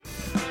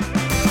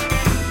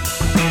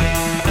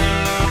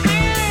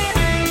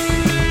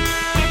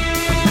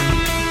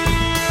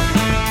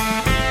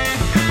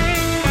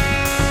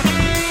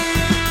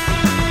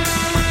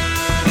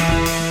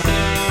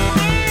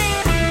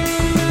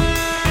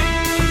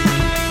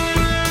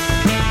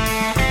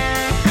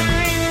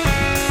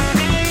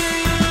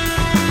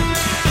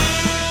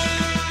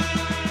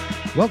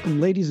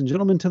Welcome, ladies and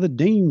gentlemen, to the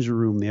Danger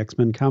Room, the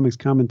X-Men Comics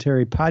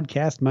Commentary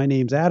Podcast. My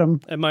name's Adam.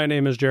 And my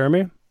name is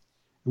Jeremy.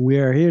 We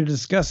are here to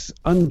discuss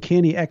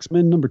Uncanny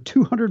X-Men number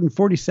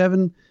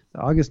 247, the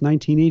August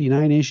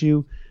 1989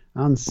 issue,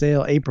 on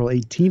sale April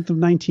 18th of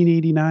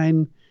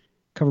 1989.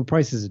 Cover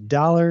price is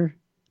 $1.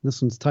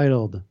 This one's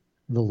titled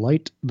The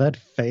Light That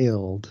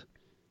Failed,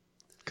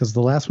 because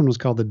the last one was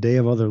called The Day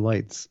of Other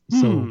Lights.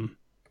 So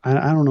I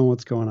don't know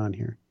what's going on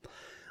here.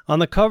 On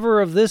the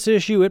cover of this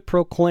issue, it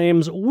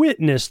proclaims,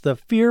 "Witness the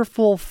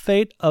fearful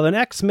fate of an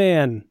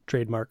X-Man,"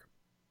 trademark.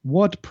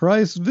 What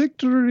price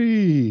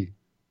victory?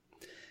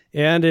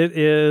 And it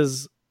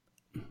is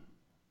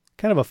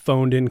kind of a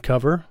phoned-in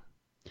cover.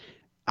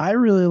 I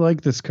really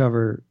like this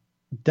cover.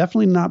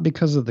 Definitely not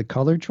because of the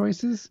color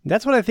choices.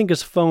 That's what I think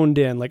is phoned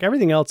in. Like,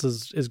 everything else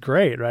is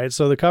great, right?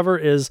 So the cover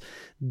is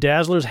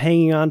Dazzler's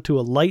hanging on to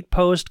a light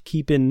post,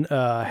 keeping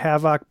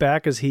Havoc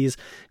back as he's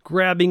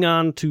grabbing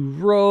on to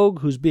Rogue,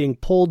 who's being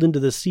pulled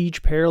into the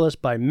Siege Perilous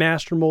by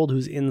Master Mold,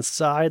 who's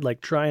inside, like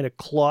trying to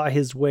claw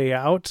his way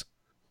out.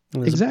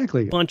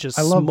 Exactly. A bunch of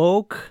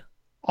smoke.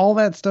 All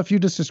that stuff you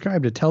just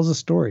described. It tells a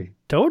story.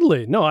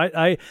 Totally. No,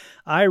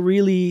 I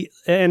really,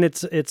 and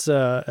it's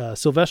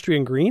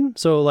Sylvestrian green.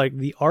 So like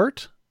the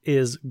art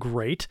is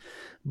great,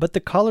 but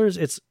the colors,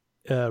 it's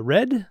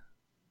red,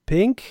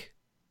 pink,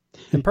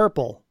 and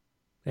purple,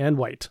 and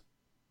white.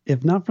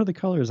 If not for the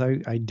colors,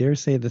 I dare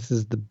say this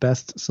is the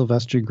best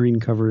Sylvester green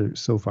cover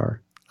so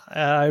far.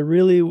 I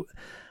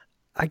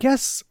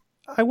guess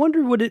I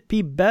wonder, would it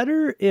be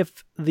better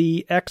if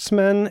the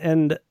X-Men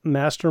and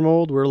Master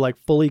Mold were like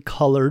fully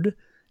colored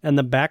and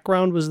the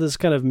background was this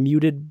kind of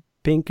muted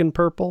pink and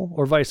purple,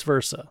 or vice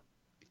versa?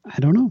 I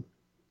don't know.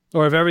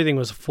 Or if everything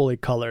was fully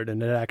colored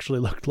and it actually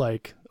looked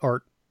like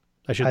art,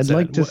 I should say. I'd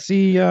like to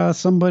see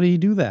somebody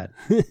do that.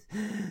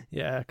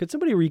 Yeah. Could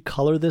somebody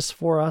recolor this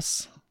for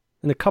us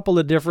in a couple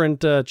of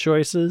different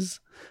choices?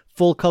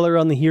 Full color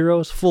on the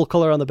heroes, full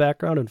color on the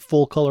background, and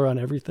full color on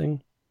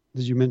everything.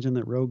 Did you mention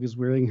that Rogue is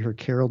wearing her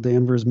Carol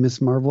Danvers Miss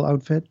Marvel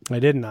outfit? I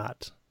did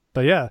not.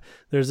 But yeah,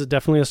 there's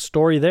definitely a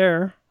story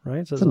there.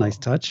 Right, so it's a nice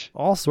touch.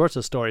 All sorts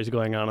of stories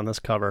going on this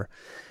cover.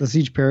 The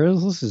Siege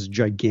Perilous is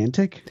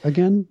gigantic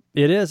again.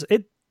 It is.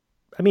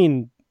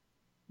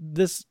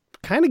 This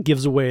kind of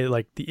gives away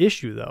like the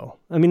issue, though.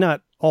 I mean,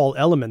 not all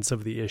elements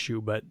of the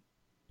issue, but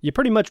you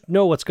pretty much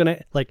know what's going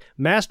to, like,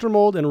 Master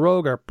Mold and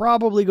Rogue are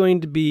probably going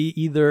to be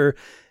either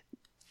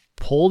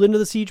pulled into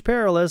the Siege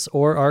Perilous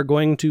or are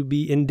going to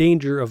be in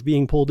danger of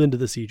being pulled into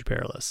the Siege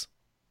Perilous.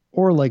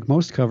 Or like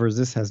most covers,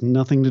 this has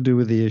nothing to do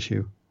with the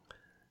issue.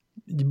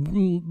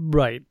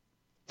 Right.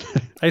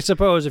 I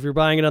suppose if you're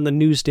buying it on the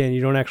newsstand,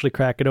 you don't actually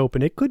crack it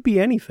open. It could be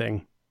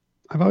anything.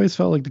 I've always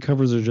felt like the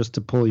covers are just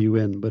to pull you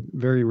in, but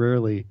very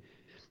rarely.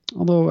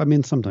 Although, I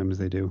mean, sometimes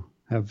they do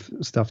have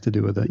stuff to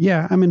do with it.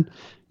 Yeah, I mean,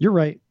 you're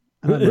right.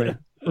 I'm right.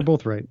 We're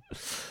both right.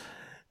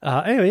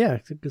 Anyway, yeah,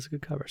 it's a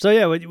good cover. So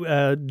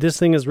yeah, this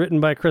thing is written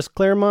by Chris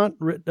Claremont,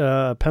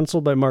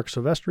 penciled by Mark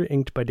Silvestri,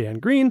 inked by Dan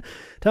Green.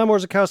 Tom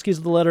Orzechowski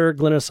is the letterer,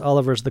 Glynis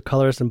Oliver is the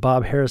colorist, and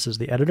Bob Harris is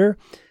the editor.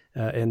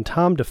 And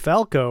Tom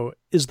DeFalco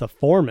is the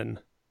foreman.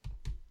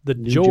 The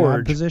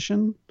George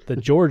position? The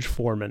George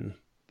Foreman.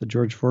 The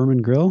George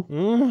Foreman grill?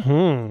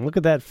 Mm-hmm. Look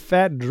at that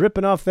fat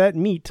dripping off that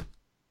meat.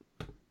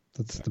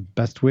 That's the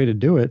best way to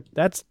do it.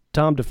 That's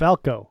Tom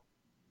DeFalco.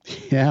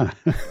 Yeah.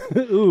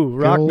 Ooh,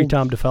 rock me,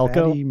 Tom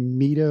DeFalco. Fatty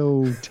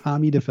Meato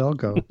Tommy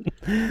DeFalco.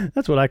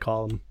 That's what I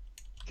call him.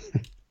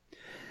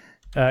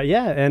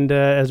 And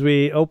as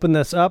we open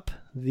this up,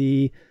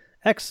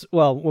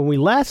 when we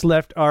last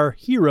left our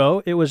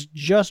hero, it was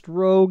just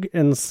Rogue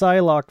and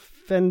Psylocke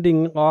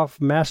fending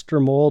off Master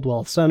Mold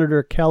while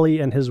Senator Kelly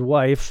and his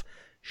wife,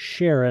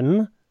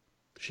 Sharon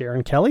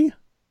Kelly?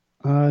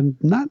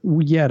 Not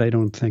yet, I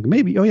don't think.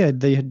 Maybe. Oh, yeah,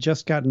 they had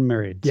just gotten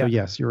married. Yeah. So,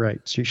 yes, you're right.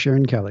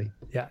 Sharon Kelly.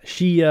 Yeah,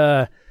 she,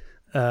 Master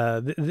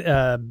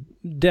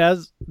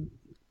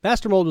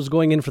Mold was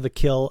going in for the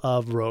kill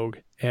of Rogue,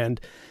 and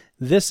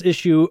this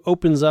issue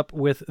opens up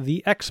with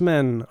 "The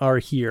X-Men are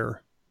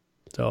here."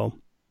 So...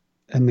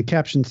 And the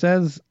caption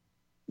says,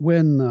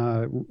 when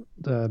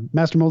the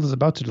Master Mold is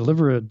about to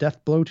deliver a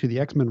death blow to the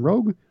X-Men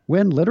Rogue,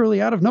 when literally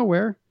out of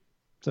nowhere.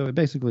 So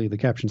basically the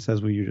caption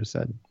says what you just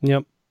said.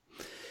 Yep.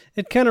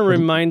 It kind of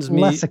reminds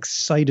me... Less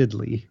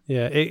excitedly.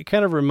 Yeah, it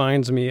kind of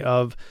reminds me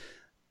of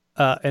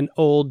an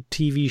old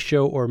TV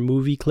show or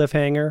movie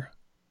cliffhanger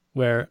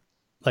where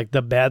like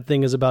the bad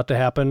thing is about to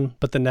happen,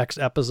 but the next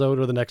episode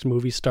or the next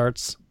movie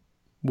starts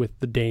with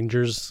the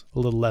dangers a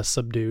little less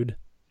subdued.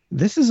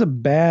 This is a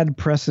bad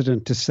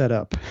precedent to set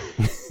up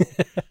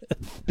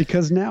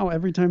because now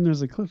every time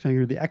there's a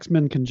cliffhanger, the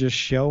X-Men can just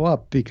show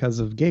up because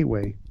of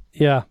Gateway.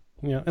 Yeah.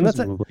 And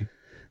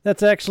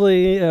that's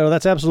actually,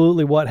 that's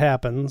absolutely what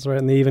happens, right?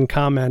 And they even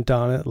comment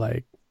on it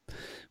like,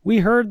 we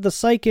heard the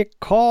psychic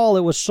call.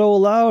 It was so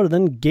loud. And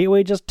then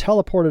Gateway just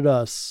teleported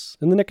us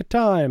in the nick of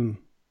time.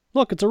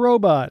 Look, it's a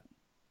robot.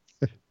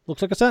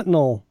 Looks like a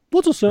sentinel.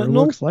 What's a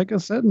sentinel? Looks like a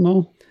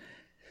sentinel.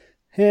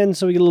 And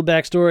so we get a little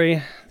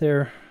backstory.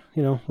 They're,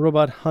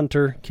 robot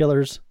hunter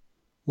killers.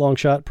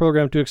 Longshot,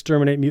 programmed to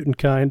exterminate mutant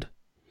kind.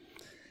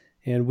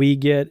 And we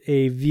get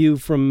a view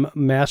from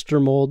Master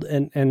Mold.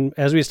 And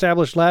as we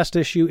established last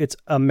issue, it's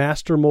a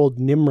Master Mold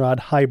Nimrod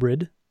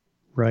hybrid.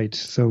 Right.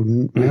 So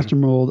Master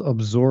Mold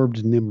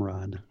absorbed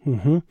Nimrod.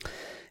 Mm-hmm.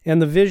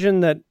 And the vision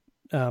that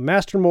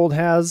Master Mold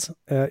has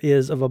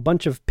is of a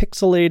bunch of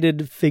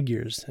pixelated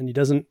figures. And he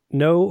doesn't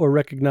know or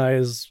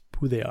recognize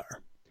who they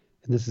are.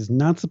 And this is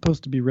not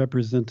supposed to be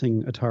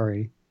representing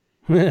Atari.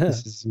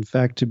 This is, in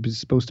fact,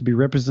 supposed to be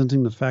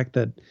representing the fact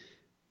that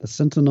the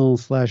Sentinel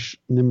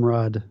 /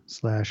 Nimrod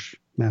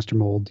 / Master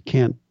Mold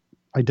can't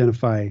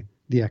identify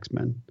the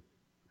X-Men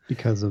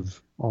because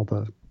of all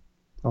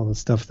the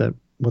stuff that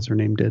what's her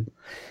name did.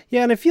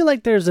 Yeah, and I feel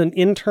like there's an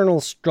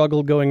internal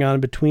struggle going on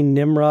between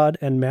Nimrod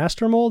and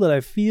Master Mold that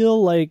I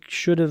feel like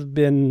should have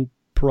been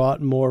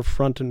brought more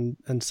front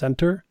and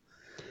center.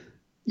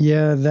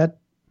 Yeah, that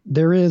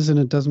there is, and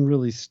it doesn't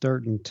really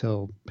start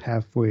until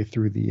halfway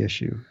through the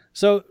issue.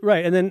 So,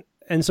 right,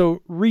 and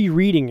so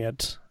rereading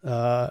it,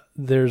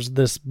 there's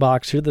this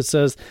box here that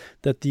says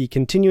that the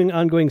continuing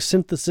ongoing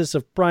synthesis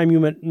of prime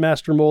unit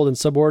Master Mold and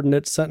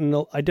subordinate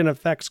Sentinel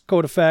Identifax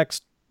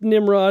Codefax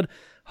Nimrod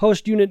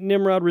host unit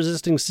Nimrod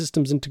resisting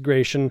systems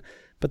integration,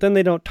 but then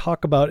they don't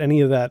talk about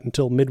any of that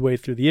until midway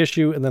through the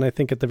issue, and then I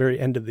think at the very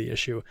end of the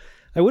issue.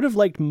 I would have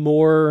liked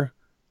more,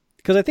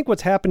 because I think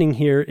what's happening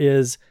here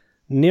is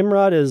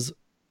Nimrod is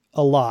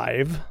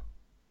alive.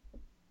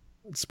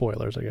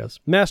 Spoilers, I guess.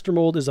 Master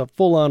Mold is a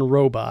full-on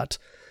robot,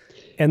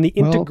 and the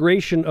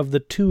integration of the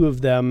two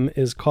of them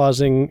is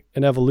causing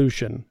an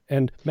evolution,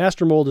 and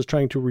Master Mold is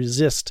trying to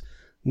resist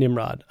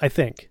Nimrod, I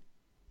think.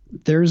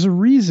 There's a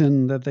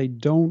reason that they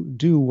don't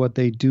do what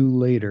they do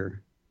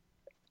later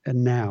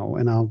and now,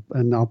 and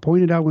I'll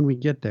point it out when we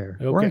get there.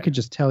 Okay. Or I could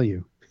just tell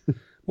you.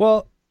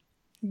 Well,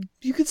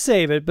 you could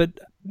save it, but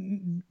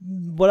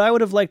what I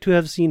would have liked to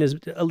have seen is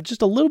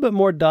just a little bit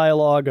more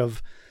dialogue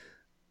of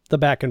the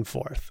back and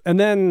forth, and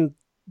then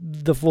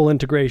the full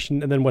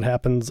integration, and then what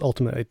happens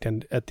ultimately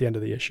at the end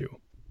of the issue,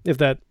 if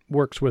that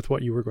works with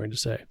what you were going to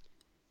say.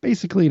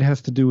 Basically, it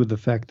has to do with the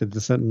fact that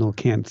the Sentinel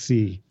can't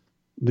see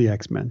the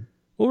X-Men.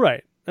 Well,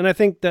 right. And I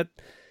think that,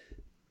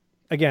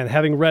 again,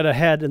 having read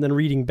ahead and then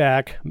reading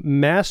back,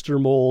 Master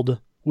Mold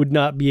would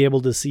not be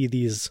able to see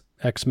these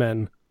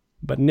X-Men,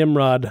 but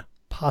Nimrod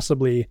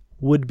possibly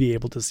would be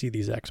able to see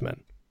these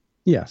X-Men.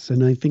 Yes,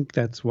 and I think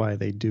that's why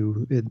they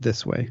do it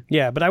this way.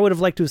 Yeah, but I would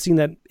have liked to have seen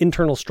that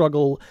internal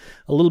struggle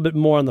a little bit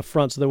more on the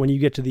front so that when you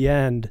get to the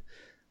end,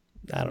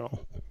 I don't know,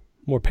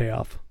 more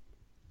payoff.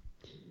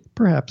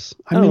 Perhaps.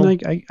 I mean,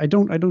 I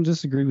don't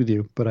disagree with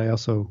you, but I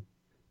also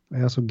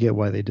get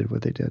why they did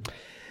what they did.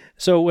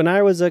 So when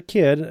I was a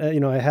kid,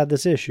 I had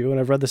this issue, and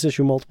I've read this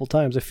issue multiple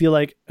times. I feel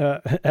like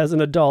as an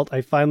adult,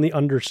 I finally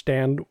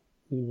understand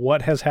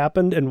what has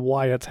happened and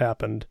why it's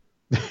happened.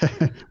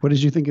 What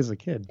did you think as a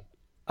kid?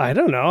 I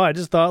don't know. I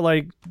just thought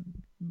like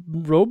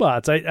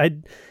robots. I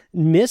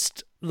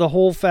missed the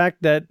whole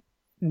fact that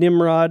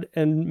Nimrod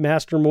and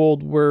Master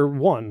Mold were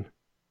one.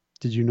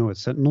 Did you know what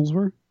Sentinels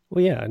were?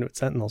 Well, yeah, I knew what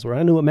Sentinels were.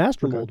 I knew what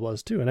Master Mold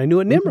was too. And I knew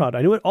what Nimrod.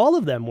 I knew what all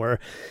of them were.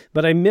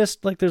 But I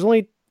missed, like, there's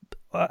only,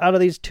 out of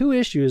these two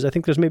issues, I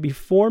think there's maybe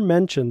 4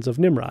 mentions of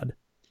Nimrod.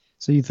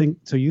 So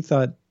you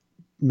thought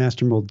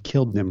Master Mold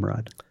killed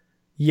Nimrod?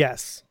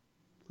 Yes.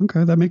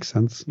 Okay, that makes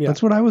sense. Yeah.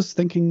 That's what I was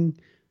thinking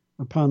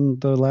upon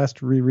the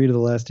last reread of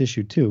the last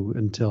issue too,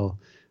 until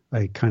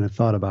I kind of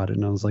thought about it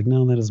and I was like,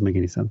 no, that doesn't make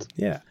any sense.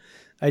 Yeah.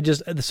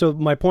 So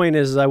my point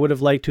is I would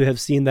have liked to have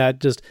seen that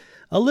just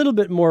a little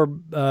bit more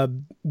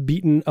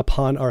beaten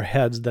upon our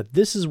heads that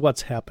this is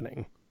what's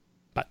happening.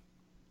 But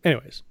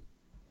anyways,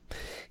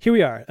 here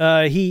we are.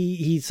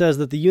 He says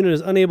that the unit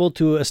is unable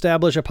to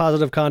establish a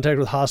positive contact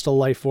with hostile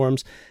life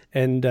forms.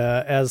 And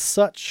as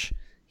such,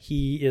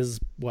 he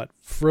is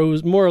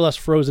more or less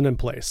frozen in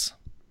place.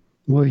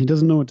 Well, he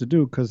doesn't know what to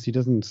do because he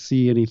doesn't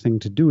see anything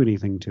to do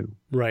anything to.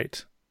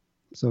 Right.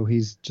 So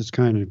he's just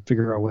kind of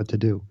figure out what to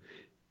do.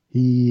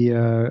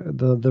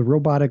 The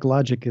robotic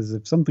logic is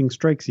if something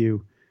strikes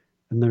you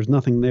and there's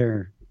nothing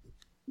there,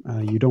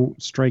 you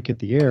don't strike at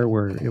the air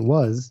where it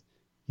was.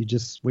 You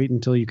just wait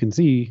until you can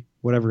see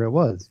whatever it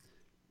was.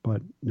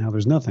 But now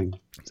there's nothing.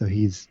 So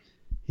he's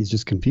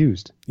just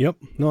confused. Yep.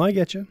 No, I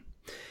get you.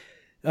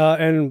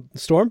 And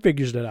Storm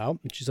figures it out.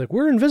 She's like,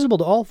 we're invisible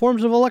to all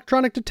forms of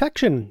electronic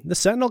detection. The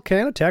Sentinel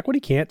can't attack what he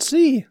can't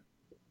see.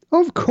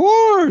 Of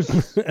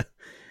course!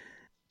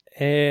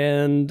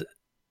 And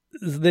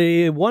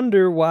they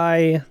wonder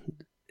why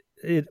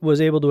it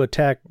was able to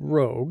attack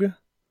Rogue.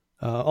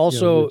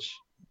 Also, which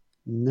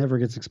never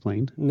gets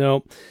explained.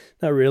 No,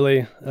 not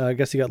really. I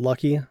guess he got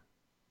lucky.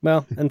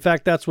 Well, in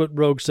fact, that's what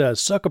Rogue says.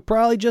 Sucker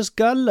probably just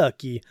got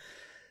lucky.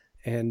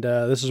 And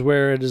this is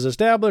where it is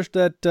established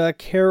that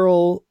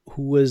Carol,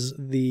 who was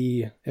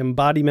the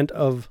embodiment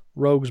of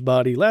Rogue's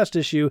body last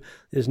issue,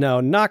 is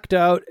now knocked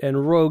out,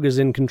 and Rogue is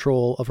in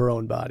control of her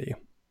own body.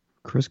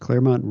 Chris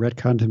Claremont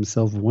retconned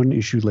himself 1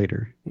 issue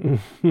later.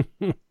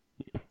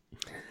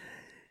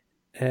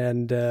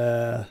 And,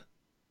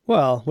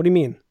 well, what do you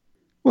mean?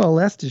 Well,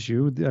 last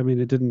issue, I mean,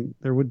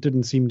 there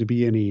didn't seem to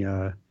be any,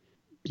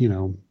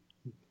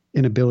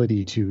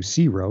 inability to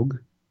see Rogue.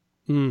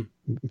 Mm.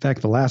 In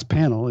fact, the last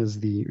panel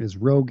is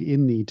Rogue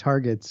in the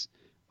targets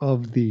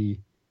of the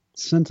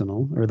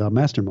Sentinel or the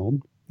Master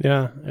Mold.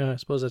 Yeah, I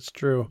suppose that's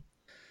true.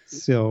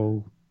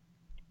 So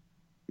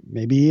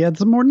maybe he had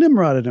some more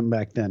Nimrod in him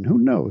back then. Who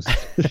knows?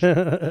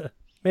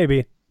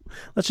 Maybe.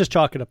 Let's just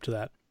chalk it up to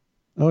that.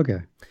 Okay.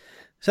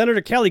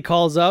 Senator Kelly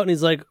calls out and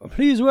he's like,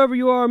 please, whoever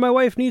you are, my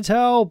wife needs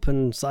help.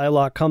 And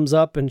Psylocke comes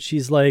up and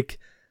she's like,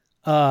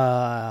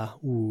 I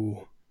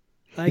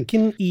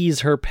can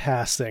ease her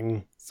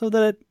passing so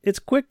that it's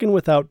quick and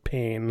without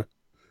pain.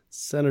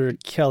 Senator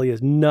Kelly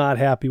is not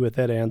happy with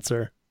that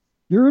answer.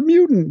 You're a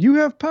mutant. You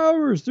have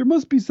powers. There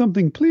must be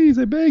something. Please,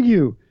 I beg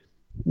you.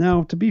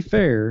 Now, to be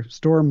fair,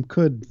 Storm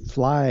could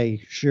fly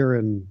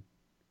Sharon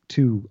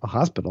to a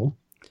hospital.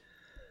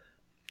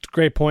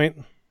 Great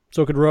point.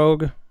 So could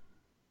Rogue.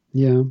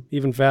 Yeah.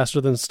 Even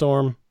faster than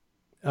Storm.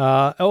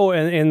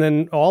 And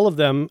then all of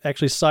them,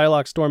 actually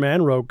Psylocke, Storm,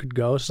 and Rogue could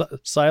go.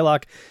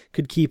 Psylocke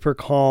could keep her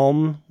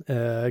calm,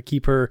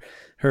 keep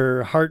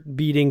her heart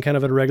beating kind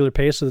of at a regular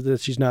pace so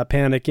that she's not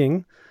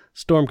panicking.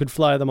 Storm could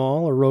fly them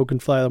all, or Rogue can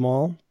fly them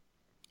all.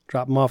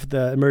 Drop them off at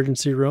the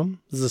emergency room.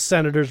 This is a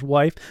senator's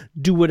wife.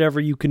 Do whatever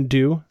you can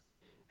do.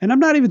 And I'm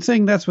not even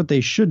saying that's what they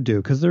should do,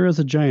 because there is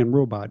a giant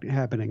robot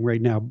happening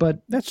right now.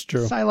 But that's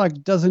true.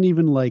 Psylocke doesn't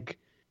even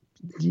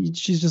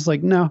she's just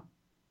like, no,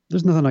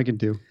 there's nothing I can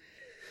do.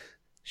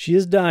 She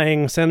is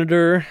dying,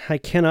 Senator. I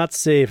cannot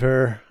save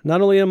her.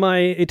 Not only am I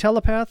a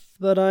telepath,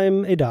 but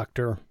I'm a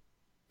doctor.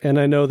 And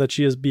I know that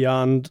she is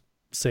beyond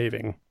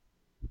saving.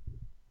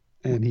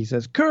 And he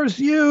says, curse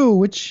you,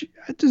 which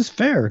is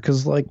fair,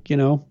 because, like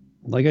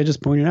I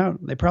just pointed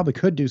out, they probably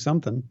could do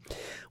something.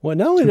 Well,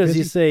 not only does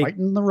he say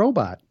fighting the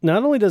robot.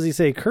 Not only does he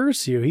say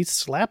curse you, he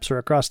slaps her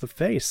across the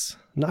face,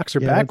 knocks her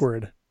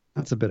backward.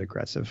 That's a bit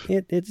aggressive.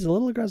 It's a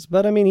little aggressive,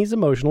 but I mean, he's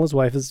emotional. His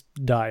wife is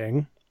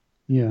dying.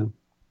 Yeah.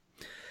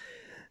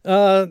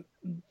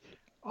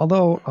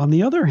 Although, on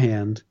the other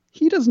hand,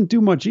 he doesn't do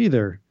much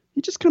either.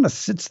 He just kind of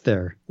sits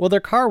there. Well, their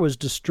car was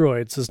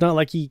destroyed, so it's not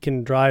like he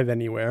can drive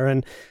anywhere.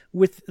 And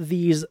with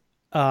these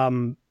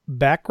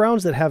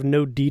backgrounds that have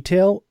no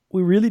detail,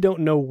 we really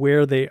don't know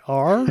where they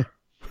are.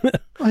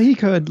 Well, he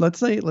could, let's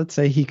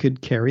say he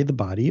could carry the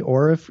body,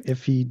 or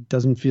if he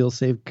doesn't feel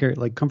safe,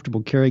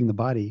 comfortable carrying the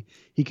body,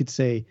 he could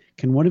say,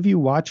 can one of you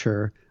watch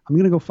her? I'm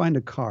going to go find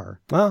a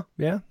car. Oh,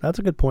 yeah, that's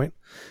a good point.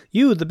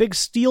 You, the big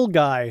steel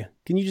guy,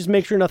 can you just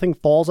make sure nothing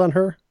falls on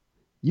her?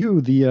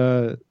 You,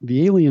 the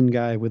alien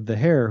guy with the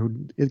hair,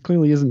 who it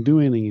clearly isn't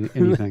doing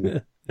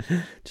anything.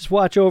 Just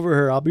watch over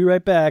her. I'll be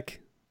right back.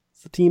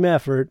 It's a team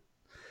effort.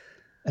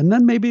 And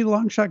then maybe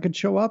Longshot could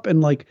show up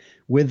and,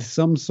 with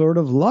some sort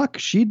of luck,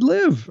 she'd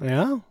live.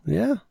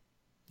 Yeah.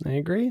 I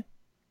agree.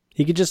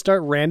 He could just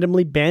start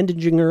randomly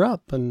bandaging her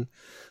up and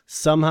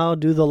somehow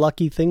do the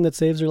lucky thing that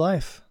saves her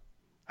life.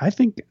 I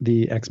think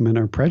the X-Men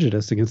are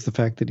prejudiced against the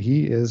fact that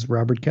he is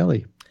Robert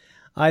Kelly.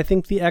 I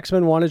think the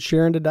X-Men wanted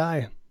Sharon to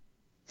die.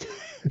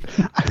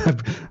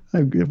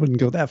 I wouldn't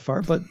go that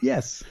far, but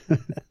yes.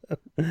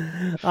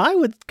 I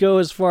would go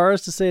as far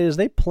as to say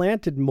they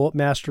planted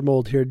Master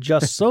Mold here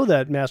just so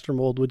that Master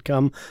Mold would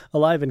come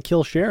alive and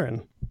kill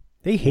Sharon.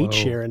 They hate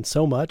Sharon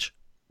so much.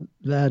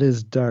 That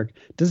is dark.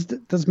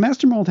 Does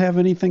Master Mold have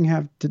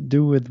anything to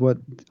do with what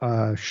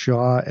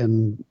Shaw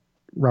and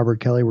Robert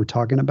Kelly were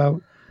talking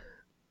about?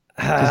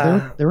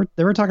 Because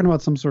they were talking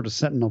about some sort of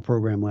Sentinel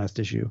program last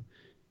issue.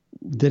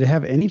 Did it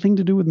have anything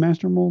to do with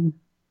Master Mold?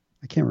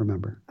 I can't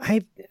remember.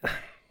 I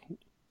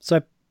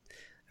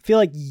feel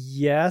like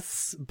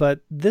yes,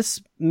 but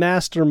this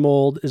Master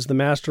Mold is the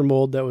Master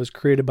Mold that was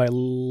created by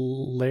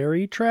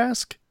Larry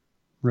Trask.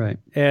 Right.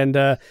 And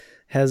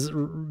has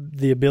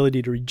the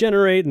ability to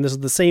regenerate. And this is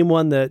the same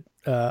one that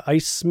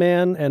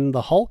Iceman and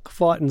the Hulk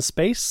fought in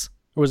space.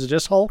 Or was it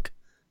just Hulk?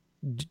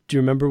 Do you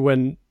remember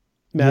when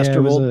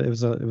Master Mold? It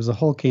was a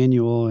Hulk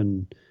annual,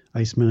 and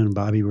Iceman and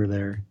Bobby were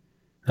there.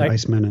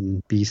 Iceman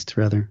and Beast,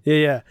 rather.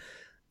 Yeah.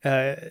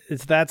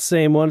 It's that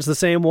same one. It's the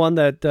same one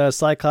that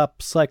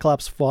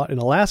Cyclops fought in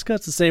Alaska.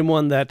 It's the same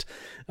one that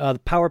the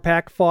Power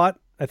Pack fought,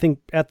 I think,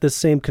 at the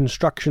same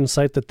construction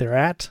site that they're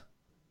at.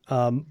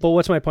 But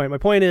what's my point? My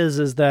point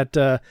is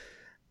that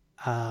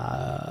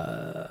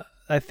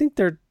I think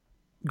they're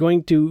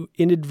going to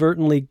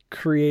inadvertently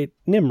create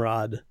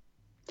Nimrod.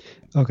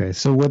 Okay,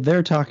 so what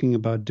they're talking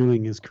about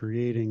doing is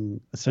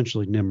creating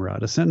essentially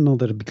Nimrod, a Sentinel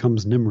that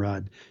becomes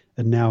Nimrod,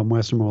 and now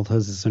Master Mold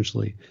has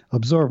essentially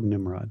absorbed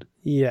Nimrod.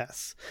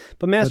 Yes,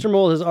 but Master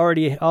Mold has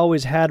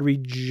always had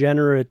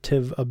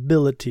regenerative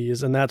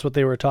abilities, and that's what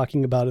they were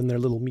talking about in their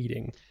little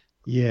meeting.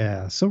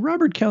 Yeah, so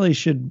Robert Kelly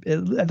should,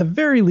 at the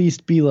very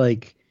least, be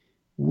like,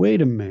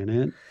 wait a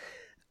minute.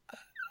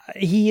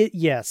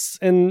 Yes,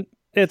 and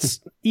it's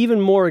even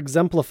more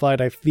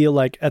exemplified, I feel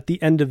like, at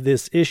the end of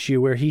this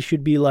issue, where he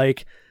should be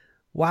like,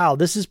 wow,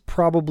 this is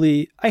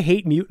probably, I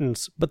hate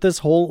mutants, but this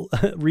whole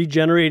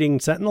regenerating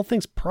Sentinel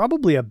thing's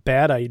probably a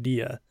bad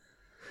idea.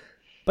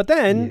 But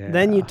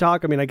then you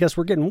talk, I mean, I guess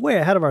we're getting way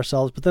ahead of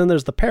ourselves, but then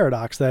there's the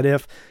paradox that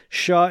if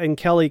Shaw and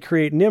Kelly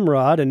create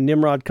Nimrod, and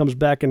Nimrod comes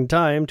back in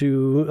time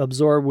to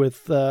absorb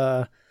with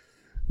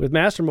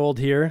Master Mold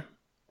here,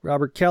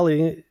 Robert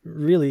Kelly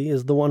really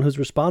is the one who's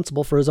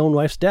responsible for his own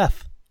wife's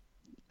death.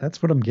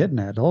 That's what I'm getting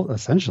at,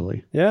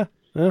 essentially. Yeah.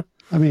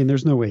 I mean,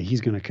 there's no way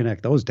he's going to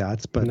connect those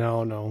dots, but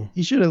no.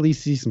 He should at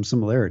least see some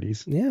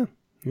similarities. Yeah,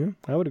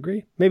 I would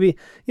agree. Maybe,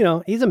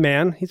 he's a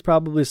man. He's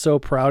probably so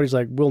proud. He's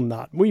like,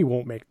 we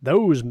won't make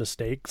those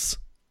mistakes.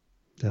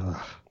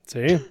 Ugh.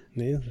 See?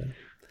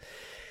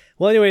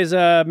 Well, anyways,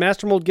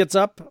 Master Mold gets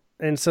up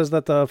and says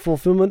that the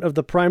fulfillment of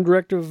the Prime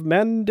Directive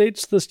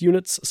mandates this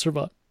unit's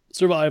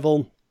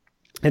survival,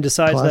 and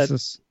decides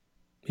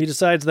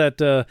that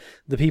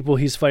the people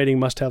he's fighting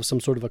must have some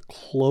sort of a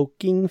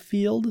cloaking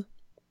field.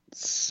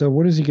 So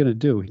what is he going to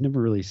do? He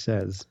never really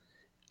says.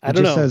 I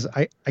don't know. He just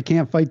says, I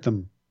can't fight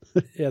them.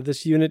 Yeah,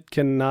 this unit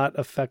cannot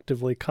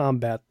effectively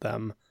combat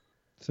them.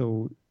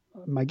 So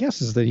my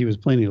guess is that he was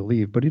planning to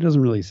leave, but he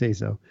doesn't really say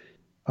so.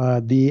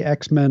 The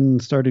X-Men,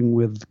 starting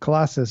with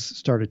Colossus,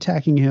 start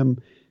attacking him.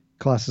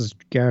 Colossus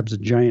grabs a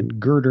giant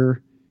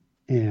girder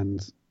and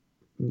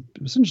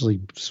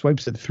essentially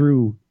swipes it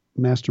through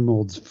Master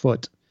Mold's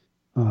foot,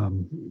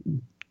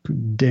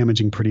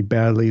 damaging pretty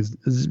badly.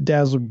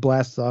 Dazzler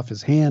blasts off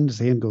his hand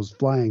goes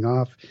flying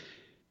off.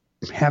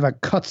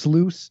 Havoc cuts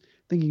loose,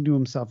 thinking to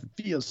himself, it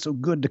feels so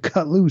good to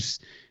cut loose,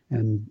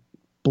 and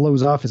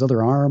blows off his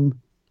other arm.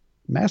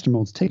 Master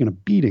Mold's taking a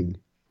beating.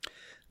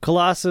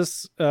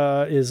 Colossus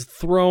is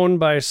thrown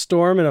by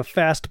Storm in a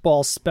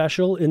fastball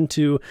special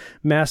into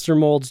Master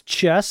Mold's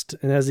chest,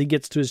 and as he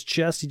gets to his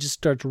chest, he just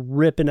starts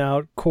ripping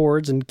out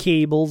cords and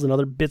cables and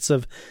other bits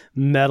of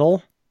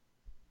metal.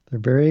 They're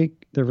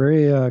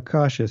very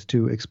cautious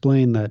to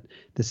explain that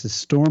this is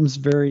Storm's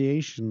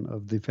variation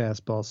of the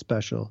fastball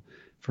special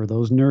for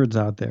those nerds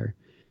out there.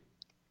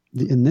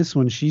 In this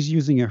one, she's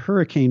using a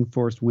hurricane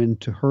force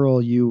wind to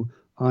hurl you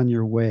on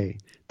your way.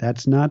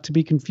 That's not to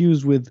be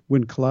confused with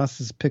when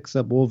Colossus picks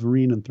up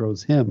Wolverine and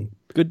throws him.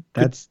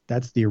 That's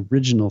the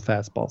original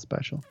fastball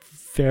special.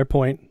 Fair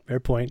point.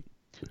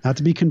 Not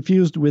to be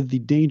confused with the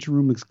Danger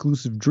Room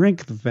exclusive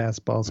drink, the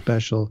fastball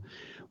special,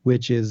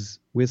 which is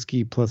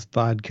whiskey plus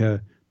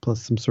vodka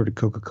plus some sort of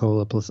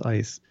Coca-Cola plus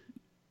ice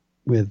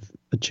with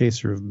a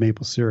chaser of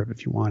maple syrup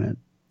if you want it.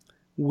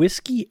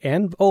 Whiskey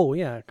and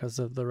because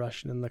of the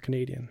Russian and the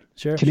Canadian.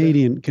 Sure.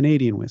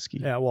 Canadian whiskey.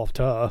 Yeah, well,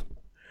 duh.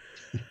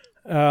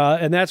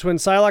 And that's when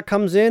Psylocke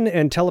comes in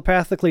and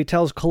telepathically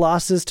tells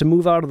Colossus to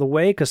move out of the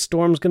way because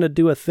Storm's going to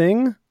do a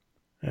thing.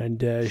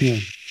 And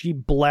she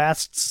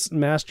blasts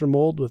Master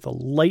Mold with a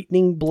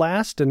lightning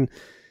blast, and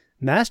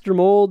Master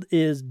Mold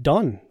is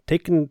done,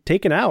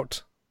 taken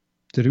out.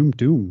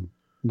 Doom.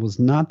 Was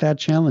not that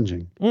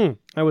challenging.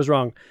 I was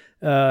wrong.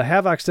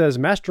 Havoc says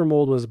Master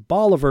Mold was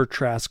Bolivar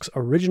Trask's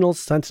original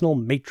Sentinel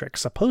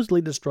Matrix, supposedly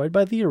destroyed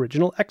by the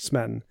original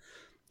X-Men.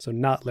 So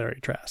not Larry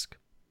Trask.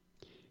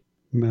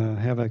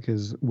 Havoc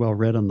is well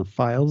read on the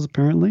files,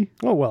 apparently.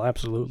 Oh, well,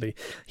 absolutely.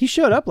 He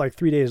showed up like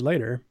 3 days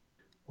later.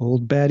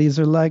 Old baddies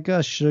are like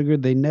us, sugar.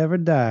 They never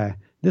die.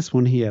 This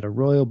one, he had a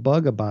royal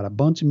bug about a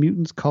bunch of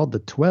mutants called the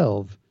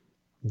 12.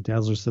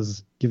 Dazzler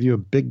says, give you a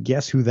big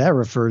guess who that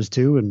refers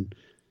to, and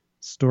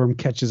Storm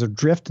catches her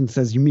drift and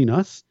says, you mean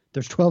us?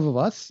 There's 12 of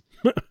us?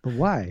 But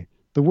why?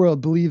 The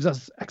world believes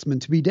us X-Men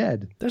to be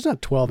dead. There's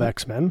not 12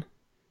 X-Men.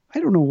 I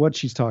don't know what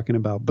she's talking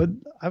about, but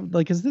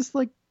is this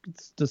like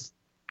it's just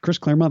Chris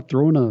Claremont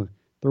throwing a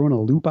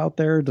loop out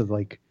there to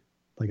like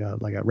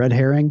a red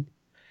herring?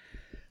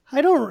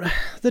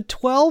 The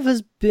 12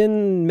 has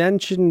been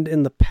mentioned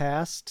in the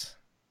past.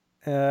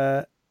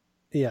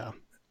 Yeah.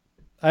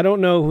 I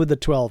don't know who the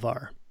 12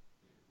 are.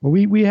 Well,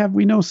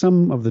 we know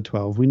some of the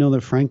 12. We know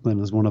that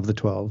Franklin is one of the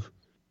 12.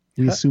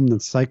 We assume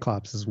that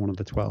Cyclops is one of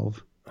the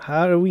 12.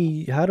 How do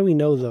we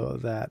know though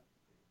that?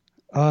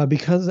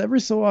 Because every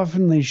so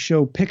often they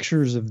show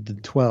pictures of the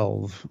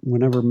 12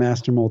 whenever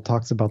Master Mold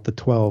talks about the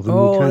 12.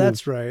 And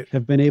that's right.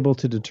 Have been able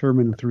to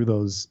determine through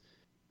those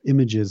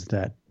images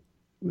that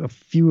a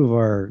few of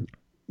our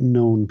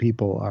known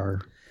people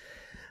are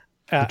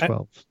the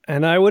 12.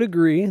 And I would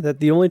agree that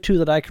the only two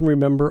that I can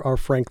remember are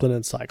Franklin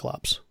and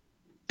Cyclops.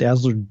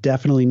 Dazzler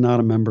definitely not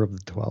a member of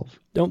the 12.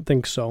 Don't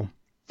think so.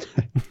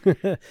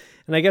 And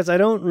I guess I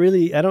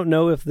don't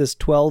know if this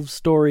 12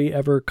 story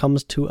ever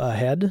comes to a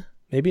head.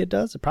 Maybe it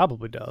does. It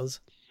probably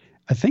does.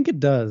 I think it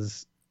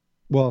does.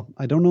 Well,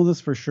 I don't know this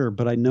for sure,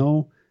 but I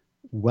know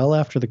well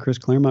after the Chris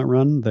Claremont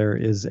run, there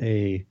is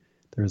a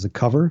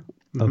cover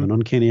of an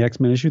Uncanny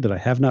X-Men issue that I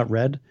have not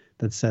read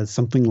that says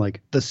something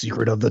like The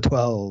Secret of the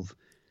 12.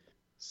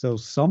 So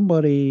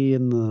somebody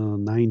in the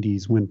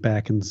 90s went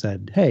back and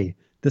said, hey,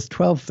 this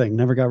 12 thing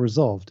never got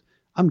resolved.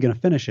 I'm going to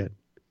finish it.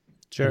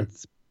 Sure. And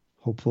it's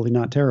hopefully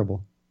not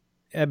terrible.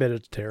 I bet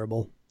it's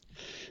terrible.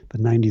 The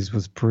 90s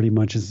was pretty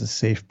much as a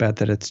safe bet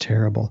that it's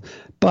terrible.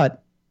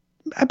 But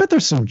I bet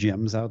there's some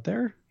gems out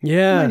there.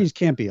 Yeah. The 90s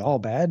can't be all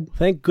bad.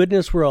 Thank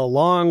goodness we're a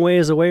long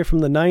ways away from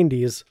the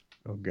 90s.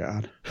 Oh,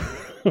 God.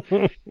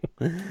 All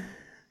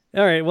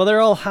right. Well, they're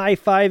all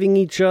high-fiving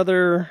each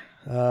other.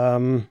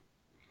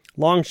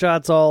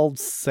 Longshot's all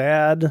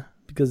sad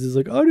because he's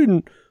like,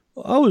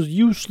 I was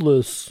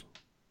useless.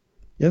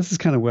 Yeah, this is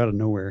kind of out of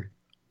nowhere.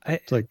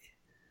 It's like,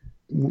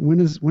 when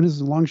is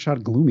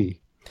Longshot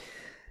gloomy?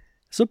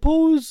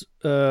 Suppose,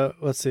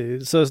 let's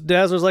see. So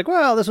Dazzler's like,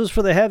 well, this was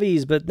for the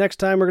heavies, but next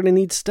time we're going to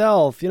need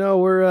stealth.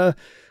 We're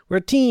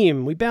a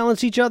team. We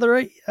balance each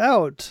other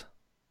out.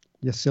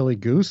 You silly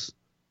goose.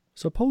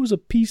 Suppose a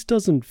piece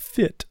doesn't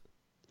fit.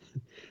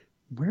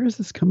 Where is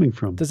this coming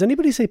from? Does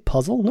anybody say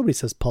puzzle? Nobody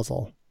says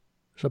puzzle.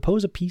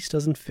 Suppose a piece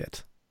doesn't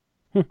fit.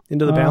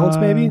 Into the balance,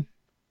 maybe?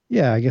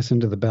 Yeah, I guess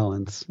into the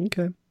balance.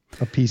 Okay.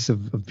 A piece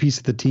of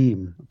the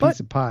team. A piece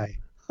of pie.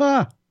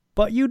 Ah!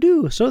 But you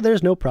do, so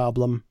there's no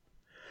problem.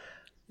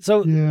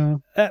 So yeah,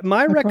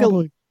 my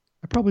recollection...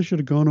 I probably should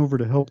have gone over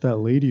to help that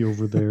lady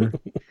over there.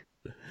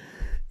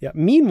 Yeah.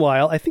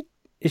 Meanwhile, I think,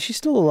 is she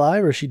still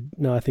alive or is she?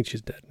 No, I think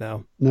she's dead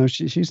now. No,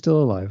 she's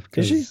still alive.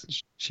 Is she?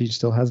 She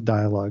still has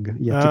dialogue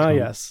yet to come.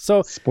 Yes.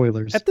 So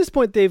spoilers. At this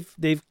point,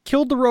 they've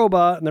killed the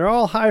robot and they're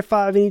all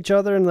high-fiving each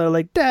other and they're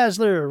like,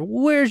 Dazzler,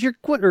 where's your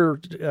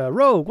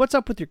Rogue? What's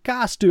up with your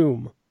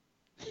costume?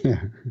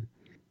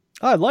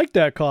 I like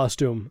that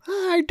costume.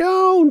 I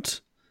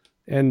don't.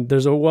 And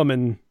there's a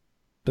woman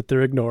that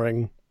they're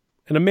ignoring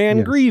and a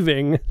man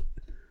grieving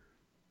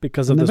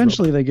because of this.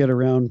 Eventually they get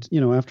around,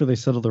 after they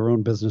settle their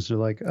own business, they're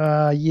like,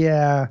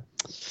 yeah,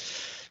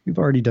 we've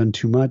already done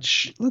too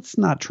much. Let's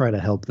not try to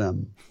help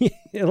them.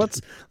 Yeah,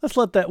 let's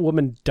let that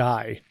woman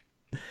die.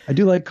 I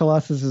do like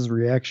Colossus's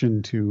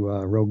reaction to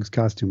Rogue's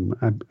costume.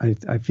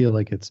 I feel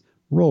like it's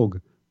Rogue.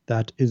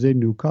 That is a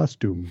new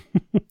costume.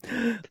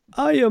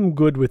 I am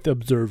good with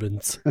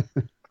observance.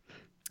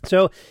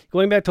 So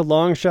going back to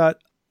Longshot,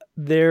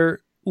 there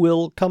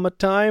will come a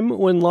time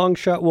when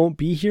Longshot won't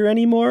be here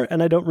anymore,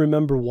 and I don't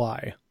remember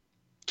why.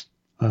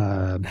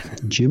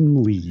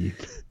 Jim Lee.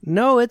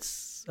 No,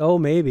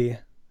 maybe.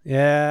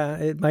 Yeah,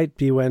 it might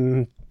be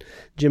when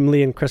Jim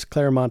Lee and Chris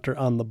Claremont are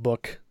on the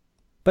book.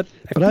 But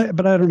I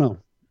don't know.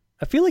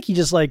 I feel like he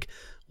just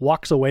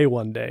walks away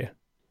one day.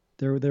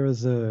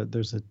 There's a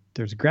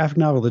graphic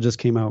novel that just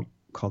came out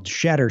called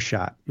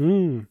Shattershot.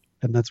 And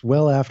that's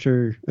well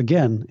after,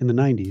 again, in the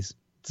 90s.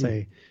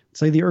 Say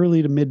the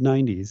early to mid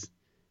 90s.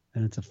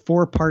 And it's a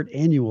 4-part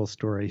annual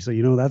story, so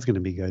that's going to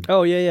be good.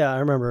 Oh, yeah, I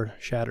remember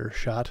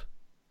Shattershot.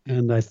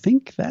 And I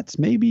think that's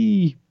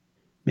maybe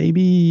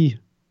the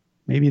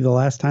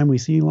last time we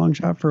see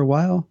Longshot for a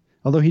while.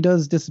 Although he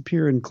does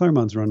disappear in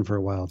Claremont's run for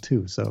a while,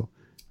 too. So,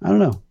 I don't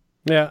know.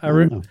 Yeah, I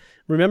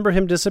remember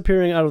him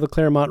disappearing out of the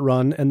Claremont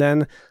run and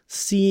then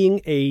seeing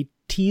a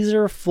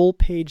teaser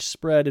full-page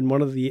spread in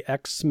one of the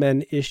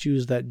X-Men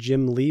issues that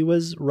Jim Lee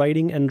was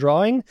writing and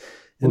drawing.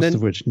 Most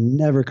of which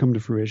never come to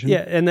fruition.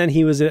 Yeah, and then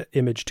he was at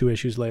Image 2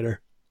 issues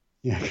later.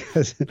 Yeah.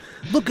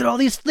 Look at all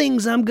these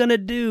things I'm going to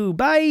do.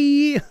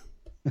 Bye!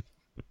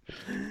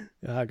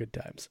 Good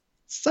times.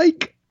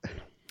 Psych!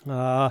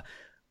 I'm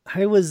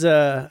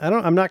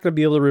not going to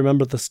be able to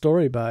remember the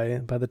story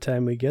by the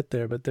time we get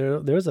there, but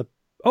there's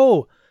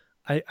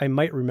I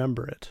might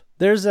remember it.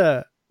 There's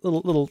a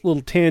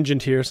little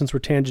tangent here, since we're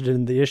tangenting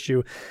in the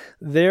issue.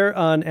 There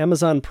on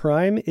Amazon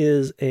Prime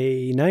is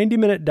a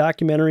 90-minute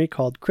documentary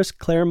called Chris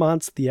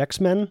Claremont's The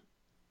X-Men.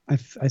 I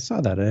saw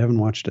that. I haven't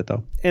watched it,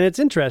 though. And it's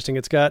interesting.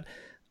 It's got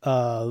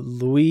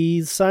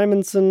Louise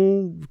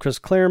Simonson, Chris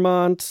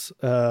Claremont.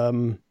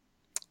 Who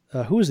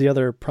is the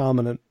other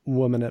prominent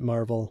woman at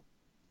Marvel?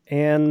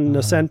 Ann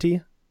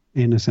Nocenti.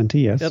 Ann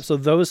Nocenti, yes. Yep, so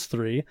those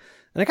three.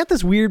 And I got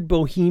this weird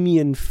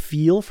bohemian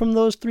feel from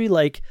those three,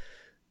 like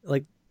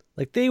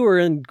they were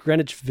in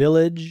Greenwich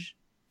Village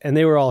and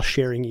they were all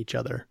sharing each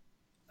other.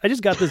 I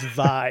just got this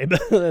vibe.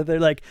 They're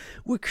like,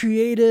 we're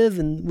creative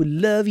and we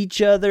love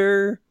each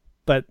other.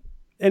 But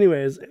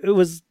anyways, it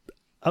was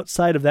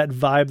outside of that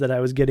vibe that I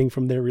was getting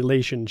from their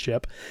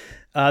relationship.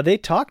 They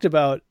talked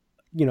about,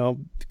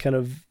 kind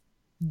of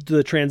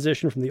the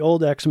transition from the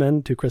old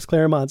X-Men to Chris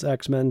Claremont's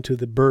X-Men to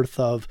the birth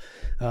of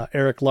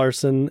Eric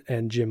Larson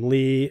and Jim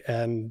Lee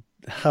and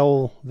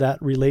how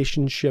that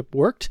relationship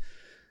worked.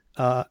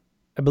 I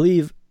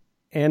believe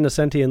Ann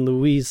Nocenti and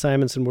Louise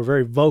Simonson were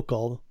very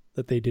vocal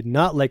that they did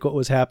not like what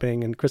was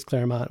happening, and Chris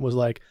Claremont was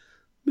like,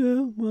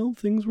 yeah, well,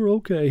 things were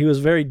okay. He was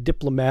very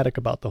diplomatic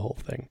about the whole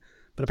thing.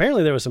 But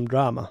apparently there was some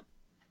drama.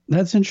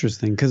 That's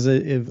interesting, because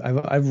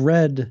I've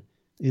read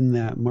in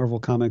that Marvel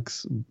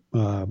Comics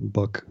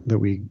book that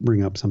we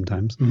bring up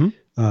sometimes,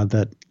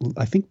 that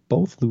I think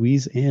both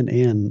Louise and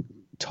Ann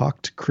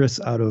talked Chris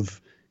out of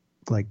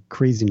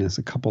craziness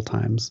a couple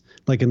times,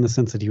 in the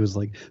sense that he was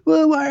like,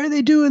 well, why are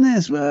they doing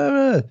this?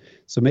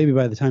 So maybe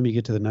by the time you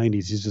get to the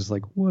 90s, he's just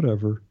like,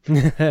 whatever.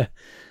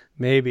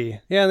 Maybe.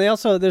 Yeah. And they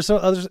also, there's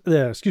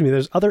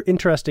other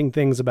interesting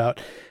things about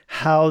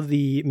how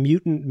the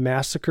mutant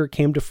massacre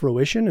came to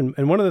fruition.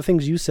 And one of the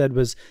things you said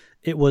was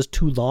it was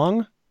too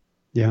long.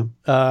 Yeah.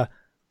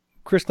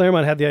 Chris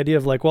Claremont had the idea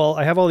of well,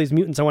 I have all these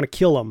mutants. I want to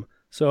kill them.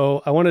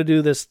 So I want to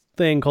do this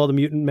thing called the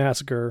mutant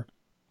massacre.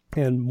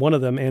 And one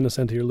of them, Ann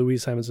Nocenti or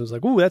Louise Simonson, was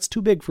like, ooh, that's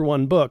too big for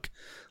one book.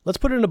 Let's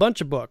put it in a bunch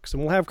of books,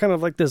 and we'll have kind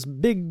of this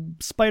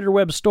big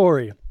spiderweb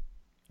story.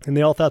 And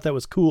they all thought that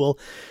was cool.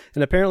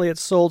 And apparently it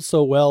sold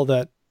so well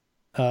that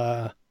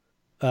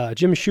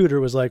Jim Shooter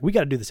was like, we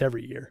got to do this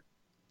every year.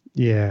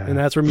 Yeah. And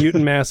that's where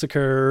Mutant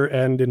Massacre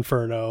and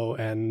Inferno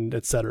and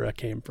et cetera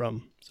came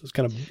from. So it's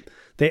kind of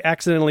they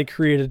accidentally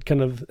created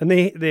kind of, and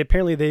they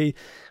apparently they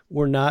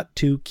were not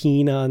too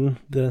keen on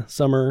the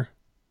summer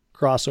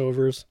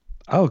crossovers.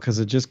 Oh, because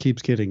it just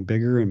keeps getting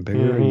bigger and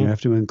bigger, and you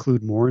have to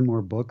include more and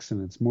more books,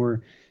 and it's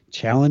more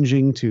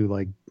challenging to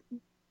like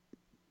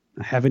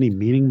have any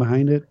meaning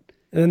behind it.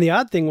 And then the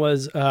odd thing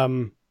was,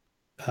 Rob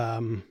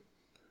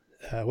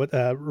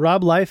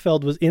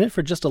Liefeld was in it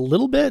for just a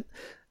little bit,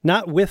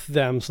 not with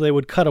them, so they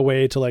would cut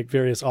away to like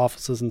various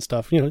offices and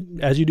stuff,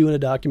 as you do in a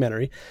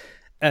documentary.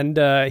 And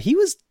he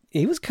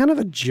was kind of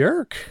a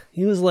jerk.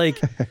 He was like,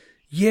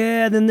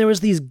 yeah, then there was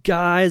these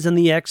guys on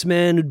the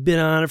X-Men who'd been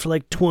on it for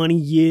like 20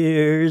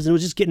 years and it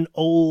was just getting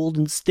old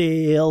and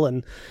stale.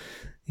 And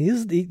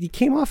he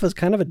came off as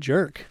kind of a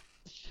jerk.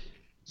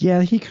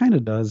 Yeah, he kind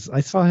of does.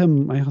 I saw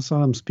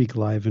him speak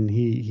live, and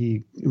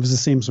it was the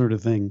same sort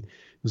of thing.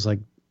 It was like,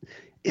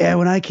 yeah,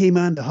 when I came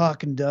on to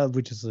Hawk and Dove,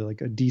 which is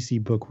like a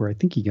DC book where I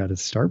think he got his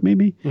start,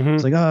 maybe.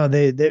 It's like,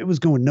 it was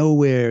going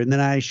nowhere, and then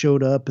I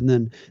showed up, and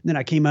then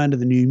I came on to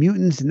the New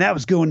Mutants, and that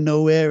was going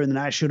nowhere, and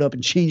then I showed up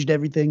and changed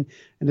everything.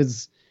 And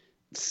it's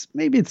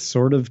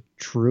sort of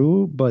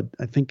true, but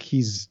I think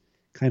he's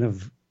kind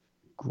of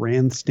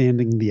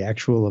grandstanding the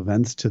actual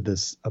events to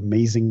this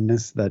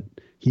amazingness that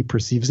he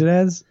perceives it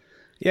as.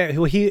 Yeah,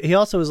 well, he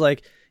also was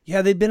like,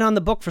 yeah, they'd been on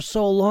the book for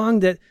so long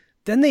that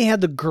then they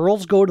had the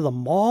girls go to the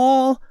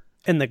mall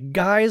and the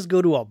guys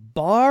go to a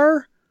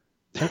bar.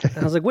 And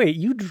I was like, wait,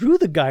 you drew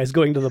the guys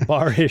going to the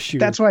bar issue.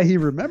 That's why he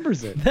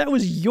remembers it. That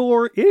was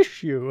your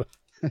issue.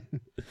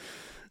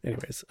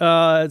 Anyways,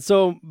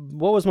 so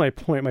what was my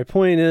point? My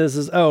point is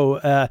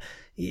whoever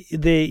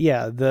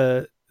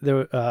the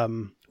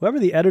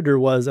editor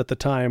was at the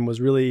time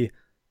was really,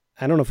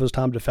 I don't know if it was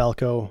Tom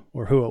DeFalco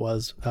or who it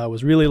was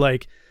really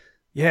like,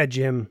 yeah,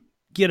 Jim,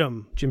 get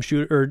him, Jim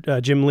Shooter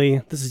or Jim Lee.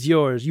 This is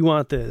yours. You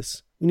want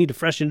this? We need to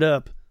freshen it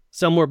up,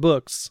 sell more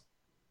books.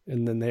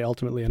 And then they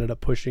ultimately ended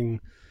up pushing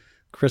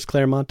Chris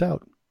Claremont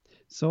out.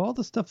 So all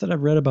the stuff that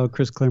I've read about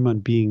Chris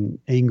Claremont being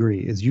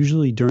angry is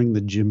usually during the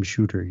Jim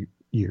Shooter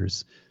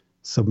years.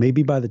 So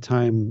maybe by the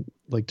time,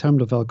 like, Tom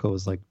DeFalco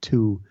was like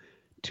two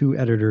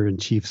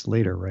editor-in-chiefs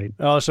later, right?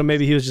 Oh, so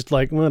maybe he was just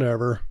like,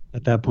 whatever.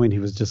 At that point, he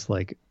was just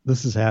like,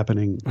 this is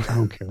happening. I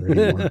don't care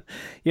anymore.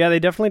 Yeah, they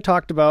definitely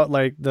talked about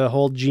like the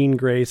whole Jean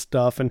Grey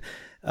stuff. And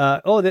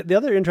the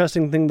other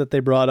interesting thing that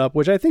they brought up,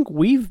 which I think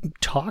we've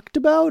talked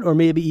about or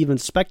maybe even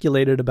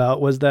speculated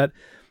about, was that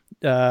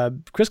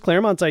Chris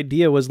Claremont's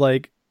idea was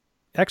like,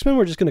 X-Men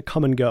were just going to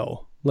come and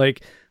go.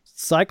 Like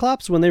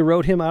Cyclops, when they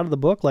wrote him out of the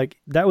book, like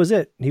that was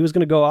it. He was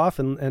going to go off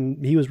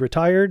and he was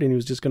retired and he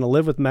was just going to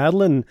live with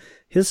Madeline.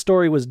 His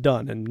story was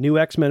done and new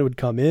X-Men would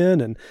come in,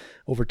 and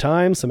over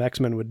time some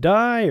X-Men would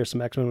die or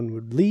some X-Men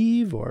would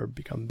leave or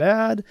become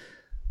bad.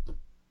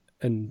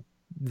 And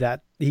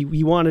that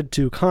he wanted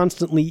to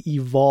constantly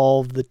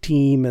evolve the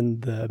team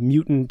and the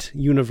mutant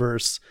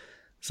universe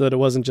so that it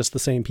wasn't just the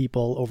same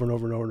people over and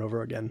over and over and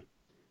over again.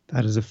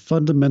 That is a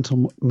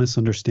fundamental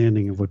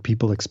misunderstanding of what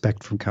people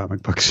expect from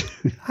comic books.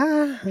 I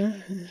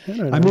don't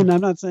know. I mean, I'm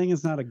not saying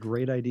it's not a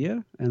great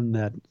idea and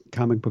that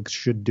comic books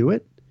should do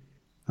it.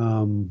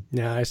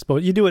 Yeah, I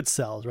suppose you do what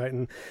sells, right?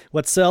 And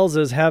what sells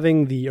is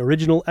having the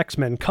original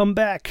X-Men come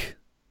back.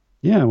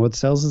 Yeah, what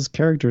sells is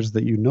characters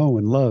that you know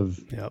and love,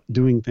 yep,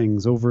 doing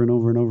things over and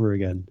over and over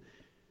again.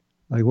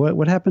 Like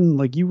what happened?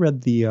 Like you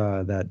read the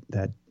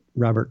that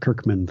Robert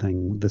Kirkman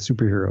thing, the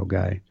superhero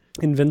guy,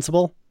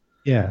 Invincible.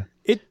 Yeah.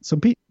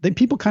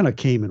 People kind of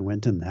came and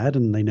went in that,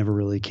 and they never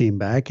really came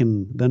back,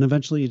 and then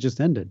eventually it just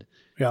ended.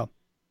 Yeah.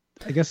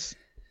 I guess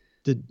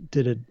did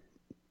it?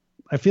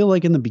 I feel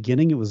like in the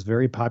beginning it was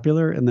very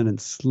popular, and then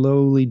it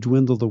slowly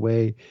dwindled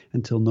away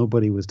until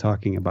nobody was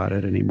talking about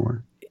it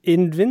anymore.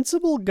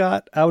 Invincible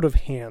got out of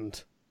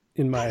hand,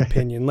 in my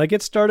opinion. Like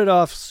it started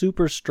off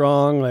super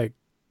strong, like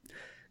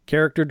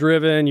character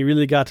driven. You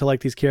really got to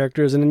like these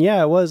characters. And then,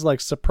 yeah, it was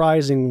like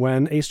surprising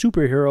when a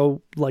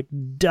superhero like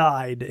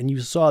died and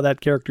you saw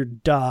that character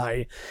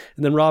die.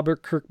 And then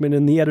Robert Kirkman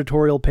in the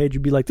editorial page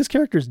would be like, this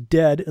character's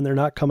dead and they're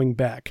not coming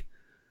back.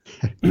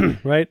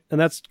 Right. And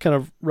that's kind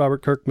of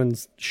Robert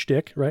Kirkman's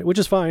shtick, right? Which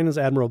is fine. It's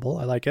admirable.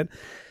 I like it.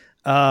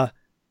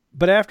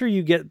 But after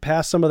you get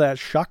past some of that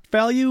shock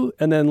value,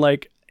 and then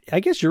like, I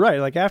guess you're right.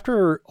 Like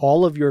after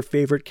all of your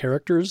favorite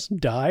characters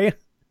die,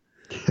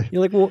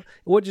 you're like, well,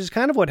 which is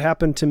kind of what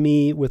happened to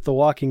me with the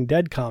Walking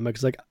Dead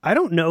comics. Like, I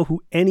don't know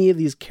who any of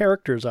these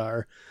characters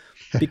are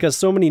because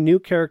so many new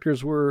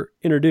characters were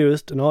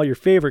introduced, and all your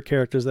favorite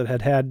characters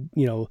that had,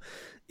 you know,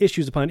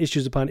 issues upon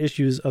issues upon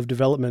issues of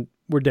development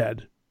were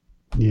dead.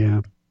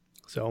 Yeah.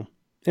 So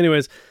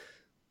anyways,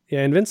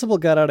 yeah, Invincible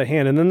got out of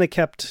hand, and then they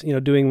kept, you know,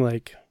 doing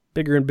like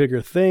bigger and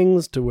bigger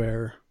things to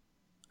where,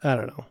 I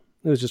don't know,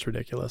 it was just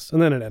ridiculous. And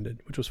then it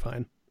ended, which was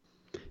fine.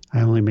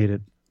 I only made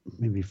it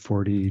maybe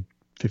 40,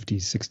 50,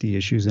 60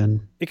 issues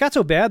in. It got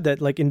so bad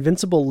that like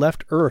Invincible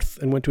left Earth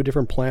and went to a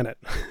different planet.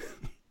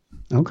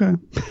 Okay.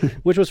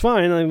 Which was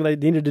fine. I mean, they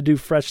needed to do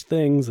fresh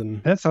things.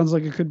 And that sounds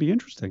like it could be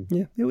interesting.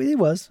 Yeah, it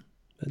was.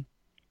 But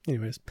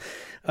anyways,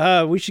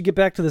 we should get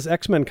back to this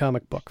X-Men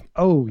comic book.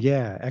 Oh,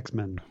 yeah.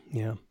 X-Men.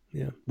 Yeah.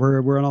 Yeah.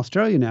 We're in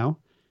Australia now.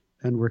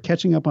 and we're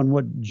catching up on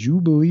what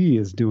Jubilee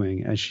is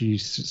doing as she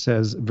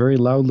says very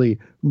loudly,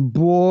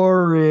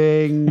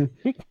 boring,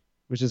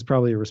 which is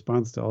probably a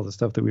response to all the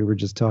stuff that we were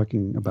just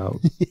talking about.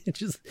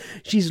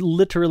 She's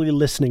literally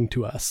listening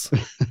to us.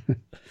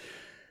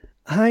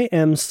 I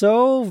am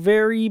so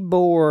very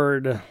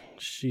bored,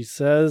 she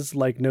says,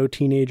 like no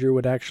teenager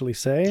would actually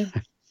say.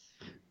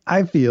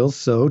 I feel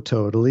so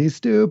totally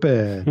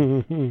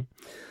stupid.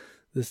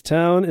 This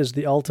town is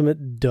the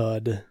ultimate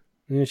dud.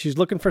 And she's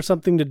looking for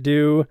something to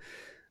do.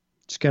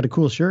 She's got a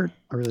cool shirt.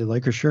 I really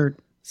like her shirt.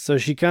 So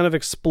she kind of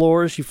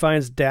explores. She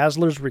finds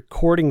Dazzler's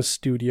recording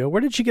studio.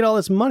 Where did she get all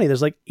this money?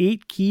 There's like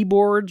 8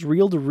 keyboards,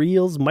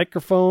 reel-to-reels,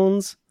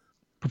 microphones.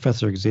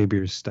 Professor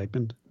Xavier's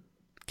stipend.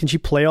 Can she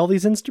play all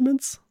these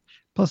instruments?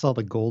 Plus all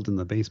the gold in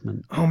the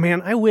basement. Oh,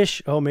 man, I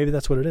wish... Oh, maybe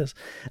that's what it is.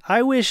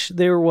 I wish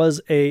there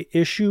was a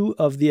issue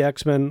of the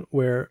X-Men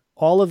where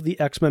all of the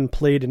X-Men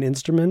played an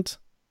instrument.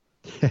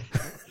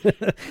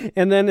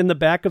 And then in the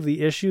back of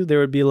the issue, there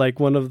would be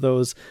like one of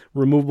those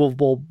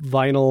removable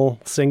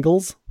vinyl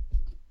singles.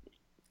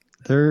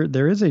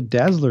 There is a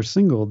Dazzler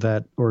single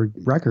or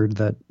record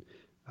that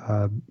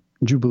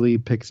Jubilee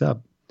picks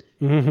up.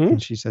 Mm-hmm.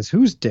 And she says,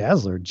 "Who's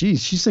Dazzler?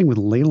 Geez, she's singing with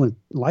Lila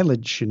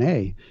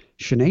Shanae.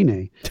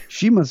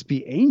 She must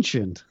be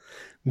ancient."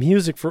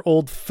 Music for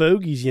old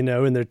fogies, in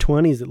their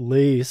 20s at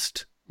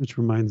least. Which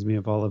reminds me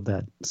of all of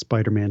that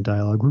Spider-Man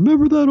dialogue.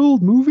 Remember that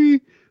old movie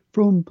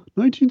from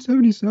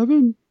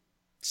 1977?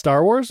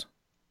 Star Wars?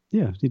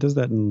 Yeah, he does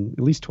that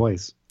at least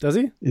twice. Does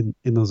he? In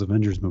those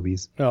Avengers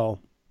movies. Oh.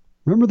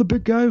 Remember the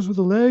big guys with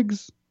the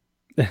legs?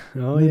 The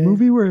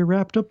movie where he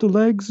wrapped up the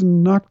legs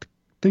and knocked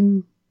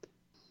thing.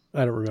 I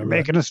don't remember. You're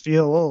making us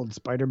feel old,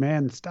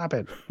 Spider-Man. Stop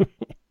it.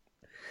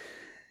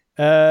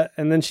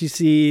 And then she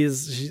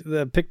sees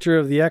the picture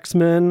of the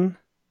X-Men.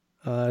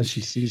 She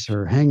sees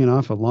her hanging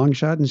off a long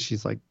shot, and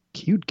she's like,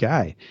 cute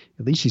guy.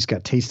 At least she's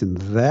got taste in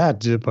that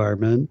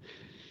department.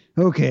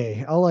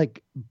 Okay, I'll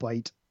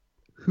bite.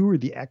 Who are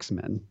the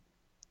X-Men?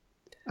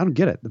 I don't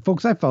get it. The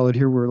folks I followed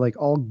here were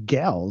all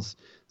gals.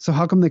 So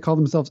how come they call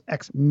themselves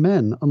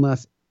X-Men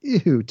unless,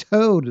 ew,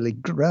 totally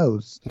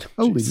gross.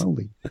 Holy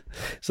moly.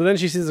 So then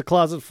she sees a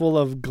closet full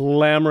of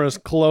glamorous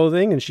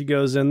clothing and she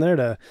goes in there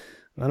to,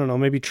 I don't know,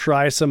 maybe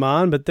try some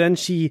on. But then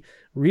she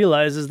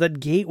realizes that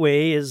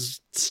Gateway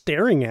is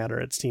staring at her,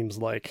 it seems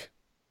like.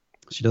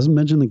 She doesn't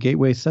mention the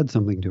Gateway said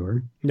something to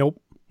her.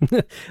 Nope.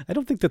 I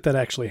don't think that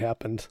actually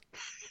happened.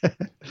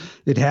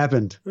 It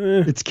happened.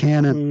 It's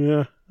canon.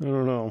 Yeah, I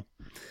don't know.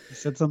 He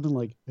said something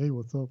like, "Hey,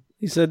 what's up?"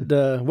 He said,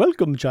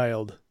 "Welcome,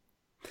 child."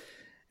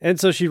 And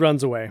so she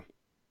runs away.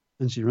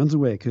 And she runs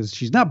away because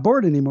she's not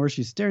bored anymore.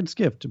 She's scared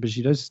skiffed, but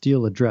she does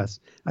steal a dress.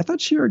 I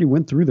thought she already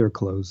went through their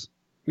clothes.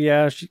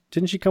 Yeah,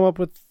 didn't she come up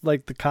with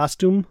the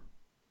costume?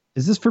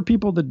 Is this for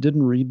people that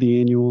didn't read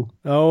the annual?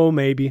 Oh,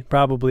 maybe,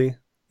 probably.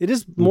 It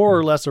is more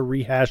or less a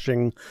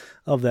rehashing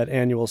of that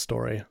annual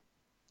story.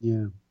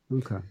 Yeah.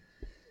 Okay.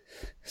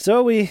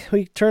 So we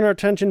turn our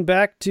attention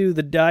back to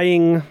the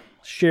dying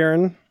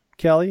Sharon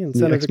Kelly and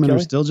Senator X-Men Kelly.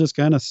 Are still just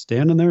kind of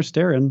standing there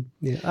staring.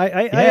 Yeah,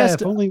 I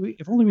asked, if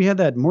only we had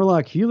that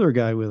Morlock healer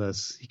guy with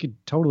us. He could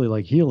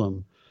totally heal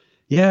him.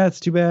 Yeah, it's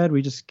too bad.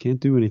 We just can't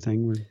do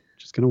anything. We're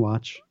just gonna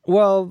watch.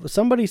 Well,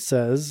 somebody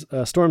says,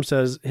 Storm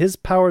says, his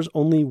powers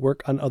only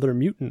work on other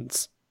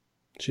mutants.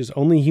 She's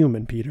only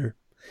human, Peter.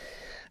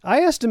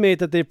 I estimate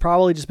that they've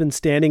probably just been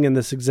standing in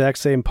this exact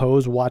same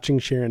pose watching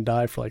Sharon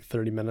die for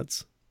 30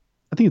 minutes.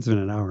 I think it's been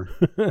an hour.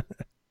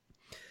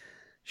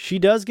 She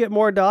does get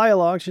more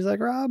dialogue. She's like,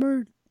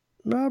 Robert,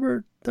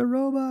 the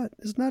robot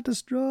is not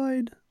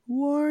destroyed.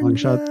 Warn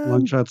them.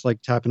 Long shot's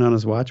tapping on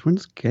his watch.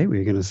 When's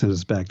Gateway going to send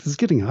us back? This is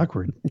getting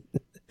awkward.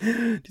 Do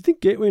you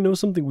think Gateway knows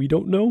something we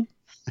don't know?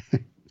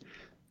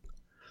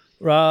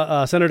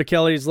 Senator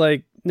Kelly's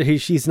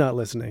she's not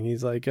listening.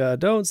 He's like,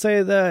 don't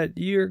say that.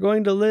 You're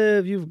going to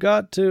live. You've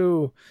got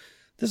to.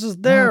 This is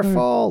their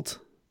fault.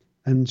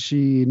 And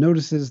she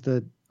notices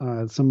that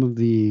some of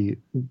the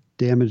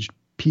damaged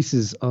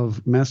pieces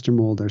of Master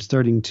Mold are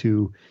starting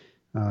to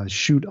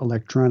shoot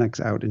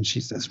electronics out. And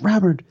she says,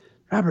 Robert,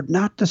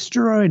 not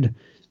destroyed.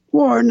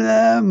 Warn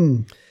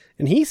them.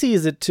 And he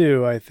sees it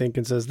too, I think,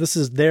 and says, this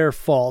is their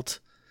fault.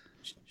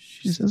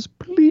 She says,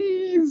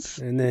 please.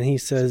 And then he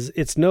says,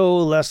 it's no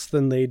less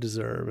than they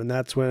deserve. And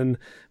that's when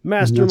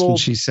Master Mold... when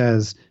she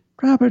says,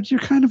 Robert,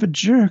 you're kind of a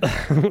jerk.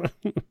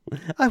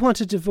 I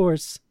want a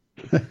divorce.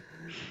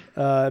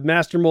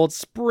 Master Mold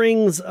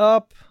springs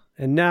up,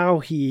 and now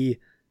he...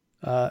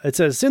 it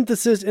says,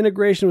 synthesis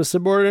integration with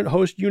subordinate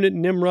host unit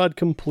Nimrod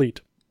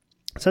complete.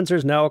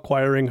 Sensors now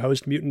acquiring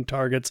host mutant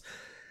targets.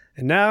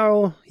 And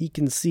now he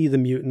can see the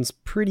mutants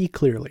pretty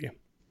clearly.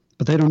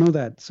 But they don't know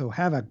that, so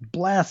Havoc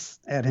blasts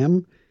at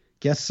him.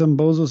 Guess some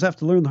bozos have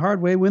to learn the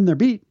hard way when they're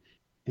beat.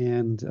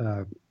 And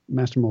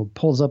Master Mold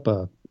pulls up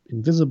a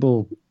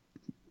invisible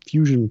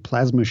fusion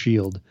plasma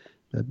shield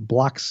that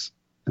blocks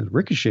and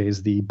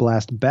ricochets the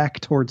blast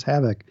back towards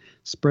Havoc,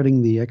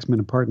 spreading the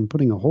X-Men apart and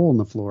putting a hole in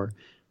the floor.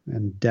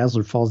 And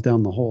Dazzler falls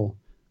down the hole.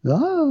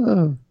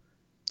 Ah!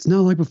 It's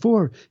not like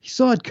before. He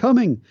saw it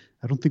coming.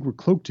 I don't think we're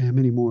cloaked to him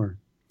anymore.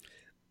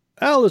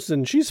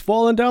 Allison, she's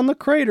fallen down the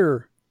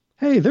crater.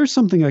 Hey, there's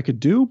something I could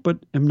do, but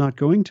am not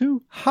going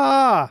to.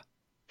 Ha!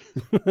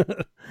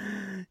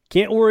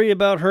 Can't worry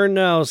about her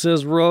now,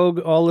 says Rogue.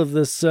 All of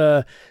this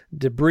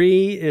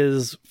debris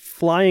is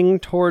flying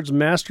towards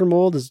Master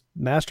Mold. As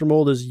Master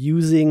Mold is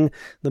using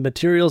the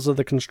materials of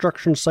the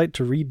construction site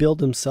to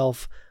rebuild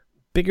himself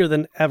bigger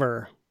than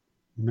ever.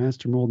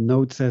 Master Mold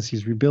notes as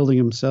he's rebuilding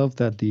himself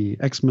that the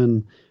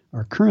X-Men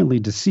are currently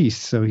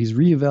deceased, so he's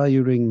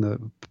reevaluating the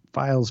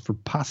files for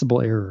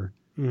possible error.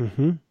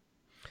 Mm-hmm.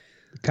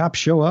 The cops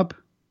show up.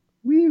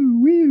 Whew,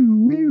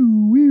 whew,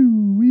 whew,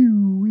 whew,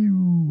 whew,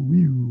 whew,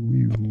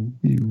 whew, whew,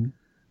 whew.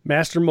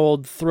 Master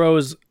Mold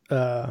throws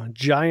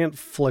giant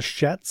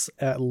flechettes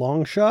at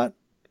Longshot.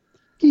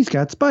 He's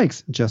got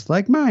spikes, just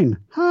like mine.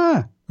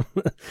 Ha!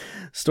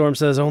 Storm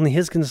says only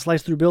his can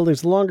slice through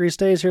buildings. The longer he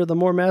stays here, the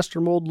more Master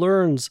Mold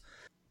learns.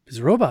 He's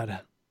a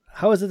robot.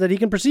 How is it that he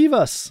can perceive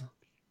us?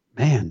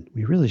 Man,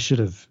 we really should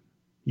have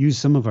used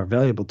some of our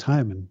valuable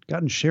time and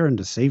gotten Sharon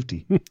to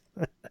safety.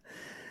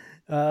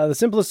 The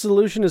simplest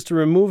solution is to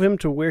remove him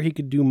to where he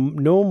could do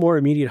no more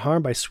immediate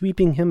harm by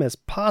sweeping him as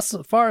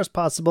far as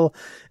possible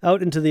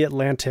out into the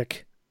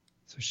Atlantic.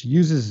 So she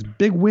uses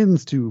big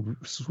winds to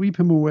sweep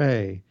him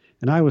away.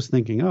 And I was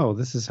thinking, oh,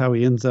 this is how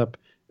he ends up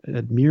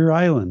at Muir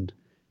Island.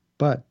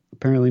 But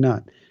apparently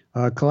not.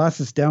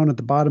 Colossus, down at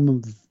the bottom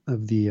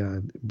of the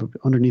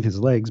underneath his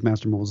legs,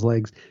 Master Mold's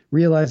legs,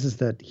 realizes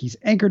that he's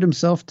anchored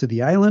himself to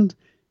the island.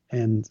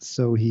 And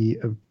so he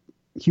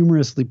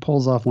humorously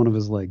pulls off one of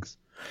his legs.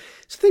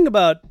 So think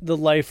about the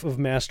life of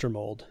Master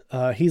Mold.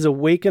 He's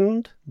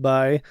awakened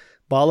by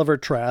Bolivar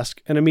Trask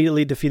and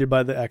immediately defeated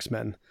by the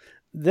X-Men.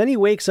 Then he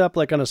wakes up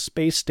like on a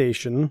space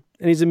station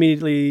and he's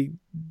immediately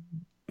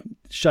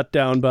shut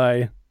down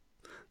by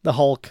the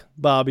Hulk,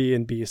 Bobby,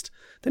 and Beast.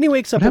 Then he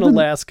wakes up in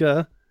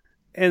Alaska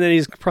and then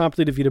he's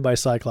promptly defeated by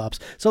Cyclops.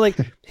 So like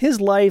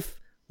his life,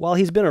 while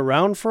he's been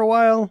around for a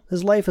while,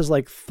 his life is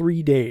like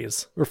 3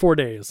 days or 4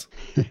 days.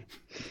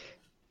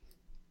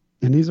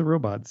 And he's a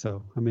robot,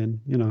 so, I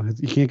mean, you know,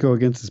 you can't go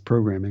against his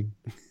programming.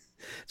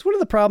 It's one of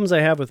the problems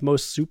I have with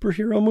most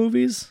superhero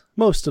movies.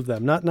 Most of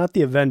them, not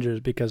the Avengers,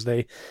 because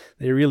they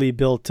really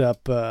built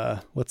up,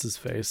 what's his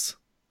face?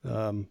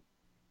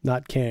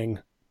 Not Kang.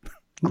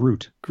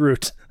 Groot.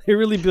 They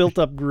really built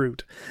up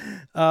Groot.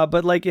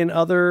 But like in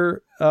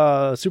other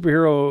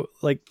superhero,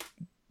 like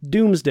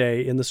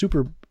Doomsday in the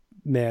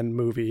Superman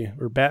movie,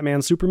 or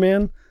Batman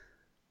Superman,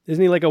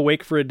 isn't he like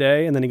awake for a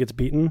day and then he gets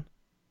beaten?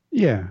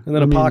 Yeah. And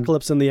then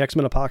Apocalypse in the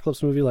X-Men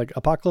Apocalypse movie, like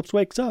Apocalypse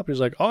wakes up. He's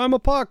like, oh, I'm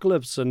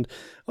Apocalypse. And,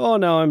 oh,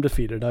 now I'm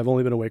defeated. I've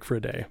only been awake for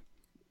a day.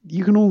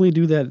 You can only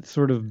do that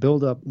sort of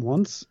build up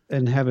once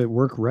and have it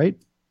work right.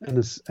 And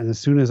as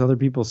soon as other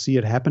people see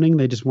it happening,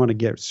 they just want to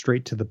get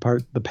straight to the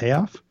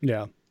payoff.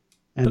 Yeah.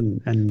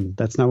 And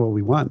that's not what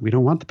we want. We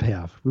don't want the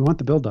payoff. We want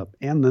the build up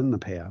and then the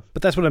payoff.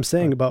 But that's what I'm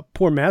saying about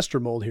poor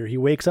Master Mold here. He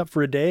wakes up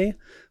for a day,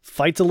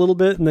 fights a little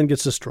bit, and then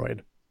gets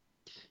destroyed.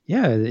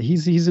 Yeah,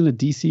 he's in a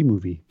DC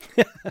movie.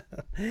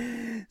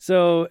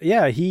 So,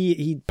 yeah,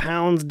 he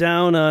pounds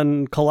down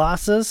on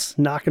Colossus,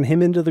 knocking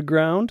him into the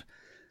ground.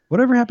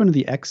 Whatever happened to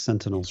the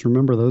X-Sentinels?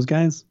 Remember those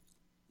guys?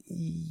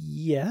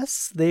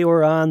 Yes, they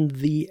were on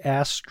the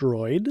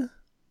asteroid.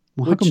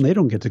 Well, how come they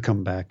don't get to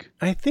come back?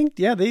 I think,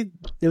 yeah,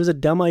 it was a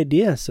dumb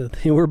idea, so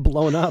they were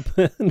blown up.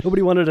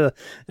 Nobody wanted to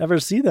ever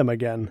see them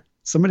again.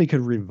 Somebody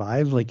could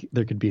revive, like,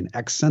 there could be an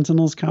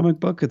X-Sentinels comic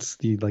book. It's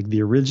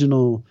the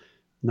original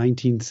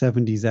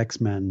 1970s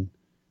X-Men,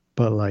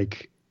 but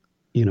like,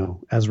 you know,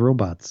 as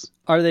robots.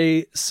 Are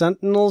they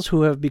Sentinels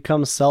who have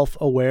become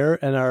self-aware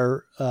and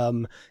are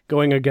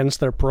going against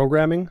their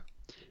programming?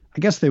 I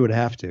guess they would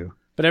have to.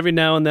 But every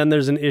now and then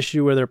there's an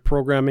issue where their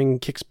programming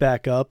kicks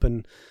back up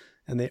and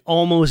they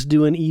almost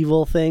do an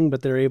evil thing,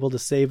 but they're able to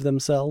save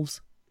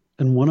themselves.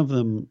 And one of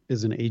them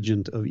is an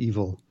agent of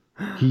evil.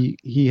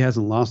 He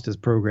hasn't lost his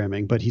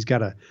programming, but he's got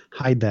to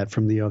hide that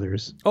from the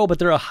others. Oh, but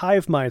they're a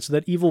hive mind, so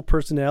that evil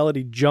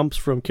personality jumps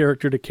from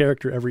character to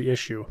character every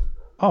issue.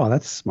 Oh,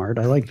 that's smart.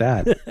 I like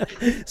that.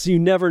 So you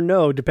never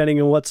know,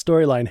 depending on what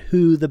storyline,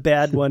 who the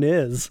bad one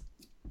is.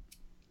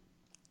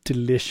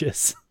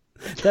 Delicious.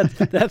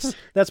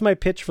 That's my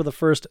pitch for the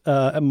first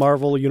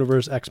Marvel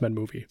Universe X-Men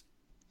movie.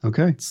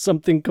 Okay.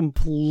 Something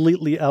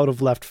completely out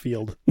of left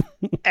field.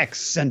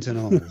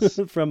 X-Sentinels.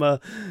 from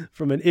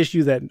an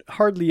issue that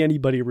hardly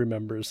anybody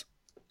remembers,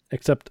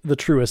 except the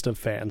truest of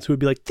fans, who would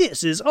be like,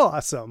 this is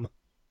awesome.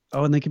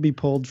 Oh, and they could be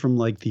pulled from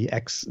like the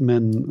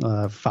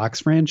X-Men Fox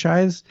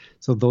franchise.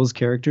 So those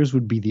characters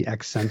would be the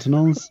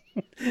X-Sentinels.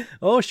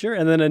 Oh, sure.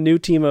 And then a new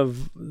team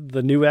of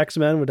the new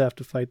X-Men would have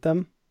to fight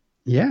them.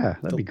 Yeah,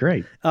 that'd be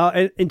great.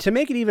 And to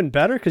make it even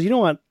better, because you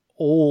don't want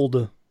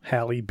old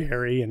Halle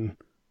Berry and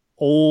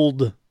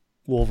old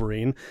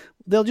Wolverine,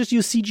 they'll just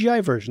use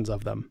CGI versions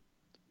of them.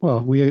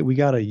 Well, we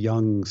got a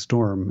young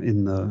Storm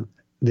in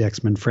the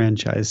X-Men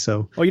franchise,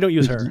 so... Oh, you don't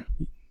use her.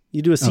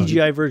 You do a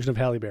CGI version of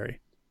Halle Berry.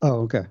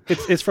 Oh, okay.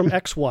 It's from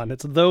X1.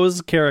 It's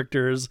those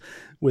characters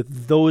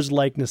with those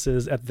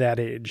likenesses at that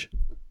age.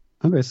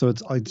 Okay, so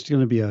it's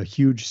going to be a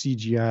huge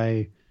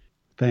CGI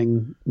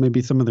thing.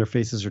 Maybe some of their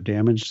faces are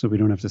damaged, so we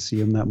don't have to see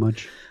them that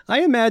much.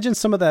 I imagine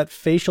some of that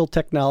facial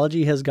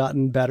technology has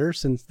gotten better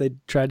since they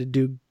tried to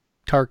do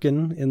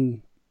Tarkin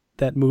in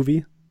that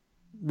movie,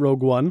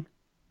 Rogue One.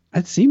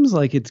 It seems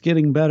like it's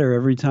getting better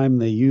every time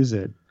they use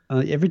it.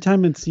 Every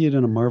time I see it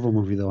in a Marvel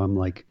movie, though, I'm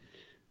like,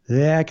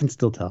 yeah, I can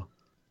still tell.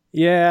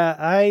 Yeah,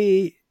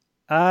 I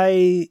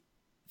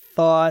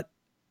thought,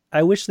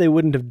 I wish they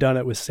wouldn't have done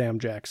it with Sam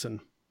Jackson.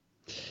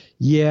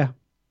 Yeah,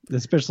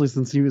 especially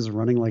since he was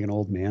running like an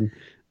old man.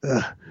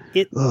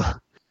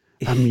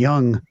 I'm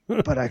young,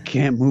 but I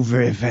can't move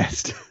very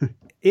fast.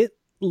 It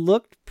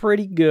looked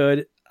pretty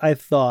good, I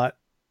thought,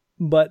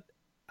 but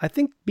I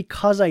think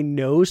because I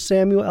know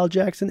Samuel L.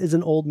 Jackson is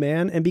an old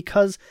man, and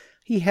because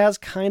he has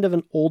kind of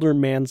an older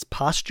man's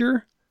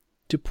posture,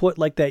 to put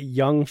like that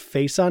young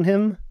face on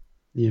him,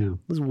 it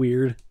was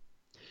weird.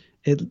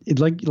 It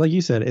like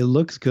you said, it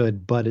looks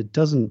good, but it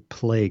doesn't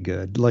play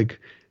good. Like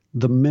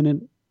the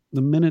minute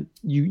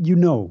you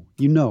know.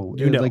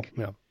 Like,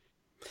 yeah.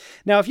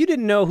 Now, if you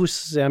didn't know who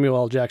Samuel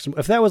L. Jackson,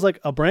 if that was like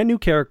a brand new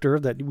character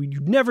that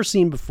you'd never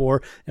seen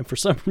before, and for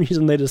some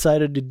reason they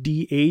decided to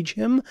de-age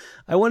him,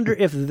 I wonder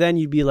if then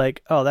you'd be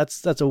like, oh,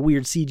 that's a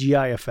weird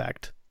CGI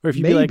effect. Or if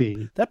you'd be like,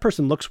 that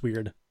person looks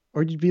weird.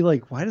 Or you'd be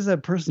like, why does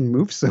that person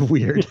move so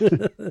weird?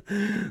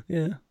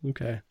 Yeah,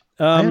 okay.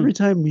 Every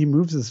time he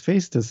moves his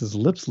face, does his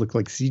lips look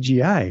like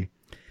CGI?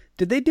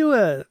 Did they do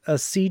a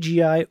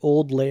CGI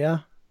old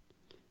Leia?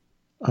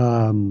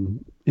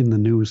 In the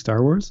new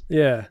Star Wars?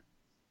 Yeah.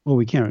 Well,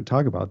 we can't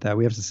talk about that.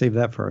 We have to save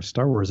that for our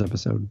Star Wars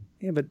episode.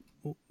 Yeah, but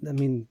I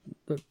mean,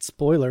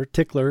 spoiler,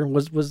 tickler,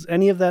 was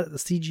any of that a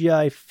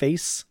CGI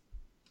face?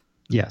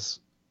 Yes.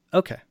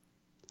 Okay.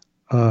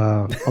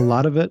 A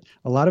lot of it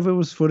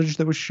was footage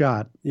that was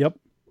shot. Yep.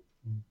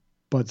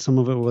 But some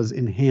of it was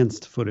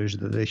enhanced footage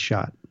that they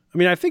shot. I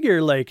mean, I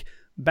figure like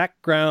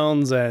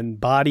backgrounds and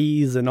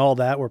bodies and all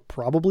that were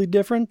probably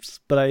different,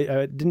 but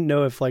I didn't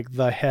know if like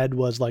the head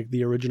was like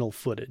the original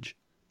footage.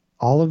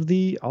 All of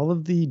the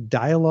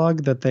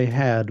dialogue that they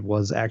had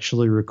was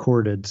actually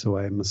recorded, so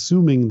I'm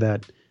assuming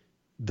that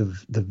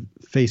the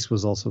face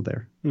was also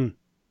there. And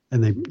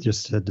they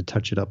just had to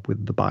touch it up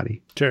with the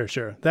body.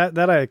 Sure.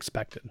 That I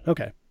expected.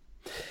 Okay.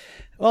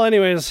 Well,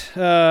 anyways,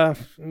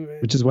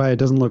 which is why it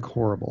doesn't look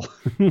horrible.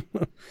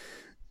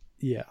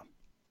 Yeah.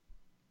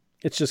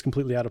 It's just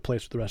completely out of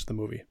place with the rest of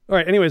the movie. All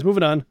right, anyways,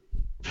 moving on.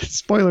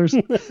 Spoilers.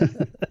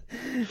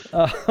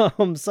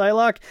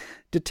 Psylocke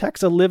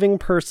detects a living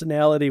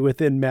personality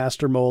within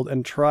Master Mold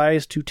and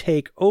tries to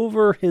take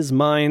over his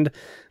mind,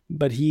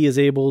 but he is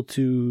able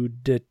to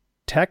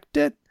detect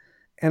it.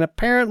 And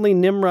apparently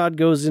Nimrod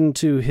goes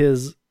into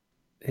his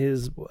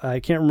I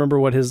can't remember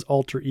what his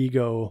alter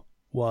ego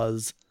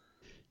was.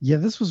 Yeah,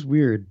 this was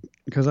weird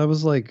because I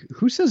was like,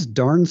 who says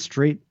darn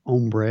straight,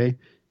 hombre?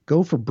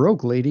 Go for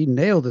broke, lady.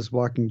 Nail this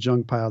walking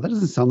junk pile. That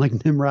doesn't sound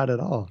like Nimrod at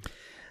all.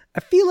 I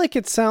feel like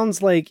it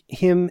sounds like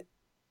him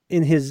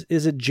in his,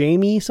 is it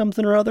Jamie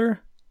something or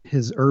other?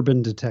 His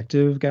urban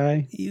detective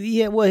guy?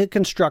 Yeah, well, a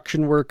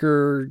construction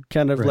worker,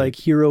 kind of like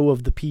hero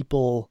of the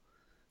people.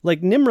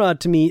 Like Nimrod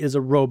to me is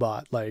a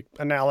robot, like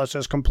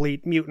analysis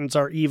complete, mutants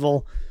are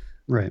evil.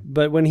 Right.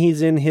 But when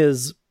he's in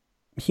his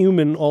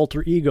human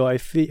alter ego, I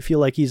feel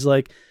like he's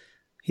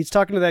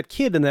talking to that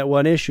kid in that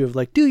one issue of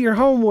like, do your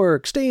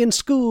homework, stay in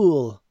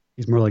school.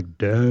 He's more like,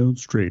 down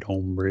straight,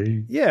 hombre.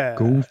 Yeah.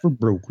 Go for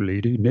broke,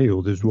 lady.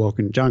 Nail this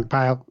walking junk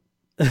pile.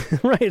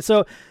 Right.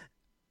 So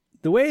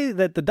the way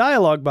that the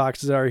dialogue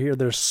boxes are here,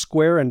 they're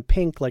square and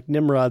pink like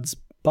Nimrod's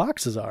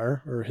boxes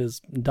are, or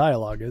his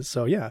dialogue is.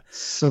 So, yeah.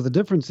 So the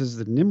difference is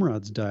that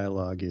Nimrod's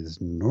dialogue is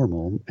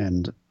normal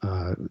and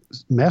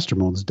Master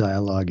Mold's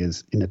dialogue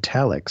is in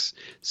italics.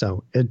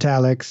 So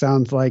italics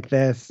sounds like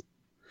this.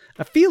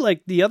 I feel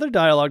like the other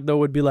dialogue, though,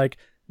 would be like,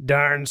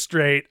 darn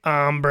straight,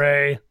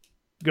 hombre.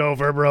 Go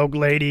for broke,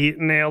 lady.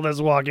 Nail this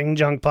walking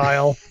junk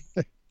pile.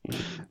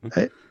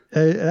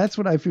 That's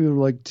what I feel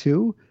like,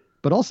 too.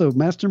 But also,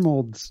 Master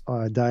Mold's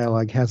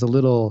dialogue has a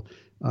little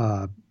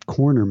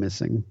corner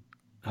missing.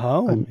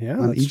 Oh, on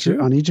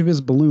each of his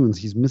balloons,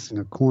 he's missing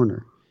a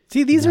corner.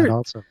 See, these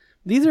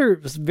are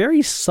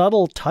very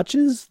subtle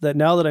touches that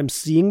now that I'm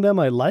seeing them,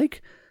 I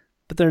like,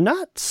 but they're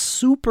not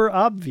super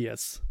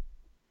obvious.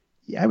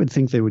 Yeah, I would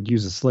think they would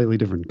use a slightly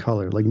different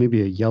color, like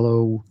maybe a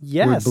yellow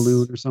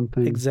balloon or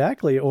something.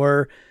 Exactly.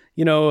 Or,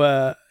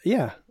 Nimrod's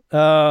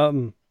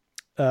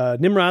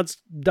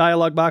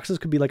dialogue boxes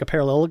could be like a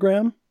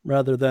parallelogram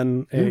rather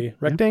than a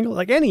rectangle,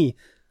 like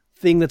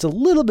anything that's a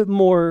little bit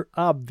more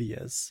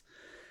obvious.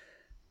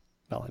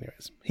 Well,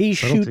 anyways, he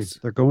shoots.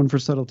 They're going for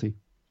subtlety.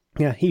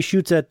 Yeah, he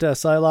shoots at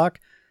Psylocke.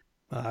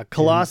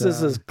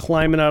 Colossus is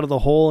climbing out of the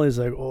hole. He's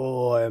like,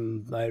 "Oh,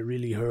 I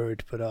really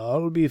hurt, but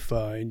I'll be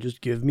fine.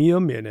 Just give me a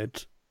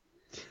minute."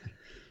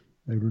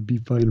 I will be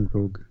fine,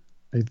 Rogue.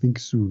 I think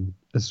soon.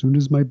 As soon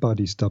as my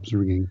body stops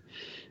ringing.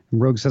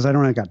 And Rogue says, "I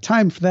don't got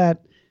time for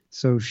that."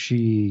 So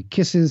she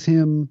kisses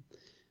him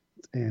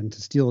and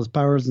to steal his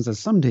powers and says,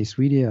 "Someday,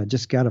 sweetie, I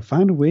just got to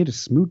find a way to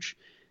smooch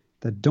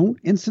that don't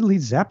instantly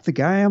zap the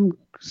guy I'm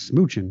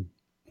smooching."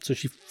 So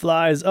she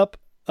flies up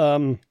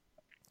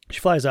She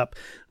flies up.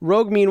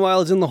 Rogue,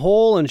 meanwhile, is in the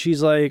hole, and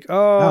she's like,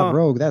 "Oh, not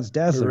Rogue, that's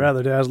Dazzler. Or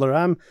rather, Dazzler.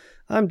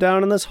 I'm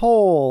down in this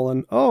hole,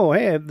 and oh,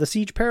 hey, the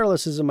Siege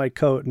Perilous is in my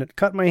coat, and it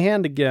cut my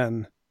hand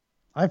again.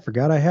 I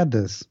forgot I had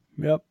this.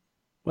 Yep.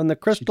 When the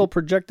crystal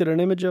projected an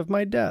image of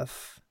my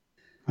death."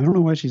 I don't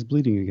know why she's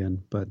bleeding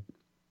again, but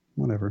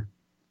whatever.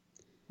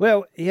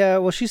 Well, yeah.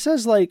 Well, she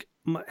says like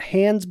my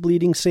hand's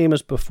bleeding, same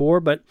as before,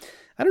 but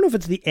I don't know if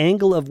it's the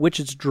angle of which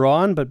it's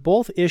drawn, but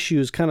both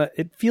issues kind of,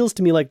 it feels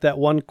to me like that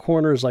one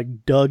corner is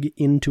like dug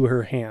into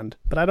her hand.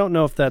 But I don't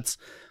know if that's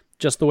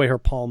just the way her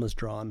palm is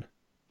drawn.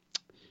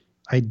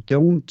 I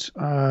don't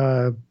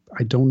know.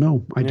 I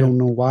don't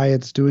know why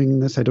it's doing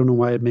this. I don't know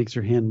why it makes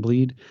her hand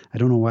bleed. I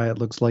don't know why it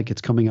looks like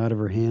it's coming out of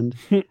her hand.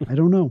 I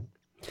don't know.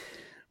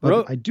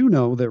 But I do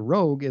know that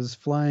Rogue is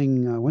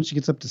flying. Once she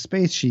gets up to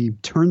space, she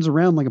turns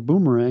around like a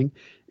boomerang,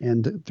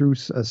 and through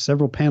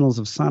several panels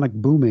of sonic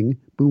booming,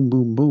 boom,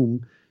 boom,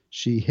 boom,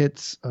 she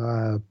hits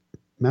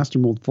Master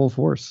Mold full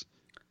force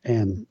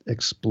and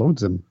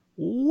explodes him.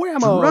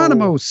 Whammo!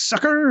 Geronimo,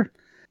 sucker!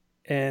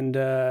 And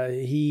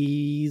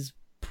he's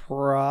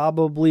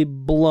probably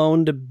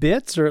blown to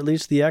bits, or at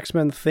least the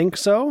X-Men think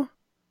so.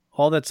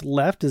 All that's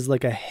left is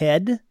like a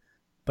head,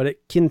 but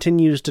it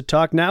continues to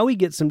talk. Now we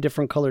get some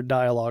different colored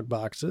dialogue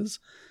boxes.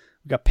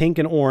 We got pink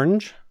and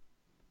orange.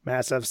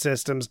 Massive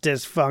systems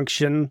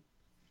dysfunction.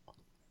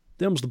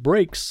 Them's the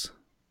brakes.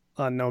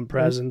 Unknown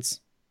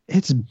presence.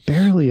 It's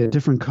barely a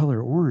different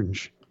color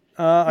orange.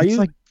 Are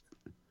you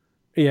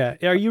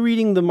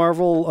reading the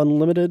Marvel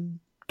Unlimited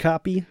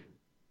copy?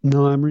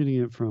 No, I'm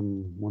reading it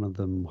from one of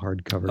them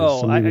hardcovers.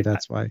 Oh, so maybe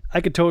that's why. I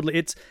could totally.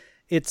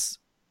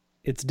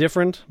 It's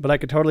different, but I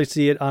could totally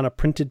see it on a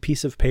printed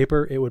piece of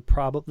paper. It would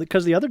probably,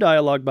 because the other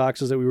dialogue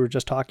boxes that we were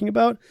just talking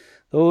about,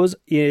 those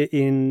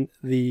in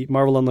the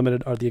Marvel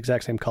Unlimited are the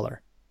exact same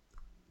color.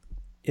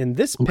 In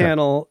this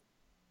panel,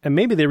 and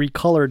maybe they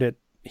recolored it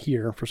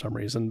here for some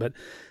reason, but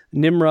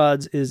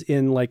Nimrod's is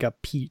in like a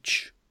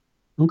peach.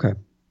 Okay.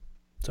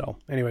 So,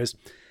 anyways,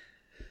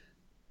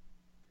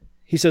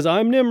 he says,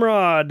 "I'm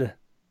Nimrod."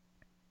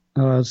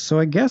 So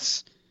I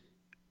guess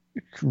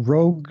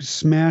Rogue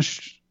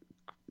smashed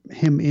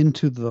him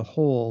into the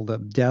hole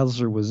that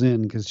Dazzler was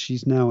in, because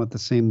she's now at the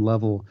same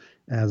level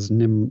as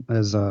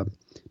Nimrod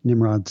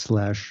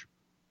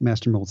 /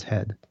 Master Mold's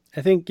head.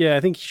 I think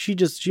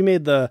she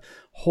made the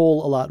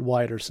hole a lot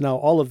wider. So now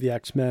all of the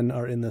X-Men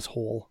are in this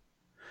hole.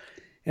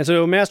 And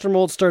so Master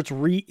Mold starts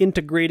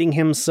reintegrating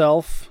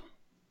himself,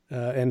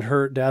 and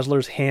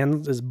Dazzler's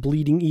hand is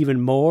bleeding even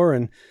more,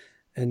 and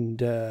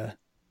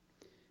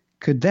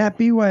could that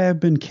be why I've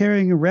been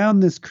carrying around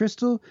this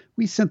crystal?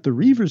 We sent the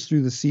Reavers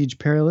through the Siege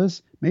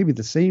Perilous. Maybe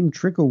the same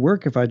trick will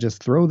work if I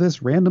just throw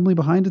this randomly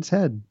behind its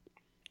head.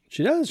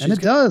 She does. And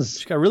it does.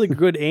 She's got really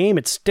good aim.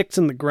 It sticks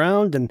in the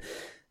ground, and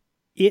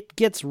it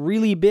gets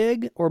really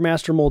big, or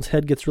Master Mold's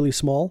head gets really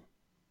small.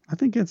 I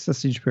think it's the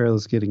Siege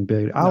Perilous getting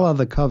big, a la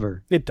the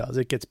cover. It does.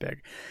 It gets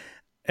big.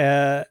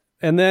 And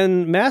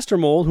then Master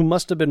Mold, who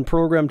must have been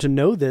programmed to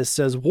know this,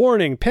 says,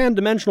 "Warning,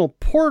 pan-dimensional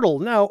portal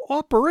now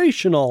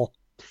operational."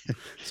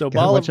 So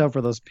watch out for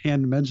those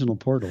pan-dimensional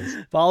portals.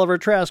 Oliver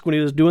Trask, when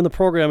he was doing the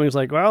programming, he was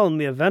like, "Well, in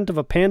the event of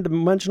a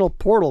pan-dimensional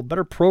portal,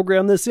 better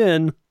program this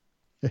in."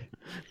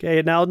 Okay,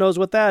 it now knows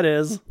what that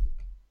is.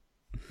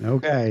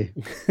 Okay.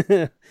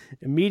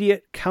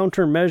 Immediate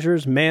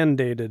countermeasures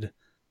mandated.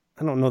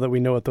 I don't know that we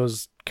know what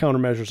those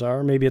countermeasures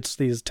are. Maybe it's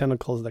these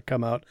tentacles that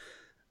come out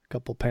a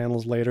couple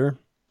panels later.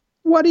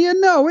 What do you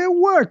know? It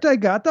worked. I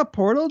got the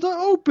portal to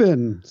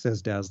open,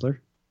 says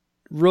Dazzler.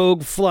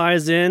 Rogue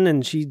flies in,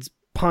 and she's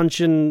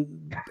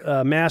punching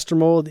Master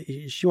Mold.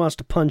 She wants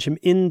to punch him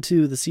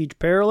into the Siege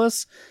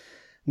Perilous.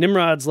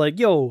 Nimrod's like,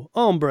 "Yo,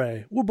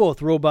 hombre, we're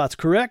both robots,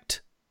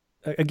 correct?"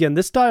 Again,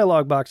 this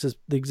dialogue box is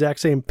the exact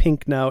same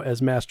pink now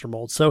as Master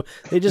Mold, so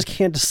they just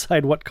can't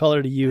decide what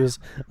color to use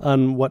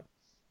on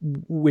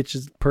which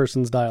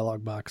person's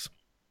dialogue box.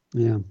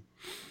 Yeah.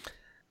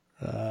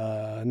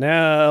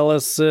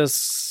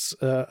 Analysis,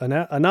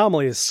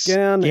 anomaly,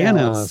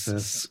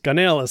 Scanalysis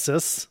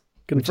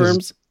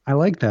confirms. I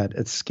like that.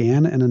 It's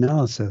scan and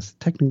analysis.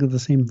 Technically the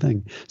same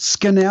thing.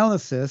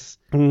 Scanalysis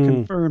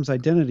confirms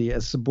identity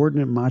as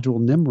subordinate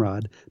module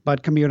Nimrod,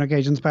 but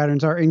communications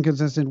patterns are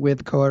inconsistent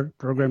with core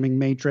programming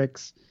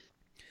matrix.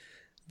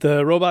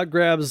 The robot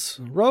grabs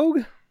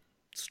Rogue,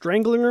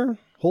 strangling her,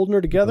 holding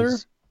her together.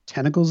 Those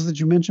tentacles that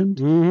you mentioned.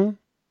 Mm-hmm.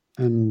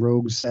 And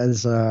Rogue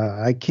says,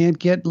 "I can't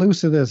get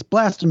loose of this.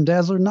 Blast him,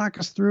 Dazzler. Knock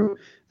us through.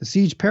 The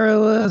Siege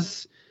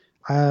Perilous.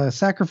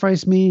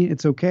 Sacrifice me.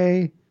 It's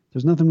okay.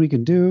 There's nothing we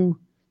can do."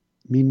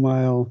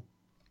 Meanwhile,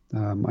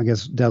 I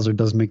guess Dazzler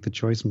does make the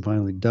choice and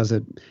finally does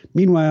it.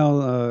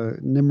 Meanwhile,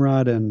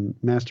 Nimrod and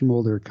Master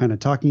Mold are kind of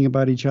talking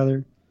about each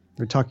other.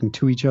 They're talking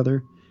to each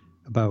other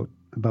about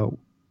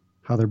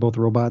how they're both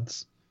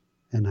robots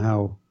and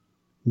how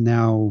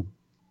now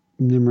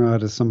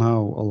Nimrod is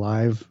somehow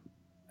alive,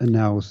 and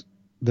now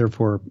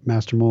therefore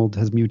Master Mold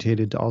has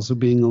mutated to also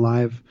being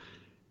alive.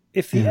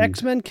 If the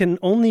X-Men can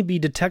only be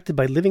detected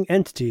by living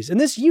entities, and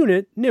this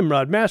unit,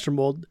 Nimrod Master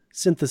Mold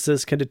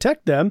synthesis, can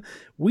detect them,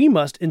 we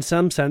must, in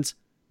some sense,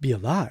 be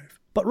alive.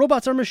 But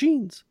robots are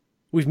machines.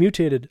 We've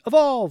mutated,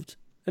 evolved,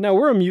 and now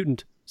we're a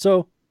mutant.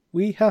 So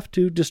we have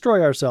to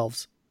destroy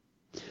ourselves.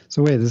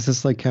 So wait, is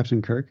this like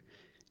Captain Kirk?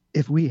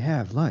 If we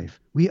have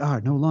life, we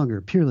are no longer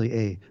purely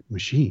a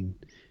machine.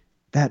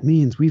 That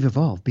means we've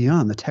evolved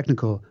beyond the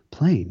technical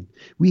plane.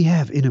 We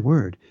have, in a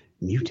word,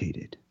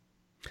 mutated.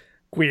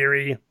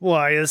 Query,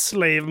 why is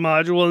Slave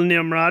Module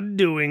Nimrod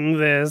doing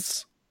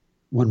this?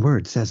 One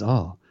word says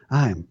all.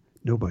 I'm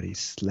nobody's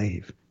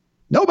slave.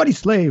 Nobody's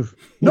slave!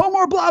 No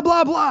more blah,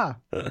 blah, blah!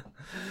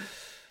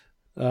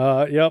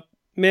 Yep.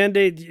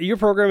 Your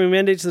programming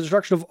mandates the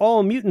destruction of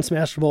all mutants,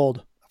 Master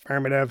Mold.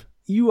 Affirmative.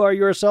 You are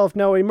yourself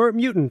now a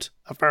mutant.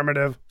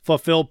 Affirmative.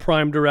 Fulfill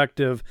Prime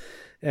Directive.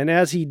 And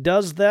as he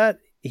does that,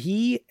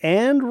 he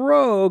and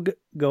Rogue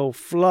go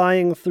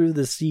flying through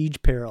the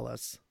Siege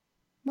Perilous.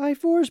 My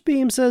force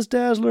beam, says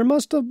Dazzler,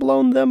 must have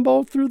blown them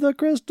both through the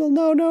crystal.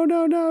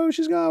 No.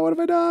 She's gone. What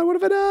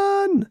have I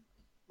done?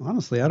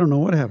 Honestly, I don't know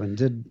what happened.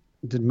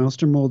 Did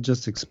Master Mold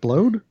just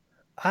explode?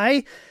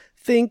 I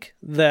think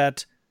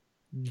that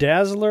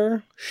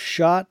Dazzler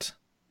shot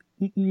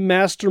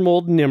Master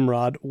Mold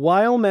Nimrod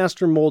while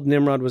Master Mold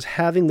Nimrod was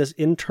having this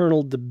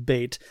internal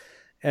debate.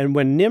 And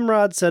when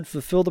Nimrod said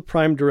fulfill the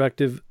Prime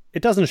Directive,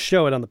 it doesn't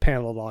show it on the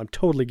panel at all. I'm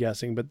totally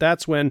guessing. But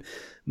that's when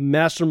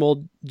Master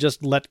Mold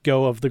just let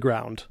go of the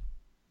ground.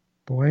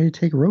 But why did you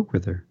take Rogue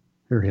with her?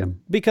 Or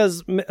him?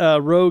 Because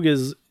Rogue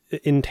is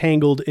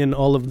entangled in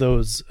all of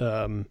those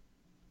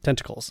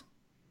tentacles.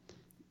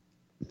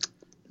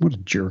 What a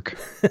jerk.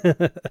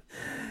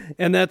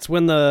 And that's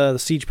when the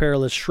Siege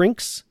Perilous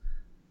shrinks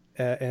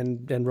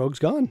and Rogue's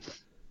gone.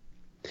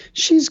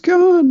 She's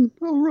gone.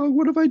 Oh, Rogue,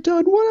 what have I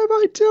done? What have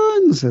I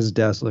done? Says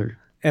Dazzler.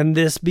 And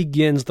this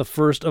begins the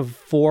first of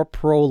 4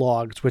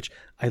 prologues, which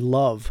I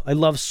love. I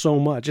love so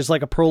much. It's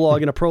like a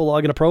prologue and a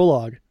prologue and a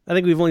prologue. I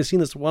think we've only seen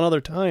this one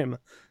other time.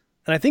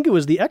 And I think it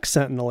was the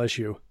X-Sentinel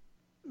issue.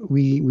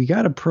 We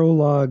got a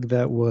prologue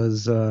that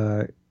was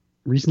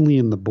recently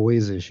in the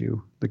Boys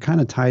issue that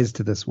kind of ties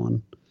to this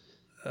one.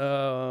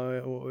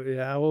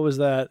 Yeah, what was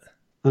that?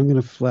 I'm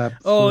going to flap.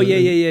 Oh,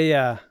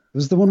 yeah. It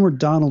was the one where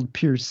Donald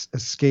Pierce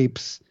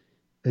escapes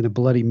in a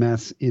bloody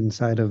mess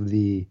inside of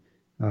the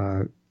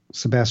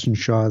Sebastian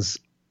Shaw's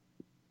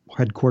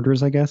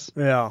headquarters, I guess.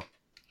 Yeah.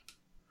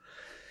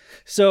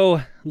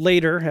 So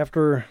later,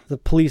 after the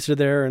police are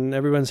there and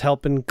everyone's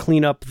helping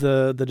clean up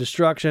the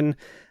destruction,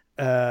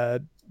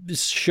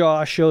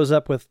 Shaw shows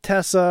up with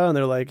Tessa, and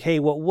they're like, hey,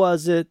 what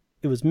was it?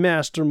 It was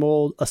Master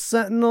Mold. A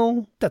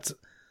Sentinel? That's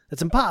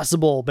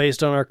impossible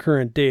based on our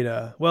current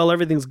data. Well,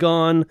 everything's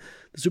gone.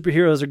 The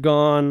superheroes are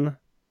gone.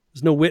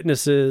 There's no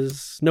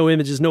witnesses, no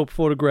images, no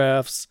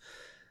photographs.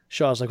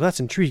 Shaw's like, well, that's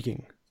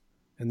intriguing.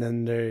 And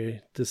then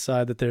they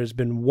decide that there's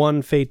been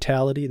one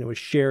fatality, and it was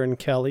Sharon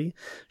Kelly.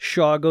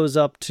 Shaw goes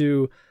up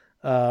to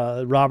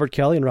Robert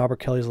Kelly, and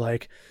Robert Kelly's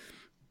like,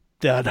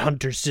 that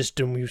hunter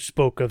system you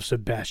spoke of,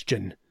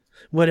 Sebastian.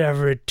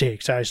 Whatever it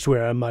takes, I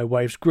swear on my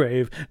wife's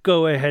grave.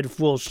 Go ahead,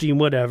 full steam,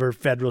 whatever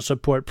federal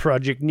support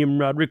Project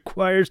Nimrod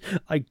requires.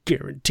 I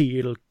guarantee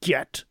it'll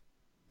get.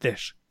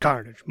 This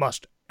carnage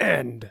must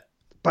end.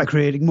 By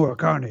creating more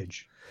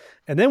carnage.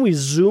 And then we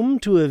zoom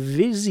to a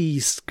Vizzy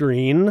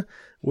screen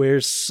where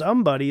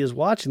somebody is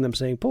watching them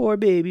saying, poor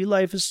baby,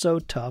 life is so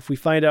tough. We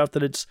find out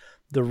that it's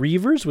the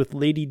Reavers with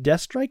Lady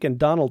Deathstrike and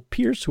Donald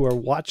Pierce who are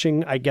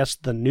watching, I guess,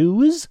 the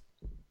news.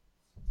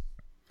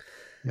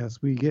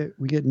 Yes, we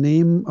get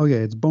name. Oh yeah,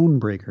 it's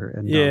Bonebreaker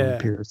and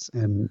Donald Pierce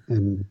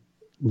and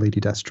Lady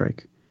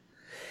Deathstrike.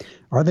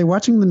 Are they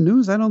watching the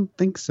news? I don't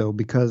think so,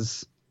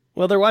 because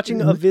well, they're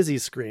watching a Vizzy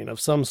screen of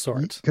some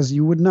sort. Because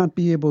you would not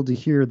be able to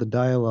hear the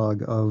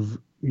dialogue of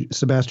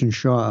Sebastian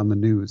Shaw on the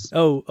news.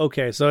 Oh,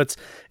 okay. So it's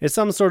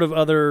some sort of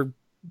other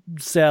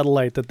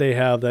satellite that they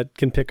have that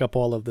can pick up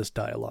all of this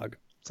dialogue.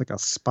 It's like a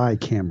spy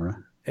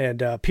camera.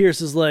 And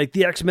Pierce is like,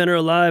 the X-Men are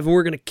alive and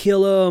we're going to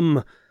kill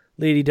them.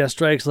 Lady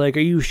Deathstrike's like,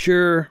 are you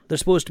sure? They're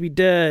supposed to be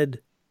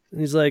dead. And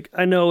he's like,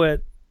 I know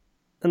it.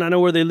 And I know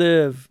where they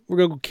live. We're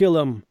going to go kill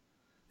them.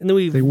 And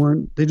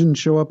then they didn't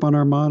show up on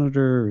our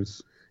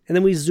monitors. And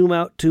then we zoom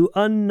out to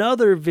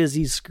another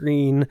Vizzy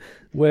screen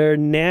where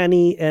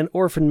Nanny and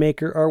Orphan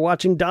Maker are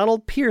watching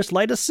Donald Pierce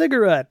light a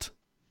cigarette.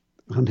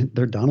 On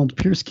their Donald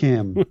Pierce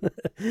cam.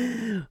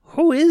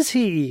 Who is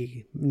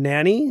he,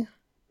 Nanny?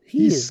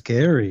 He's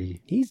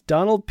scary. He's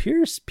Donald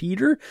Pierce,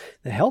 Peter,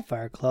 the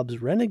Hellfire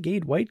Club's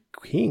renegade White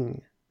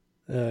King.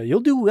 You'll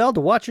do well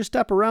to watch your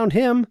step around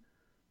him.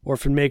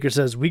 Orphan Maker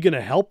says, we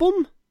gonna help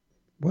him?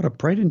 What a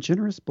bright and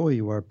generous boy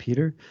you are,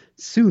 Peter.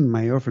 Soon,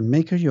 my Orphan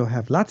Maker, you'll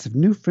have lots of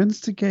new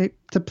friends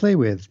to play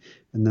with.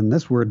 And then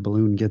this word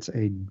balloon gets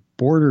a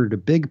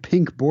big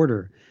pink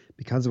border.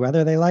 Because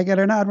whether they like it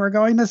or not, we're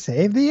going to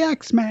save the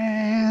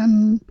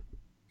X-Men.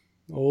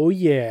 Oh,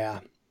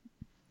 yeah.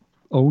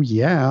 Oh,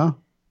 yeah.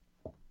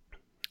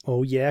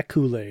 Oh, yeah,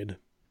 Kool-Aid.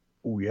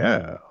 Oh,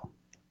 yeah.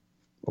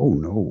 Oh,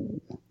 no.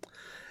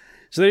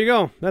 So there you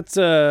go. That's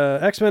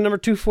X-Men number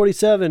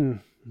 247,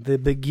 The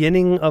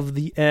Beginning of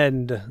the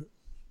End,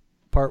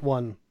 Part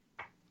 1.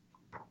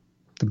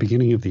 The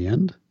beginning of the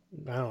end?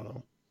 I don't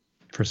know.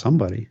 For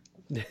somebody.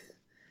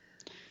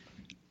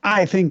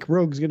 I think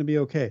Rogue's going to be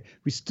okay.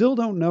 We still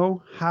don't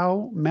know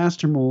how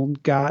Master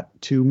Mold got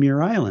to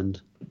Muir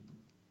Island.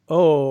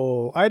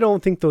 Oh, I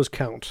don't think those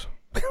count.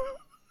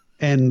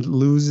 And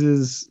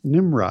loses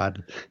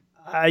Nimrod.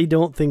 I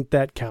don't think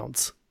that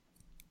counts.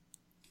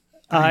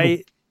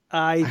 I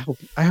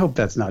hope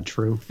that's not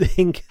true.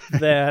 Think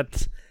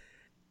that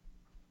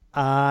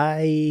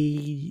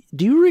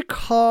do you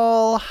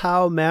recall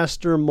how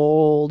Master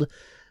Mold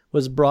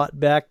was brought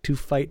back to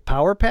fight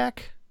Power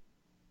Pack?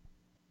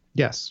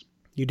 Yes.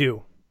 You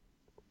do.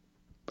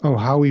 Oh,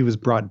 how he was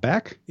brought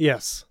back?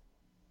 Yes.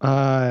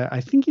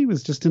 I think he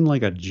was just in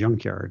like a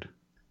junkyard.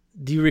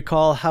 Do you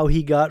recall how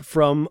he got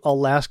from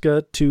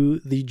Alaska to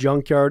the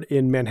junkyard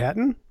in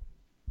Manhattan?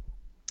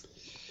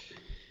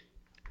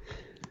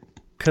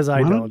 Because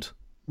I don't.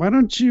 Why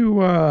don't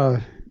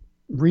you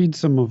read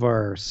some of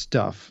our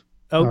stuff?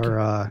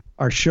 Okay.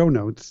 Our show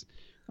notes,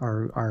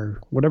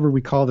 our whatever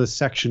we call this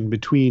section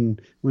between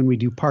when we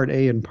do part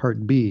A and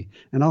part B,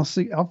 and I'll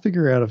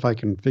figure out if I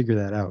can figure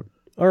that out.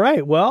 All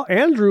right. Well,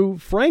 Andrew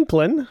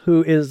Franklin,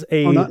 who is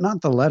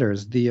not the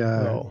letters, the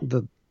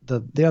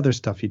other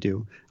stuff you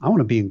do. I want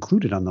to be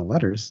included on the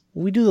letters.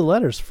 We do the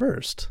letters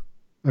first.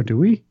 Oh, do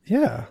we?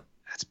 Yeah.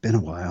 That's been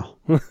a while.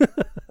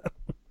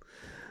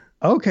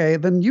 Okay,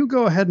 then you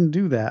go ahead and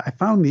do that. I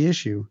found the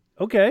issue.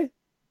 Okay.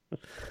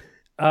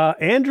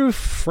 Andrew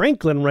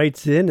Franklin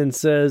writes in and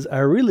says, I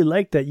really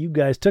like that you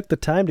guys took the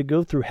time to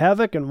go through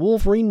Havoc and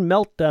Wolverine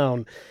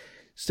Meltdown.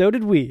 So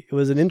did we. It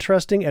was an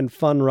interesting and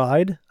fun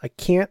ride. I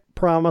can't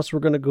promise we're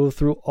going to go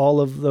through all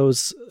of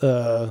those,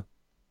 what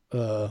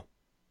do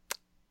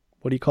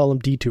you call them?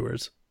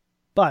 Detours.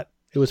 But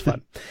it was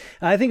fun.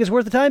 I think it's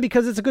worth the time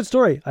because it's a good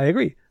story. I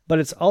agree. But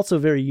it's also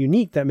very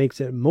unique. That makes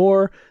it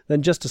more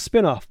than just a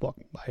spin-off book.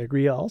 I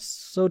agree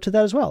also to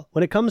that as well.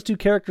 When it comes to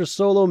character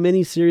solo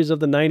miniseries of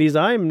the 90s,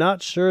 I'm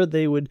not sure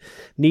they would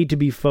need to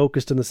be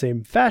focused in the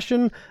same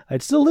fashion.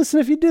 I'd still listen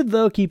if you did,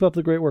 though. Keep up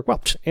the great work.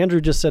 Well,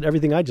 Andrew just said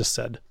everything I just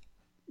said.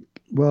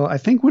 Well, I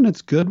think when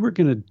it's good, we're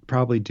going to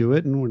probably do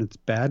it. And when it's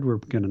bad, we're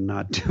going to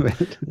not do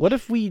it. What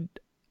if we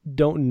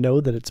don't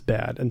know that it's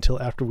bad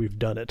until after we've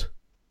done it?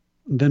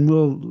 Then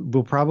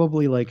we'll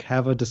probably like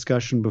have a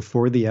discussion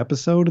before the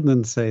episode and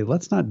then say,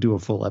 let's not do a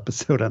full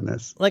episode on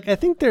this. Like, I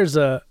think there's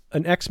an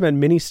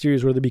X-Men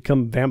miniseries where they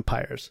become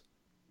vampires.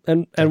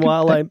 And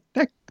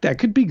that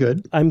could be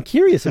good. I'm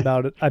curious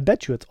about it. I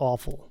bet you it's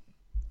awful.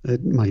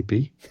 It might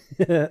be.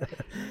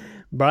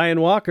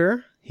 Brian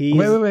Walker.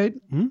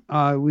 Wait.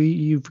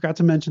 You forgot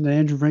to mention that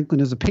Andrew Franklin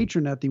is a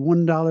patron at the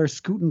 $1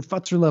 Scootin'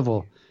 Futzer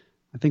level.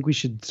 I think we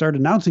should start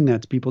announcing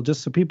that to people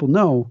just so people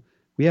know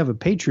we have a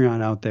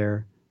Patreon out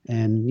there.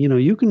 And,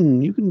 you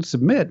can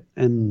submit,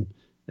 and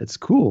it's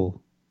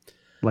cool.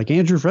 Like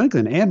Andrew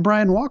Franklin and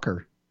Brian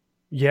Walker.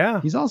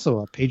 Yeah. He's also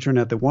a patron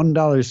at the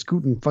 $1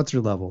 Scootin'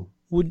 Futzer level.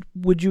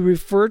 Would you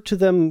refer to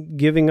them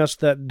giving us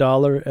that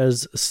dollar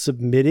as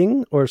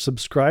submitting or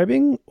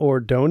subscribing or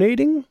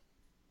donating?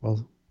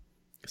 Well,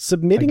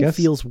 submitting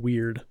feels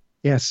weird.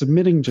 Yeah,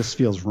 submitting just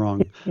feels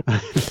wrong.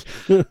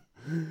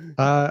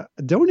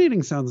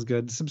 Donating sounds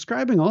good.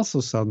 Subscribing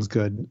also sounds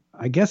good.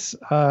 I guess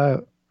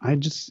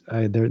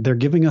they're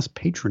giving us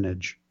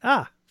patronage.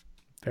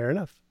 Fair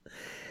enough.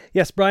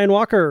 Yes, Brian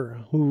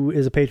Walker, who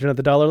is a patron at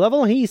the dollar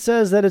level, he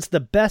says that it's the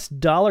best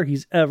dollar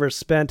he's ever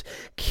spent.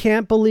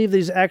 Can't believe that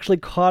he's actually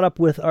caught up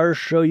with our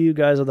show. You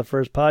guys are the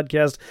first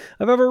podcast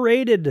I've ever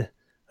rated.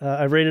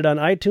 I've rated on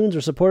iTunes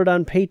or supported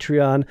on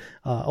Patreon.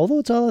 Although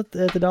it's all at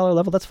the dollar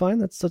level, that's fine.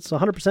 That's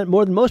 100%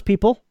 more than most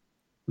people.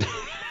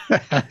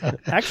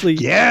 Actually,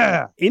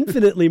 yeah,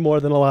 infinitely more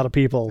than a lot of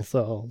people.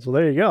 So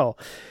there you go.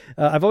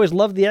 I've always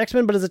loved the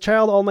X-Men, but as a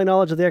child, all my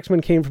knowledge of the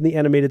X-Men came from the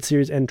animated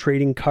series and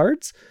trading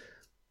cards.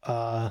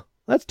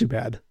 That's too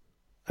bad.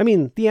 I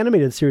mean, the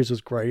animated series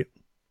was great.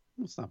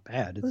 It's not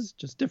bad. It's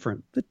just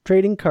different. The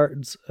trading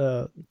cards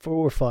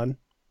were fun.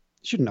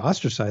 You shouldn't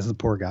ostracize the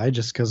poor guy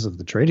just because of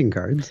the trading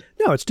cards.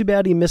 No, it's too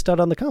bad he missed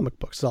out on the comic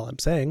books. That's all I'm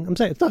saying. I'm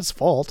saying it's not his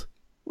fault.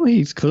 Well,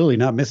 he's clearly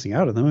not missing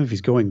out on them if he's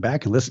going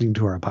back and listening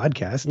to our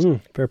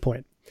podcast. Fair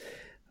point.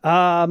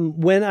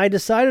 When I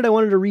decided I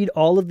wanted to read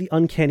all of the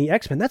Uncanny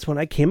X-Men, that's when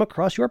I came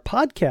across your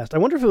podcast. I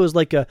wonder if it was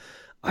like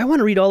I want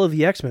to read all of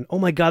the X-Men. Oh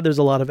my God, there's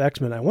a lot of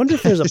X-Men. I wonder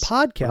if there's a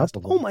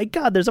podcast. Oh my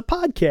God, there's a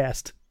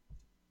podcast.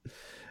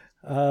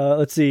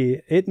 Let's see.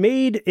 It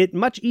made it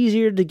much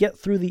easier to get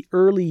through the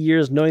early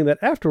years knowing that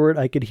afterward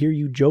I could hear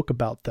you joke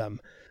about them.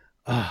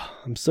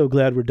 I'm so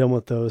glad we're done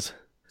with those.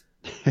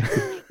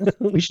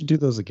 We should do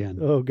those again.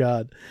 Oh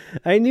God.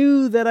 I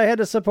knew that I had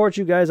to support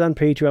you guys on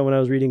Patreon when I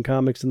was reading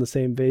comics in the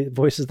same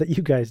voices that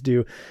you guys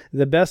do.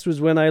 The best was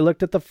when I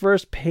looked at the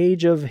first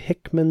page of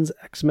Hickman's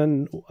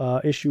X-Men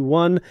issue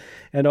 1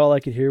 and all I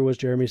could hear was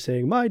Jeremy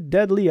saying, "My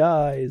deadly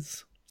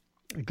eyes."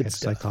 I guess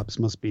Cyclops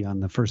must be on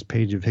the first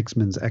page of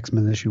Hickman's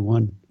X-Men issue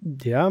 1.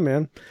 Yeah,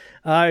 man.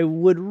 I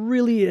would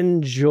really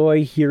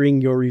enjoy hearing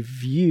your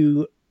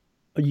review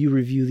you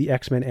review the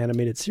X-Men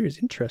animated series.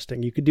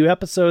 Interesting. You could do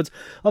episodes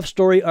of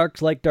story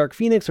arcs like Dark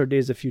Phoenix or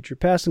Days of Future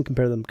Past and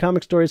compare them to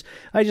comic stories.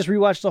 I just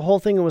rewatched the whole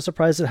thing and was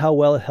surprised at how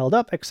well it held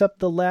up, except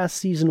the last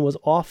season was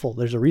awful.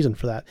 There's a reason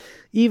for that.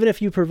 Even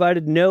if you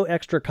provided no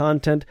extra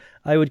content,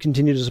 I would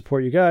continue to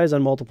support you guys.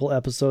 On multiple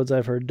episodes,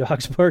 I've heard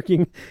dogs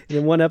barking.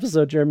 In one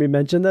episode, Jeremy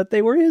mentioned that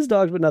they were his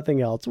dogs, but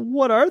nothing else.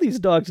 What are these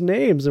dogs'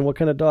 names and what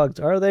kind of dogs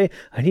are they?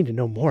 I need to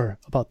know more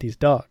about these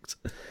dogs.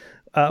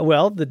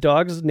 Well, the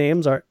dogs'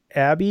 names are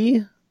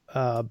Abby,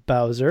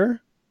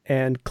 Bowser,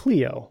 and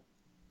Cleo.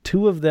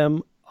 2 of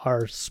them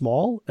are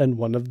small, and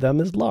 1 of them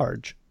is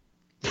large.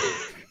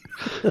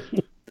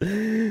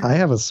 I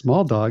have a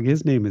small dog.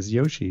 His name is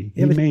Yoshi.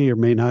 He may or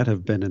may not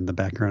have been in the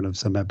background of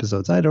some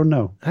episodes. I don't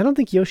know. I don't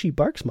think Yoshi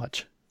barks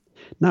much.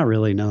 Not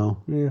really,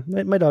 no. Yeah,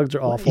 my dogs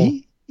are awful.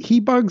 He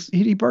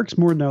barks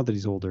more now that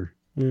he's older.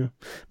 Yeah,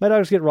 my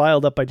dogs get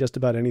riled up by just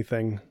about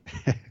anything,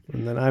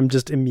 and then I'm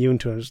just immune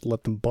to it. I just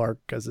let them bark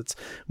because it's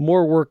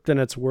more work than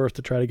it's worth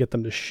to try to get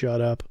them to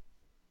shut up.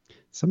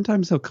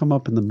 Sometimes he'll come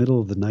up in the middle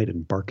of the night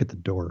and bark at the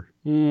door.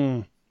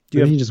 He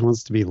just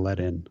wants to be let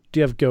in. Do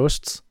you have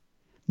ghosts?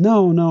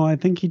 No. I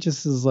think he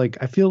just is like,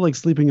 I feel like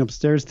sleeping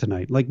upstairs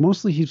tonight. Like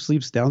mostly he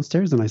sleeps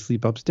downstairs and I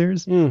sleep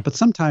upstairs. But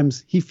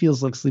sometimes he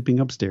feels like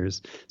sleeping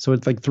upstairs. So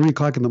it's like 3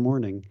 o'clock in the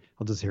morning.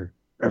 I'll just hear.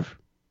 Arf.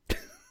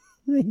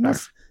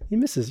 He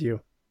misses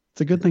you.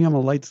 It's a good thing I'm a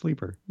light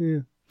sleeper. Yeah.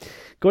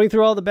 Going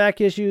through all the back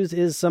issues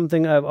is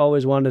something I've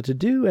always wanted to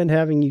do, and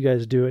having you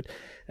guys do it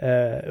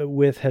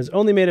has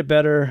only made it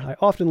better. I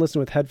often listen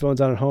with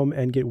headphones on at home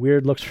and get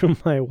weird looks from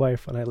my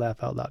wife when I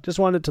laugh out loud. Just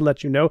wanted to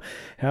let you know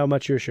how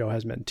much your show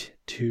has meant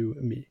to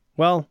me.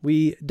 Well,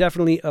 we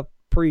definitely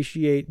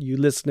appreciate you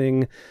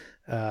listening.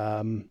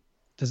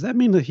 Does that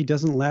mean that he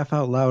doesn't laugh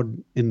out loud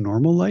in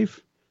normal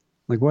life?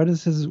 Like, why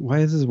is his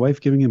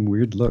wife giving him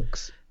weird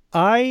looks?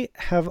 I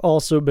have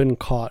also been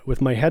caught with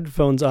my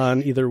headphones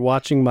on, either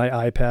watching my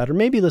iPad or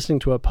maybe listening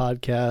to a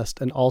podcast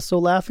and also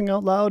laughing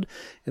out loud.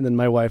 And then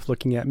my wife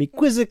looking at me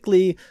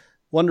quizzically,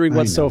 wondering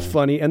what's so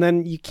funny. And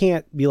then you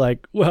can't be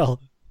like,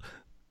 well,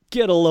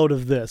 get a load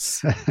of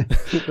this,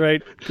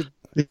 right?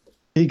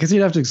 Because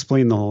you'd have to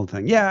explain the whole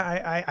thing.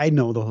 Yeah, I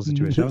know the whole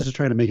situation. I was just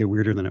trying to make it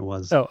weirder than it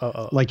was.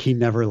 Oh. Like he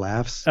never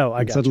laughs. Oh,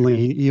 I got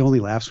suddenly he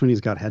only laughs when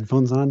he's got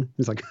headphones on.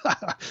 He's like,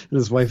 and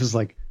his wife is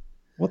like,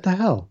 what the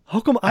hell? How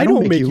come I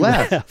don't make you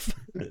laugh?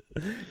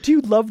 Do you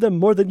love them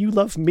more than you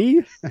love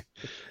me?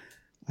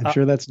 I'm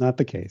sure that's not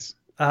the case.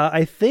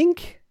 I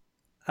think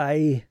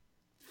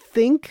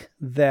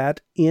that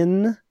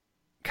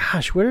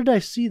where did I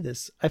see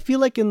this? I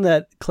feel like in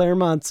that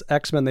Claremont's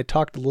X-Men, they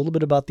talked a little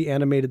bit about the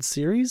animated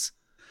series.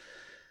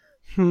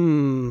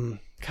 Where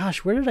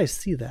did I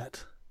see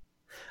that?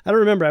 I don't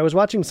remember. I was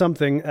watching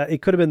something.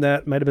 It could have been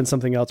that, might have been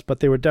something else, but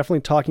they were definitely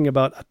talking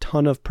about a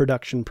ton of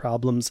production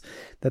problems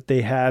that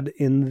they had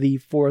in the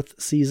 4th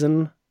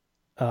season.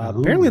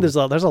 Apparently there's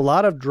a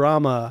lot of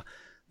drama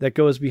that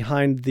goes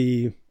behind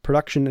the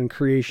production and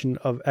creation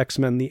of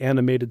X-Men, the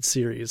animated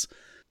series.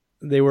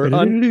 They were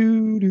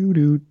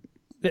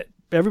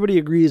everybody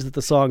agrees that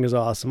the song is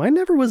awesome. I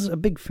never was a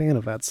big fan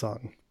of that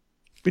song,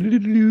 but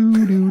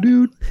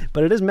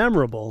it is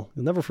memorable.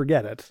 You'll never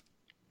forget it.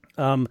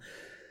 I don't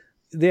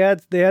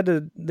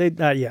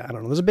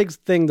know. There's a big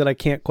thing that I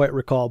can't quite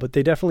recall, but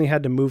they definitely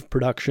had to move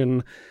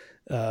production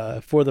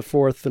for the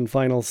 4th and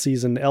final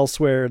season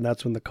elsewhere, and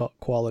that's when the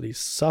quality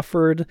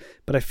suffered.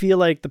 But I feel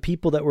like the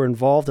people that were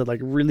involved had like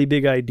really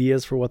big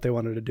ideas for what they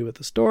wanted to do with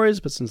the stories,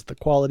 but since the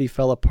quality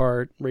fell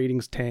apart,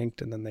 ratings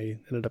tanked, and then they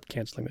ended up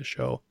canceling the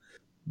show.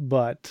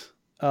 But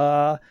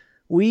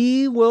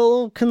we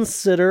will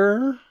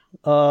consider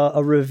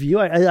a review.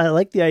 I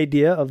like the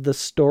idea of the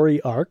story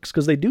arcs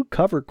because they do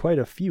cover quite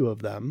a few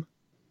of them.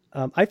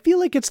 I feel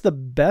like it's the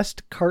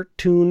best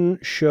cartoon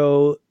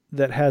show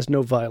that has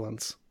no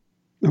violence.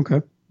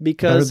 Okay.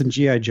 Because better than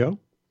G.I. Joe?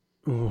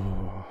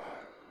 Oh,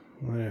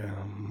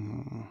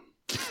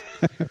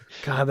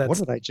 God, what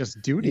did I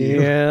just do to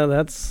you? Yeah,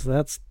 that's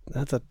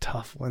a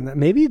tough one.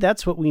 Maybe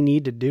that's what we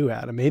need to do,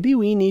 Adam. Maybe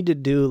we need to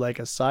do like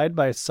a side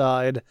by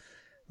side,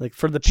 like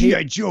for the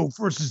G.I. Joe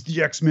versus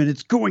the X-Men.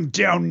 It's going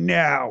down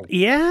now.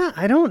 Yeah,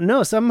 I don't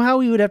know. Somehow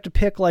we would have to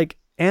pick like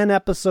an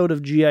episode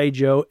of G.I.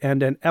 Joe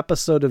and an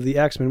episode of the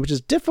X-Men, which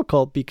is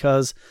difficult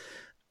because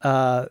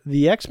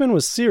the X-Men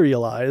was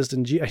serialized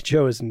and G.I.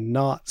 Joe is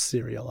not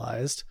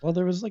serialized. Well,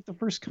 there was like the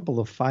first couple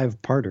of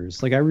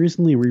 5-parters. Like I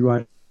recently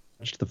rewatched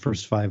the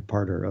first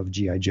 5-parter of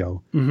G.I.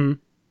 Joe. Mm-hmm.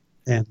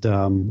 And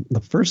the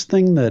first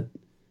thing that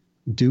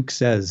Duke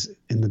says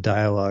in the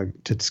dialogue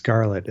to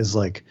Scarlet is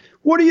like,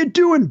 "What are you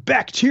doing,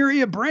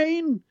 bacteria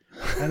brain?"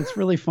 And it's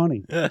really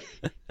funny.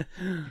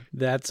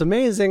 That's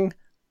amazing.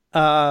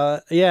 Yeah,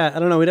 I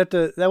don't know.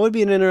 That would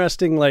be an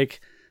interesting,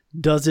 like,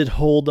 does it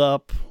hold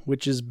up?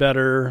 Which is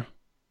better?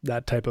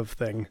 That type of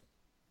thing.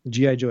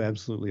 G.I. Joe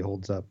absolutely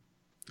holds up.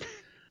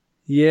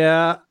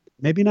 Yeah.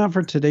 Maybe not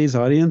for today's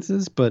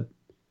audiences, but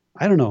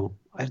I don't know.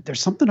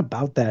 There's something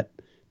about that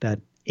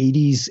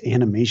 80s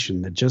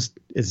animation that just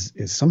is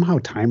somehow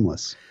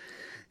timeless.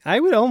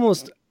 I would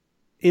almost,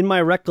 in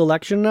my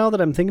recollection now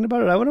that I'm thinking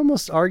about it, I would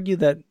almost argue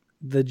that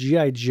the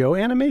G.I. Joe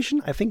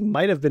animation, I think,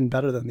 might have been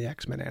better than the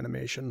X-Men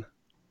animation.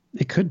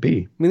 It could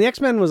be. I mean, the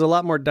X-Men was a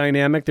lot more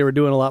dynamic. They were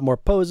doing a lot more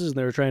poses, and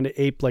they were trying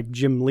to ape like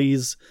Jim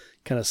Lee's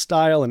kind of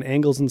style and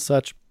angles and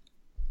such.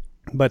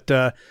 But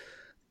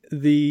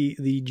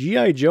the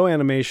G.I. Joe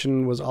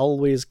animation was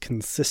always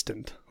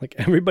consistent. Like,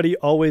 everybody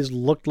always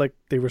looked like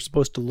they were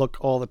supposed to look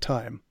all the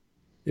time,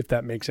 if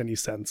that makes any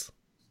sense.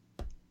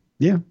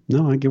 Yeah,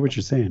 no, I get what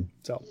you're saying.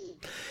 So,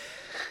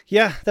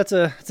 yeah, it's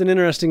an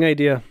interesting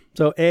idea.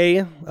 So,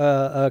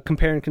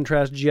 compare and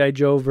contrast G.I.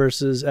 Joe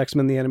versus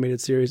X-Men the Animated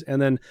Series,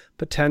 and then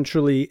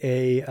potentially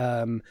a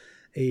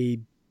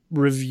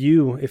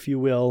review, if you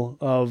will,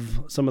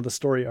 of some of the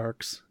story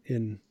arcs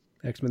in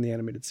X-Men the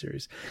Animated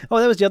Series. Oh,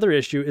 that was the other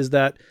issue, is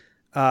that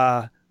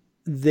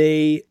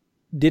they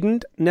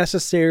didn't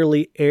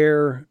necessarily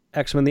air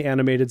X-Men the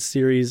Animated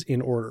Series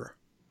in order.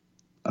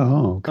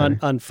 Oh, okay.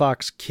 On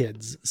Fox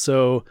Kids.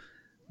 So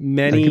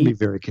many that can be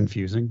very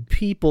confusing.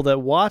 People that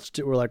watched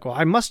it were like, well,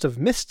 I must have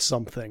missed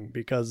something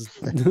because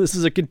this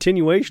is a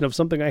continuation of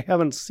something I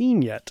haven't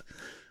seen yet.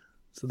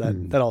 So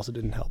that also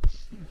didn't help.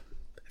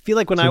 I feel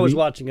like when I was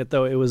watching it,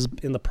 though, it was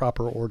in the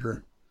proper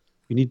order.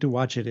 We need to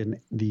watch it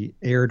in the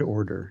aired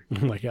order.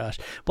 Oh, my gosh.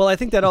 Well, I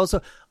think that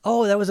also...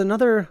 Oh, that was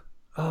another...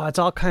 Oh, it's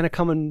all kind of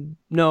coming...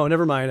 No,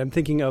 never mind. I'm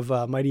thinking of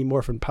Mighty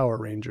Morphin Power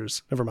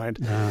Rangers. Never mind.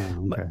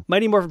 Okay.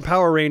 Mighty Morphin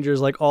Power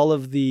Rangers, like all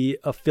of the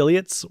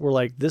affiliates were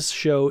like, this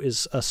show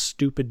is a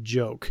stupid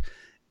joke.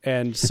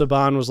 And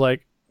Saban was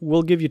like,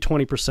 we'll give you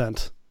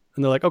 20%.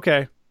 And they're like,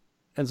 okay.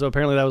 And so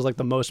apparently that was like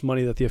the most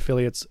money that the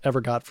affiliates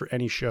ever got for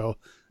any show.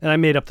 And I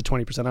made up the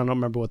 20%. I don't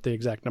remember what the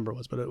exact number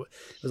was, but it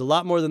was a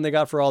lot more than they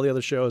got for all the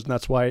other shows. And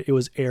that's why it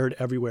was aired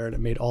everywhere and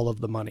it made all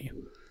of the money.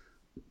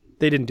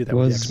 They didn't do that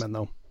with the X-Men,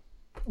 though.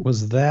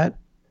 Was that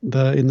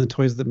in the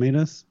Toys That Made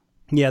Us?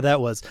 Yeah, that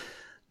was.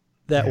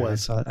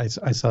 I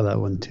saw that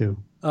one too.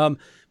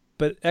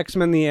 But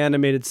X-Men the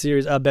Animated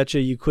Series, I bet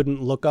you couldn't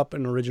look up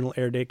an original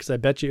air date because I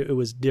bet you it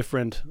was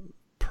different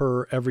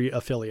per every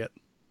affiliate.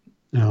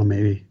 Oh,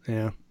 maybe.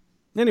 Yeah.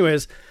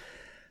 Anyways,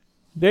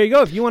 there you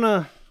go. If you want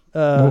to...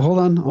 well,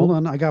 hold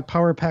on. I got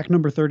Power Pack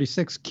number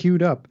 36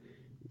 queued up.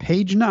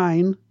 Page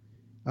 9.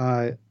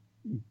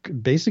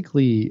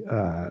 Basically,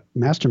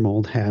 Master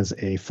Mold has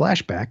a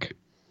flashback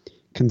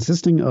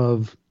consisting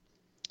of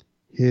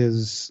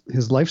his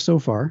life so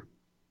far.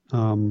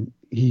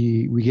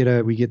 We get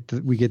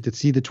to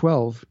see the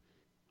 12,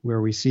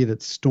 where we see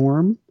that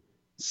Storm,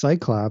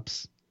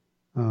 Cyclops,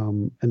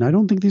 and I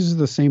don't think these are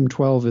the same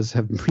 12 as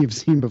we've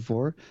seen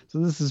before. So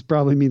this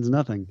probably means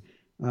nothing.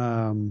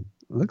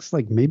 Looks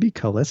like maybe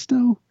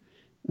Callisto,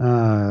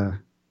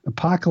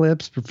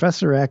 Apocalypse,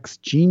 Professor X,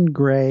 Jean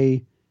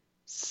Grey,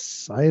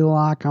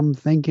 Psylocke, I'm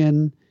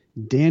thinking,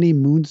 Danny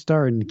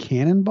Moonstar, and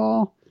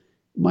Cannonball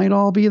might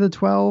all be the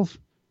 12.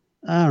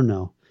 I don't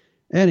know.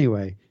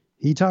 Anyway,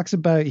 he talks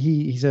about,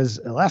 he says,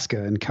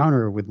 Alaska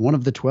encounter with one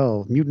of the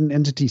 12, mutant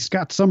entity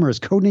Scott Summers,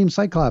 codenamed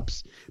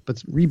Cyclops,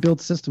 but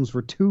rebuilt systems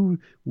were too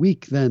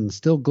weak then,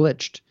 still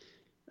glitched.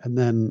 And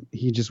then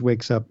he just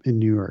wakes up in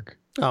New York.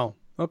 Oh,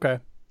 okay.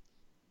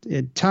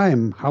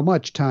 Time, how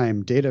much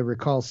time? Data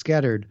recall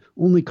scattered,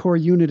 only core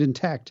unit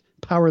intact,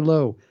 power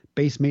low,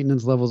 base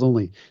maintenance levels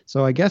only.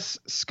 So I guess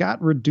Scott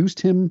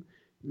reduced him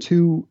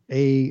to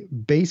a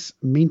base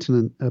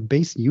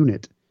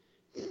unit,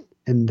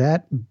 and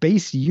that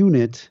base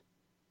unit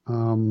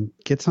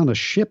gets on a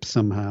ship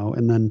somehow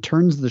and then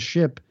turns the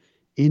ship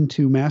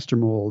into Master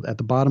Mold at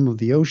the bottom of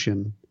the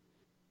ocean,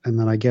 and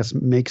then I guess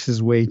makes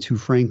his way to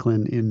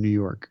Franklin in New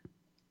York.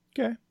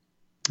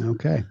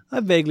 Okay. I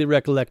vaguely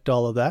recollect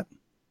all of that.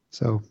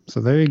 So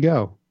there you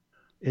go.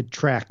 It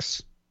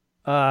tracks.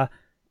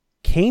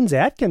 Canes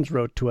Atkins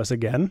wrote to us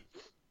again.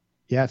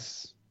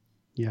 Yes.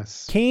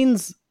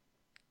 Canes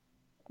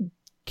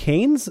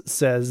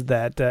says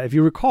that, if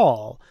you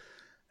recall,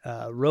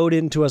 wrote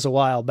into us a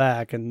while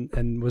back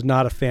and was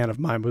not a fan of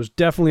mine, but was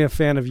definitely a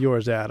fan of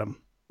yours, Adam.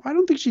 I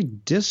don't think she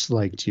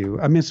disliked you.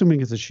 I'm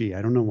assuming it's a she.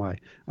 I don't know why.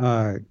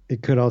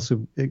 It could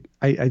also. We're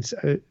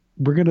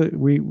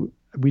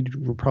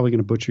probably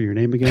gonna butcher your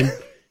name again.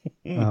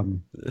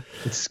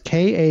 It's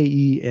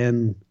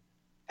Kaens,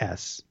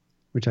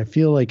 which I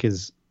feel like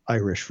is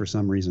Irish for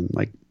some reason,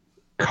 like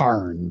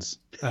Carnes.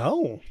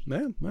 Oh,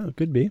 man, well, it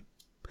could be.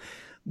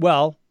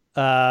 Well,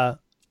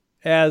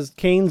 as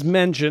Canes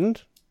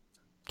mentioned,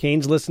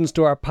 Canes listens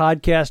to our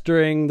podcast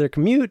during their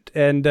commute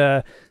and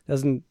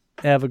doesn't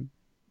have a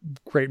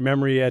great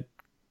memory at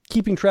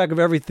keeping track of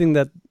everything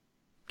that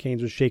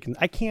Canes was shaking.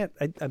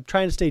 I'm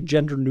trying to stay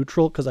gender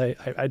neutral because I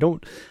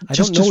don't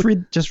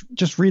know.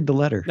 Just read the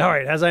letter. All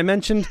right. As I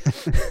mentioned,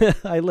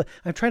 I'm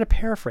trying to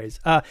paraphrase.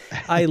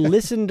 I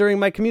listened during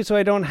my commute, so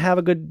I don't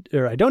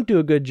do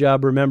a good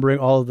job remembering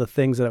all of the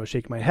things that I was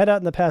shaking my head at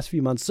in the past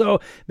few months. So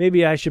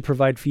maybe I should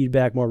provide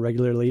feedback more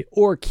regularly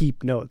or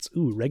keep notes.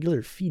 Ooh,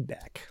 regular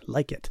feedback.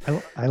 Like it.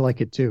 I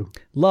like it too.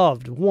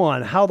 Loved,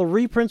 1, how the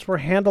reprints were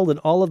handled in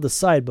all of the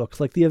side books,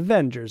 like the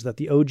Avengers that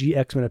the OG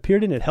X-Men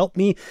appeared in. It helped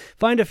me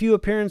find a few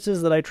appearances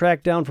appearances that I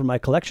tracked down from my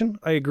collection.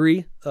 I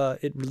agree.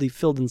 It really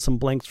filled in some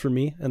blanks for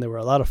me, and they were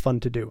a lot of fun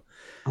to do.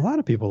 A lot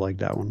of people like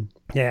that one.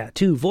 Yeah.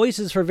 2,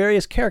 voices for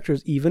various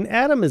characters. Even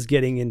Adam is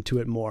getting into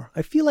it more.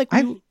 I feel like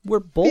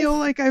we're both. I feel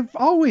like I've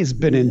always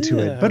been into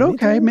it, but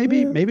okay,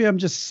 maybe I'm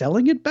just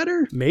selling it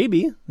better.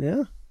 Maybe,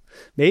 yeah.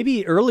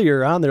 Maybe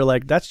earlier on they're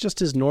like, that's just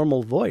his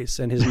normal voice,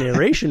 and his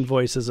narration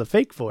voice is a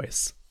fake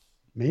voice.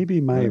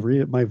 Maybe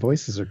my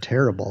voices are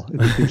terrible in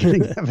the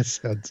beginning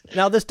episodes.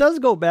 Now, this does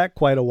go back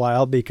quite a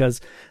while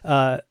because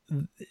the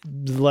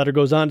letter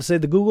goes on to say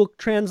the Google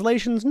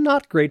translation's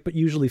not great, but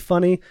usually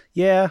funny.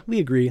 Yeah, we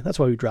agree. That's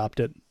why we dropped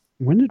it.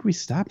 When did we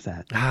stop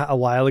that? A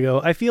while ago.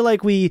 I feel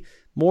like we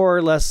more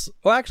or less...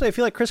 Well, actually, I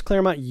feel like Chris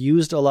Claremont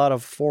used a lot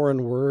of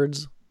foreign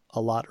words a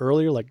lot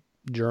earlier, like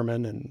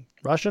German and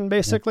Russian,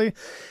 basically.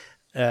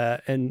 Yeah.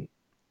 And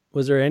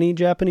was there any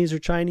Japanese or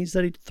Chinese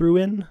that he threw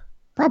in?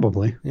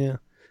 Probably. Yeah.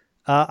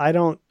 I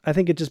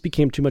think it just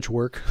became too much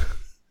work.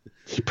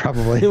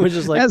 Probably. It was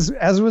just like,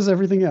 as was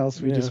everything else.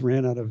 We just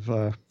ran out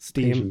of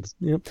steam.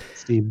 Yep.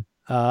 Steam.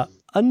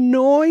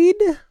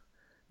 Annoyed,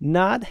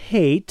 not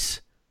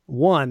hate.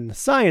 1,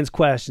 science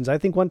questions. I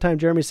think one time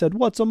Jeremy said,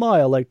 "What's a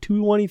mile? Like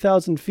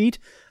 20,000 feet?"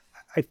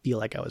 I feel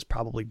like I was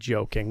probably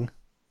joking.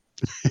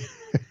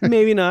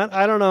 Maybe not.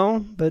 I don't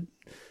know. But,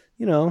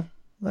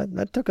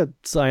 I took a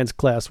science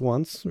class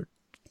once.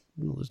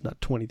 It's not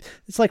 20.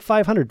 It's like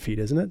 500 feet,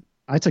 isn't it?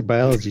 I took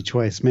biology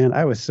twice, man.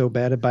 I was so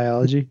bad at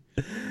biology.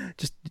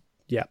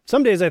 Yeah.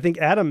 Some days I think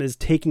Adam is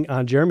taking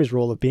on Jeremy's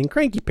role of being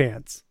cranky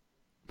pants.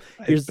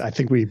 I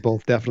think we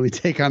both definitely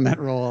take on that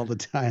role all the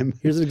time.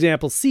 Here's an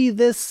example. See,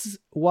 this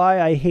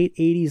why I hate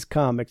 80s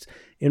comics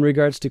in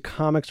regards to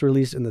comics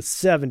released in the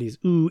 70s.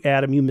 Ooh,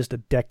 Adam, you missed a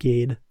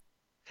decade.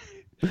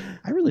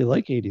 I really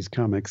like 80s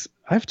comics.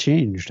 I've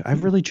changed.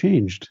 I've really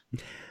changed.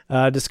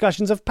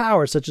 Discussions of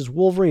power, such as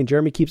Wolverine.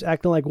 Jeremy keeps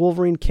acting like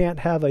Wolverine can't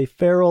have a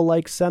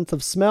feral-like sense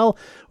of smell,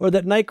 or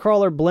that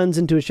Nightcrawler blends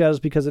into his shadows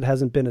because it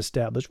hasn't been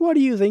established. What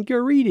do you think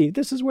you're reading?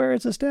 This is where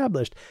it's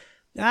established.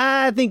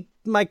 I think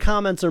my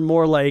comments are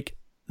more like,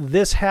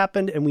 this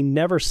happened and we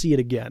never see it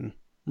again,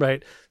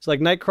 right? So like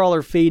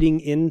Nightcrawler fading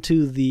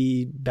into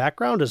the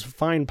background is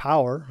fine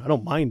power. I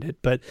don't mind it,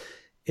 but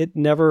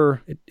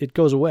it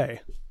goes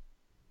away.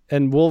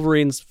 And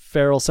Wolverine's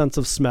feral sense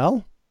of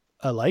smell,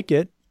 I like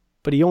it.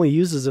 But he only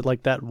uses it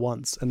like that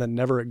once and then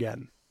never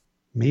again.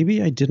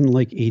 Maybe I didn't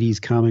like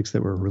 80s comics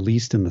that were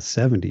released in the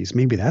 70s.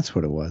 Maybe that's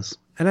what it was.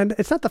 And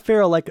it's not the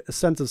feral like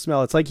sense of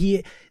smell. It's like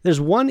there's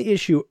one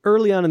issue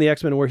early on in the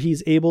X-Men where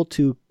he's able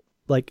to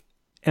like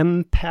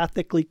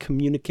empathically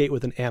communicate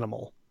with an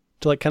animal.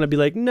 To like kind of be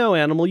like, no,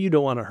 animal, you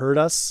don't want to hurt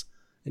us.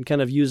 And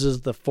kind of uses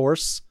the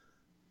force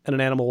and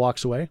an animal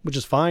walks away, which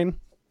is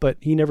fine. But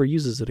he never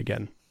uses it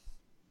again.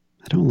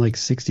 I don't like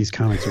 60s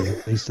comics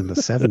released in the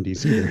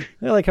 70s either.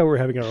 I like how we're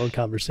having our own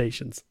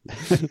conversations.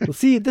 Well,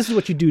 see, this is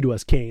what you do to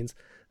us, Canes.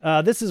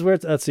 This is where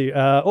let's see.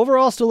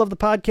 Overall, still love the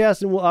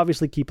podcast and we'll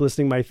obviously keep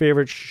listening. My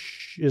favorite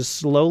is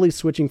slowly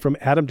switching from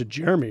Adam to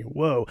Jeremy.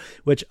 Whoa,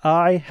 which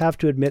I have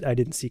to admit I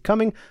didn't see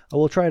coming. I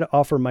will try to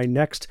offer my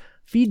next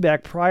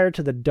feedback prior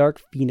to the Dark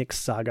Phoenix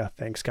saga.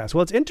 Thanks, guys.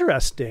 Well, it's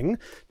interesting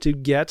to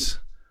get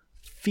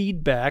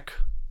feedback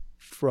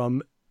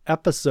from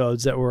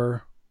episodes that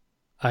were,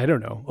 I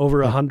don't know,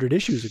 over 100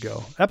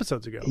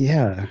 episodes ago.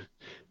 Yeah.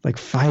 Like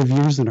 5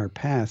 years in our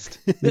past.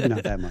 Maybe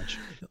not that much.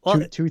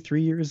 Well,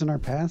 3 years in our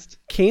past.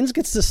 Canes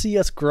gets to see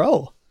us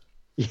grow.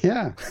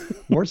 Yeah.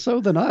 More so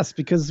than us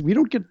because we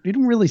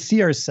don't really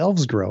see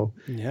ourselves grow.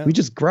 Yeah. We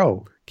just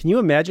grow. Can you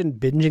imagine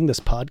binging this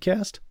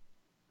podcast?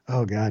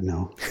 Oh God,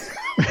 no.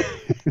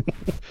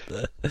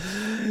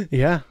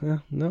 Yeah,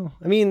 no.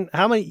 I mean,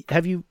 how many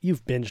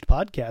you've binged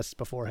podcasts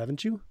before,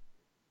 haven't you?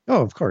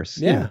 Oh, of course.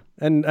 Yeah.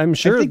 And I'm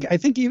sure. I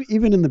think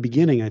even in the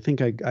beginning, I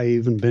think I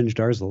even binged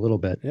ours a little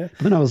bit. Yeah.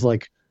 But then I was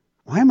like,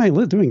 why am I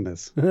doing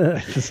this?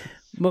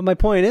 But my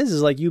point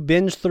is like you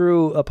binge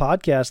through a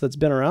podcast that's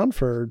been around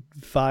for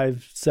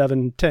 5,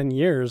 7, 10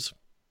 years.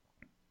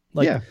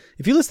 Like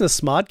if you listen to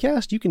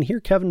Smodcast, you can hear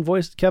Kevin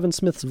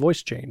Smith's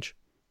voice change.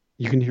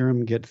 You can hear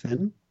him get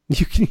thin.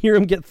 You can hear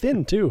him get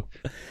thin too.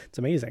 It's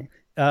amazing.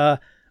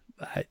 But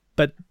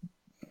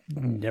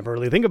never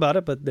really think about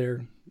it, but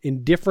they're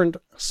in different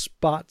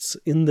spots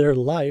in their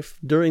life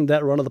during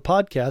that run of the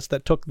podcast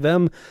that took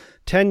them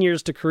 10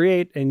 years to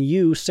create and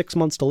you 6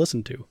 months to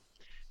listen to.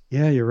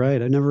 Yeah, you're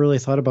right. I never really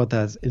thought about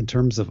that in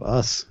terms of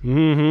us.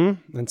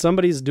 Mm-hmm. And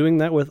somebody's doing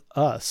that with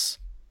us.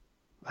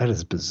 That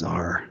is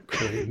bizarre.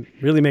 It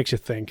really makes you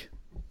think.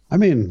 I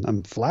mean,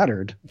 I'm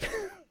flattered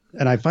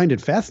and I find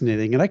it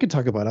fascinating and I could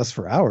talk about us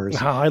for hours.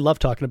 Oh, I love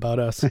talking about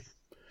us.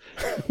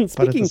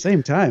 But at the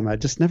same time, I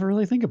just never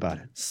really think about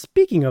it.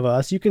 Speaking of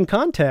us, you can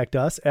contact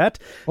us at...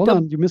 Hold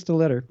on, you missed a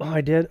letter. Oh,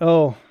 I did?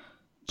 Oh.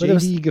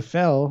 J.D.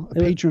 Gaffel, a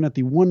patron at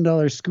the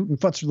 $1 Scoot and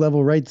Futzer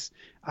level, writes,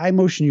 I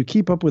motion you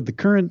keep up with the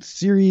current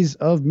series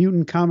of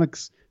Mutant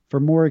Comics for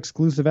more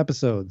exclusive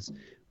episodes,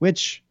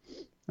 which,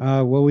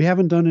 we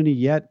haven't done any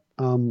yet.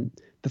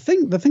 The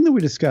thing that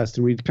we discussed,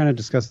 and we kind of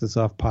discussed this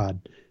off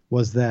pod,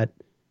 was that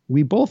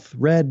we both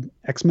read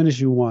X-Men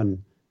issue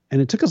 1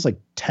 and it took us like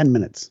 10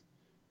 minutes.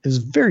 It was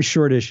a very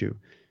short issue.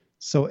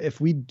 So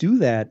if we do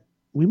that,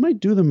 we might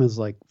do them as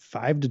like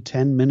 5 to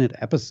 10 minute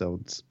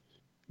episodes.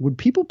 Would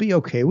people be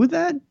okay with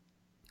that?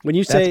 When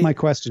you say, that's my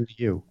question to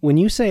you. When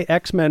you say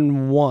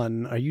X-Men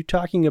 1, are you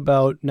talking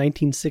about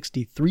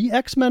 1963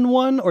 X-Men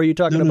 1, or are you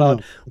talking about?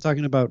 No. I'm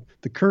talking about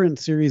the current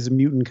series of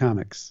Mutant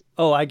Comics.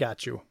 Oh, I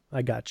got you.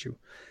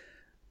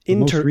 The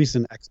most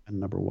recent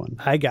X-Men #1.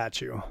 I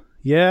got you.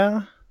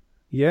 Yeah.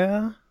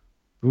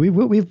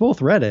 We've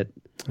both read it.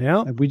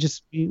 Yeah. I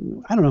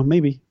don't know.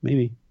 Maybe.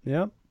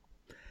 Yeah.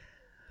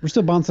 We're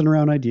still bouncing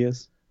around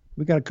ideas.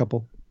 We got a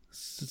couple.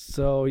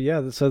 So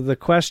the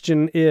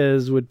question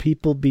is, would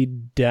people be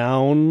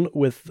down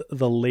with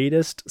the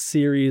latest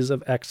series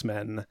of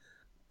X-Men,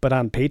 but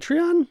on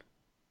Patreon?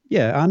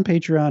 Yeah, on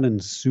Patreon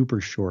and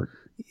super short.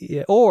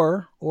 Yeah,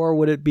 or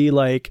would it be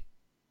like,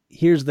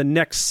 here's the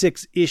next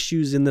 6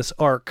 issues in this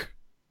arc,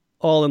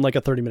 all in like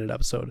a 30-minute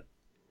episode?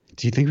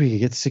 Do you think we could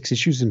get 6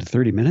 issues into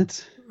 30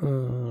 minutes?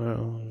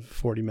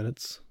 40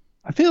 minutes.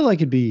 I feel like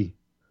it'd be,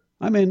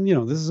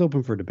 this is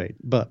open for debate,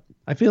 but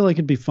I feel like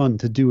it'd be fun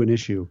to do an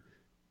issue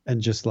and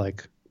just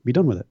like be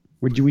done with it.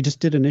 We just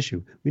did an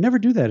issue. We never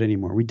do that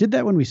anymore. We did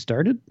that when we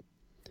started.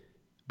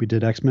 We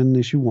did X-Men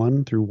issue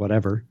 1 through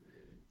whatever,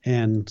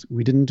 and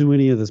we didn't do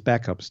any of this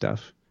backup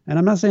stuff. And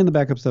I'm not saying the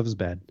backup stuff is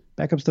bad.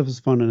 Backup stuff is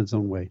fun in its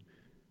own way.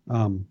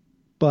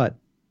 But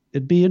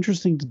it'd be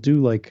interesting to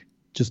do like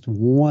just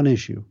one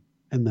issue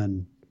and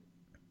then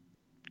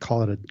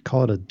call it a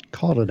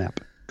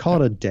nap,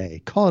 call it a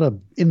day, call it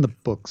in the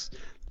books,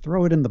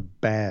 throw it in the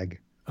bag.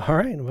 All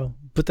right, well,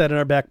 put that in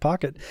our back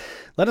pocket.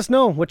 Let us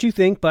know what you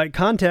think by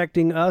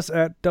contacting us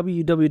at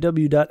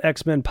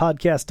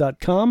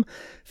www.xmenpodcast.com,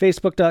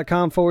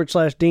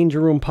 facebook.com/Danger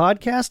Room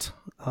Podcast,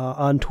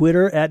 on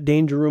Twitter at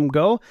Danger Room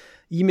Go.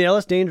 Email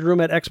us,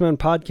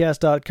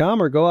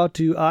 dangerroom@xmenpodcast.com, or go out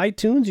to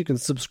iTunes. You can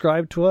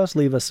subscribe to us,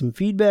 leave us some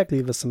feedback,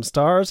 leave us some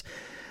stars,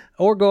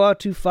 or call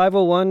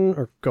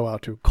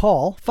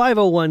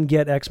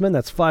 501-GET-X-Men.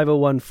 That's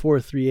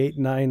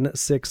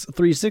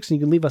 501-438-9636. And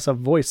you can leave us a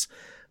voice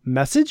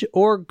message,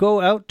 or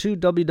go out to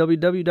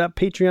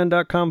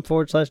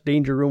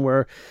www.patreon.com/Danger Room,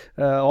 where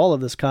all of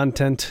this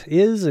content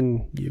is,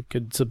 and you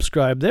could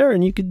subscribe there,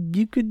 and you could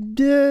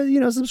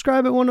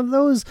subscribe at one of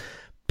those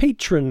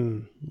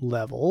patron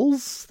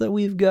levels that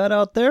we've got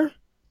out there.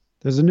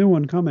 There's a new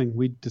one coming.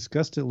 We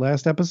discussed it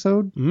last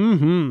episode,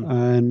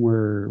 and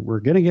we're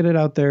gonna get it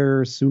out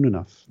there soon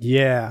enough.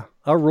 Yeah,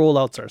 our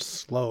rollouts are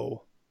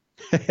slow.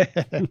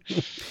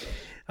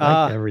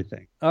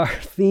 Everything. Our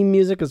theme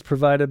music is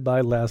provided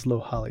by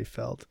Laszlo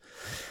Hollifeld.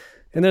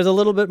 And there's a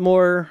little bit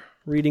more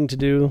reading to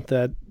do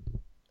that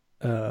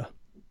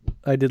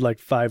I did like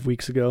 5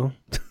 weeks ago.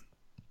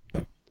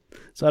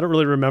 So I don't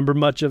really remember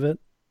much of it.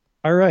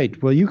 All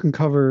right. Well, you can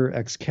cover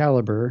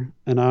Excalibur,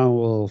 and I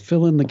will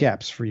fill in the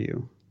gaps for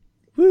you.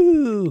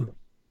 Woo!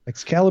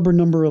 Excalibur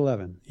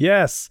 #11.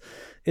 Yes.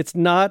 It's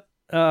not,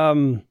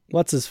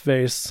 what's his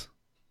face?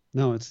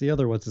 No, it's the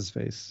other what's his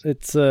face.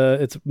 It's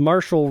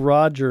Marshall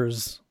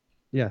Rogers.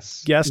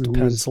 Yes. Guest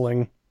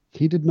penciling.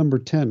 He did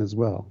 #10 as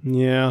well.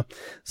 Yeah.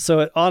 So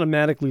it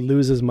automatically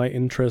loses my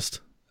interest.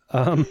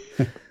 The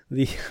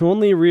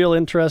only real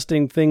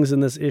interesting things in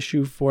this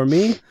issue for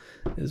me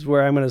is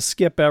where I'm going to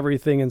skip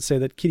everything and say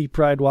that Kitty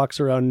Pryde walks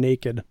around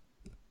naked.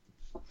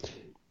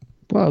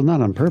 Well,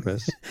 not on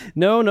purpose.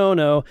 No.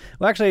 Well,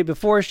 actually,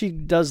 before she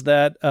does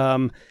that,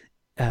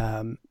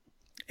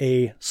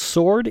 a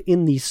sword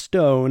in the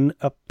stone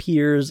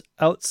appears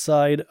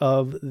outside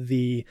of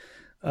the,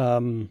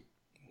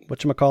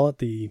 whatchamacallit,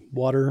 the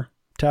water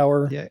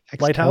tower,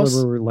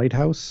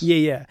 lighthouse.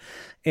 Yeah.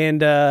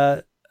 And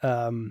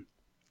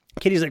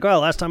Kitty's like,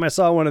 well, last time I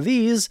saw one of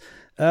these,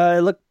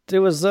 it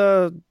was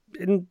in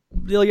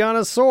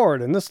Illyana's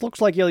sword, and this looks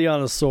like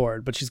Illyana's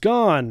sword, but she's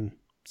gone.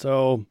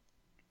 So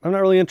I'm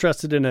not really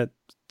interested in it.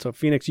 So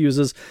Phoenix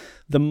uses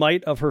the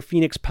might of her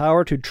Phoenix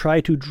power to try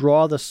to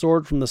draw the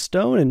sword from the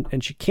stone,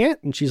 and she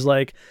can't. And she's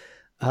like,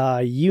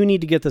 you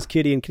need to get this,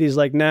 Kitty. And Kitty's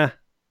like, nah, I'm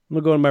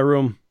going to go in my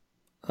room.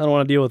 I don't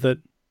want to deal with it.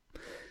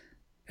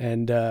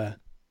 And I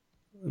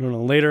don't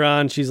know, later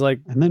on, she's like...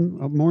 And then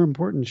more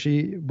important,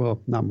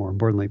 not more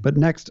importantly, but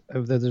next,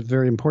 that's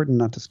very important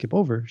not to skip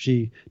over,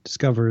 she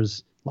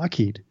discovers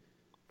Lockheed.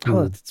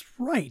 Oh, that's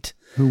right.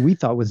 Who we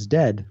thought was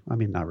dead. I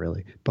mean, not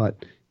really,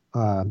 but...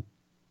 and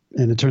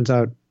it turns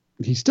out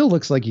he still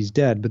looks like he's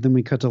dead, but then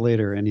we cut to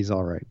later and he's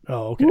all right.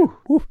 Oh, okay.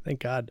 Woo,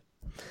 thank God.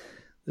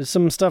 There's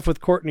some stuff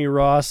with Courtney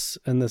Ross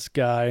and this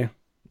guy.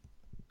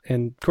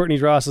 And Courtney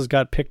Ross has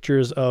got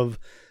pictures of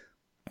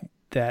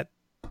that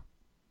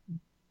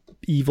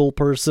evil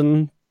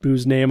person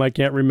whose name I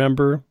can't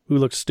remember, who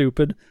looks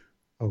stupid.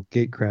 Oh,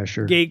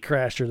 Gatecrasher.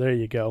 Gatecrasher, there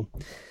you go.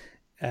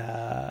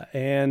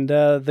 And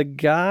the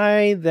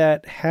guy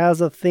that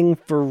has a thing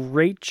for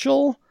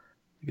Rachel,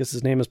 I guess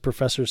his name is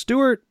Professor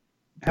Stewart.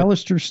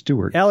 Alistair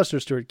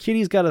Stewart.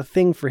 Kitty's got a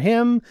thing for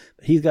him.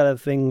 He's got a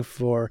thing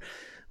for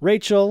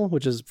Rachel,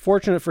 which is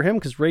fortunate for him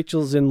because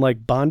Rachel's in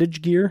like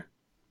bondage gear.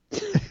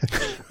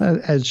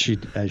 as she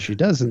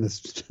does in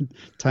this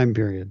time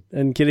period.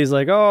 And Kitty's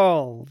like,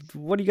 "Oh,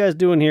 what are you guys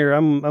doing here?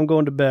 I'm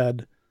going to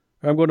bed.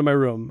 Or I'm going to my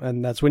room."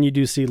 And that's when you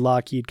do see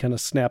Lockheed kind of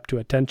snap to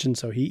attention,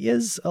 so he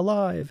is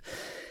alive.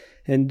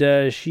 And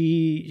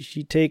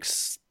she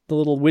takes the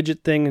little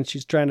widget thing and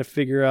she's trying to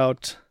figure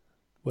out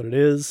what it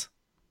is.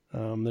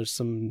 There's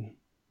some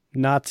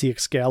Nazi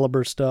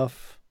Excalibur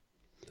stuff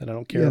that I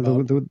don't care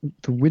about.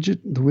 The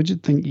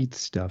widget thing eats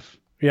stuff.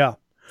 Yeah.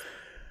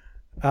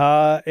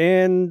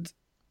 And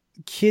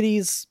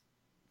Kitty's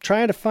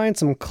trying to find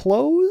some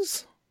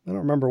clothes. I don't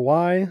remember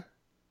why.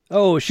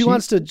 Oh, she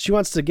wants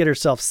to get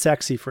herself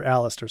sexy for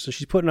Alistair. So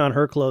she's putting on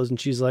her clothes and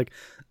she's like,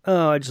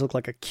 "Oh, I just look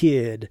like a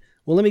kid.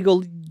 Well, let me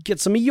go get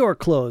some of your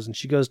clothes." And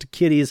she goes to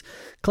Kitty's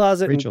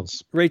closet,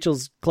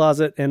 Rachel's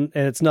closet, and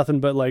it's nothing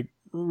but like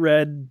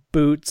red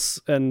boots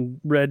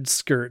and red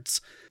skirts.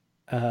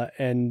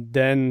 And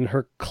then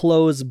her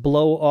clothes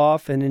blow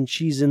off, and then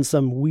she's in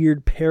some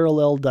weird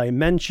parallel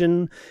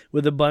dimension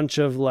with a bunch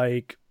of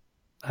like,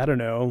 I don't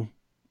know,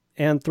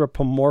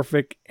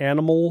 anthropomorphic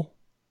animal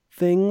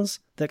things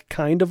that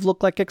kind of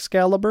look like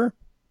Excalibur.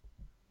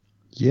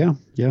 Yeah,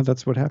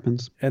 that's what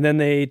happens. And then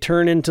they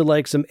turn into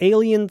like some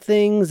alien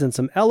things and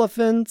some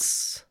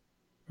elephants.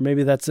 Or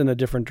maybe that's in a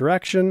different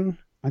direction.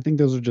 I think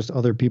those are just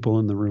other people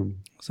in the room.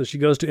 So she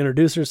goes to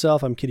introduce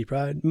herself. "I'm Kitty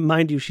Pryde."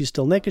 Mind you, she's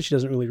still naked. She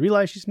doesn't really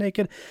realize she's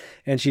naked.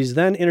 And she's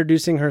then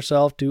introducing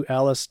herself to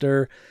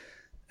Alistair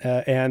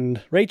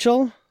and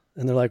Rachel.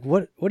 And they're like,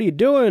 what are you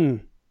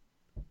doing?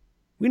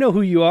 We know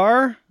who you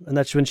are. And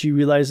that's when she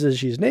realizes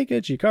she's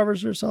naked. She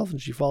covers herself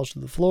and she falls to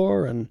the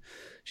floor. And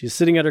she's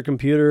sitting at her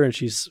computer and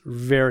she's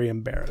very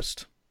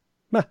embarrassed.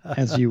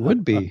 As you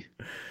would be.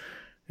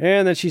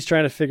 And then she's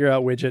trying to figure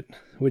out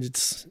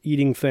Widget's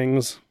eating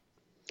things.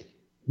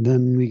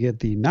 Then we get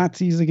the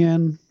Nazis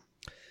again.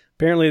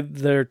 Apparently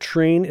their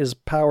train is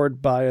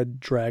powered by a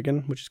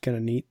dragon, which is kind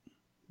of neat.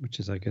 Which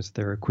is, I guess,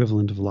 their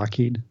equivalent of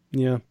Lockheed.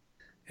 Yeah.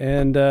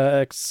 And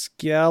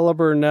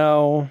Excalibur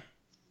now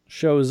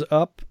shows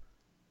up.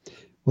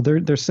 Well,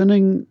 they're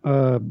sending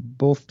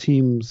both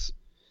teams.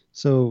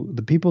 So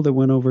the people that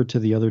went over to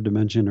the other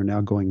dimension are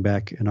now going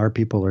back, and our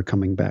people are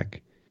coming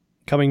back.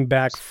 Coming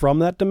back from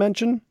that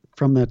dimension?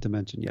 From that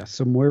dimension, yes.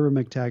 So Moira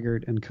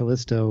McTaggart and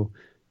Callisto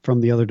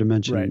from the other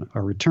dimension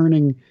are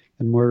returning,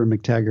 and Moira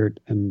McTaggart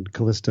and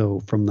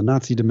Callisto from the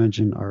Nazi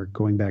dimension are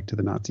going back to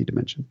the Nazi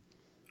dimension.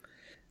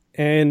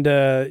 And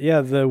the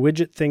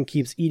widget thing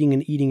keeps eating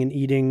and eating and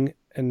eating,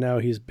 and now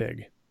he's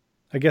big.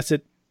 I guess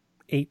it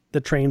ate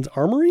the train's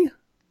armory?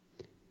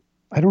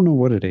 I don't know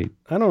what it ate.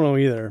 I don't know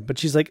either, but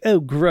she's like, "Oh,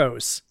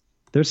 gross."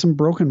 There's some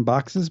broken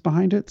boxes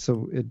behind it,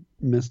 so it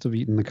must have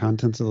eaten the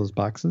contents of those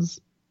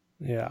boxes.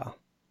 Yeah.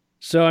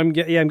 So I'm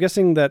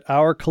guessing that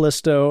our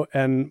Callisto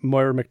and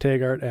Moira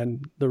McTaggart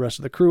and the rest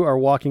of the crew are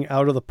walking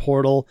out of the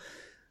portal,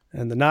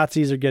 and the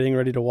Nazis are getting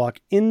ready to walk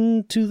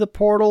into the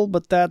portal,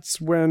 but that's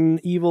when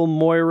evil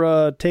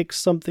Moira takes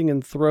something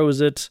and throws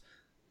it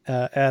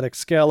at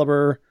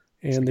Excalibur,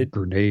 and a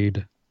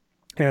grenade.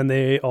 And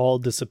they all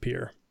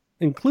disappear,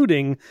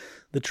 including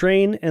the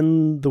train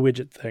and the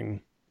widget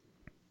thing.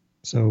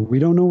 So we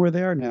don't know where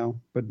they are now,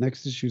 but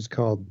next issue is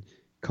called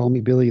Call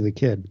Me Billy the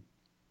Kid.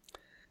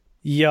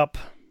 Yup.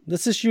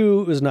 This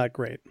issue is not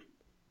great.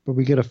 But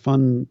we get a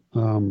fun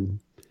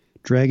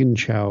Dragon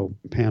Chow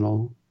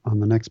panel on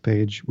the next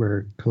page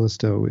where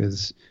Callisto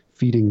is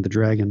feeding the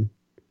Dragon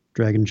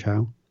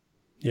Chow.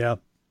 Yeah.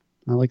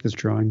 I like this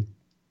drawing.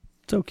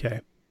 It's okay.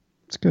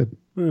 It's good.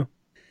 Yeah.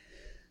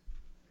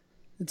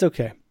 It's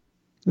okay.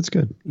 It's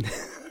good.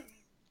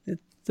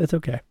 It's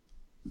okay.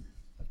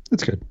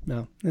 It's good.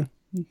 No,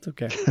 it's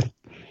okay.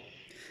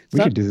 We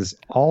could do this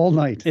all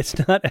night. It's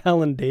not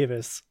Alan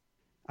Davis.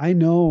 I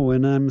know,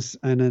 and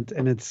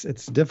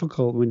it's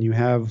difficult when you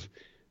have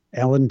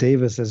Alan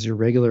Davis as your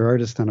regular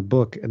artist on a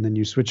book, and then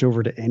you switch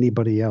over to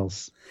anybody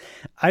else.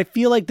 I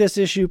feel like this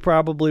issue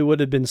probably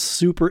would have been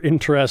super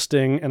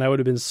interesting, and I would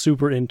have been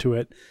super into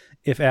it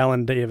if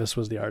Alan Davis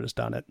was the artist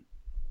on it.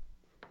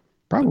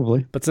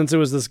 Probably. But since it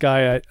was this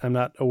guy I'm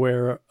not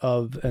aware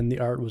of, and the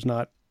art was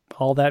not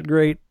all that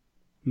great,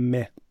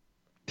 meh.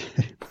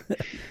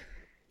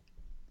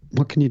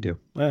 What can you do?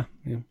 Yeah.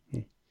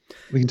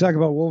 We can talk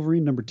about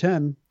Wolverine number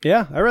 10.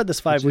 Yeah, I read this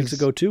 5 weeks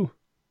ago too.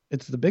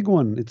 It's the big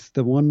one. It's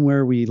the one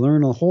where we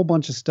learn a whole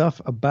bunch of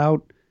stuff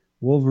about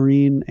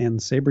Wolverine and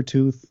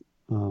Sabretooth.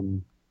 I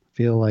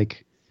feel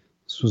like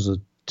this was a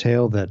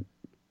tale that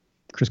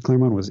Chris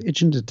Claremont was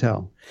itching to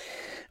tell.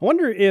 I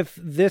wonder if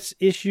this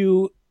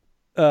issue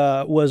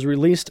was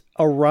released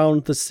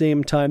around the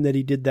same time that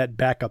he did that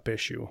backup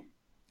issue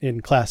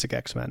in Classic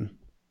X-Men.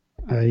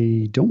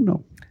 I don't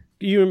know.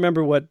 You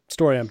remember what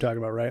story I'm talking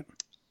about, right?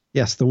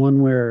 Yes, the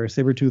one where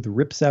Sabretooth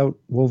rips out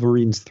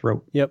Wolverine's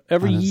throat. Yep,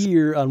 every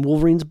year on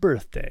Wolverine's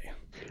birthday.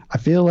 I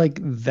feel like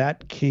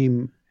that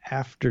came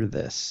after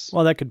this.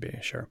 Well, that could be,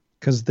 sure.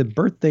 Because the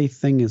birthday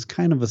thing is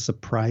kind of a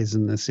surprise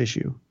in this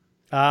issue.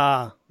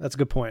 Ah, that's a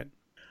good point.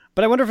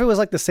 But I wonder if it was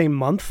like the same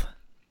month.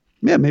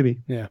 Yeah, maybe.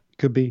 Yeah.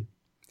 Could be.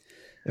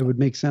 It would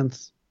make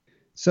sense.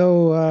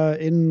 So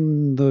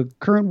in the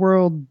current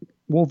world,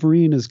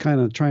 Wolverine is kind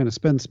of trying to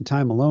spend some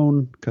time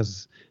alone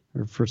because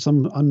for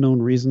some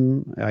unknown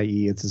reason,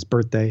 i.e. it's his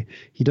birthday,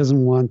 he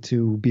doesn't want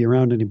to be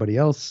around anybody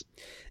else.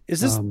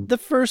 Is this the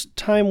first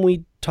time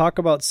we talk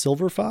about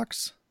Silver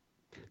Fox?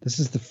 This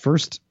is the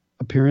first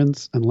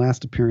appearance and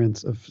last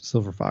appearance of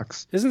Silver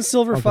Fox. Isn't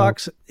Silver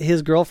Fox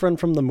his girlfriend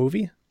from the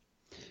movie?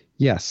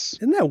 Yes.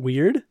 Isn't that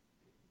weird?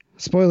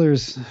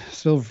 Spoilers,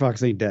 Silver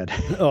Fox ain't dead.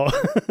 Oh.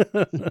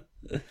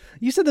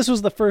 You said this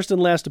was the first and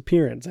last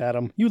appearance,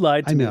 Adam. You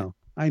lied to me.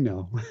 I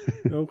know.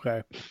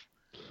 Okay.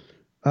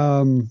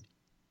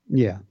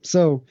 Yeah.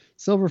 So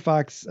Silver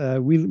Fox,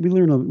 we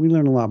learn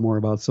a lot more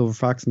about Silver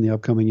Fox in the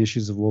upcoming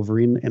issues of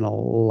Wolverine in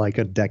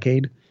a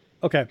decade.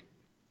 Okay.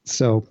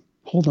 So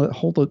put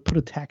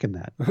a tack in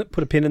that.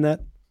 Put a pin in that.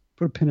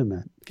 Put a pin in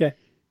that. Okay.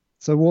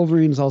 So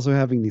Wolverine's also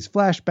having these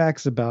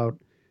flashbacks about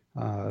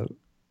when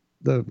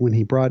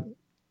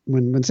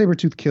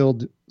Sabretooth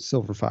killed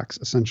Silver Fox,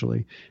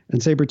 essentially. And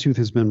Sabretooth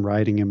has been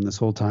riding him this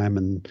whole time.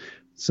 And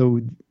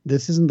so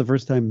this isn't the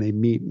first time they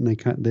meet, and they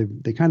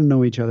kind of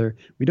know each other.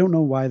 We don't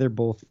know why they're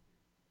both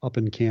up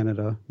in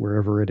Canada,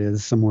 wherever it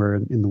is, somewhere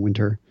in the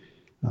winter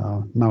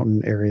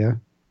mountain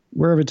area,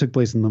 wherever it took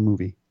place in the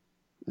movie.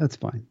 That's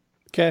fine.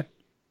 Okay.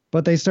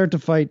 But they start to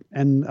fight,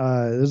 and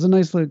there's a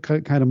nice little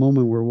kind of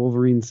moment where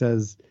Wolverine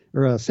says,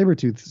 or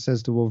Sabretooth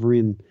says to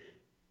Wolverine,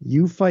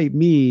 "You fight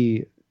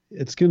me,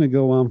 it's going to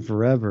go on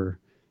forever.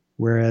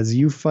 Whereas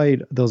you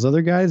fight those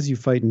other guys, you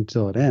fight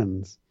until it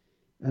ends."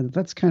 And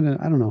that's kind of,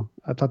 I don't know.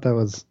 I thought that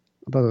was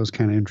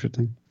kind of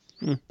interesting.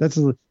 That's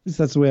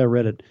the way I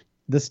read it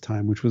this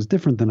time, which was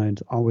different than I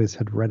always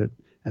had read it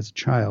as a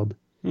child.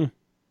 I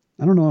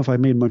don't know if I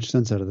made much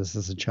sense out of this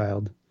as a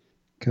child,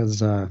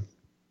 because I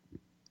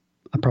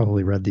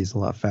probably read these a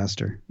lot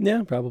faster.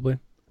 Yeah, probably.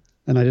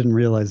 And I didn't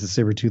realize that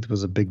Sabretooth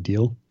was a big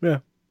deal. Yeah.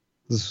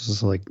 This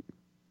was like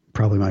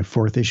probably my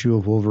 4th issue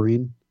of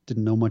Wolverine.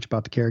 Didn't know much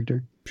about the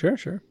character.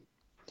 Sure.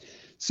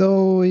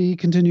 So he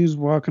continues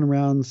walking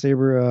around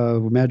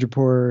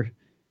Madripoor.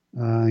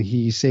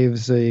 He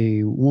saves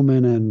a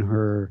woman and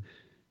her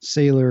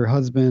sailor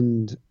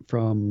husband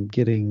from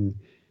getting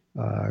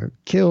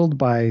killed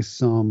by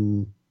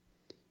some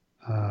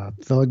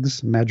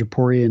thugs,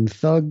 Madripoorian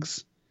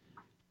thugs.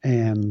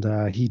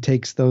 And he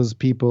takes those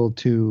people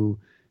to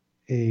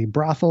a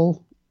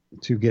brothel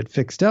to get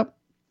fixed up.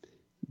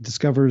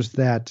 Discovers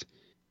that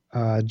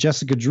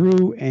Jessica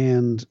Drew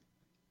and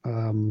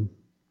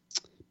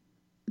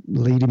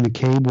Lady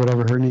McCabe,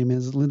 whatever her name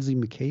is, Lindsay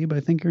McCabe,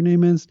 I think her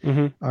name is,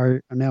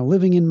 are now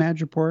living in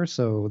Madripoor.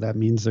 So that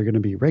means they're going to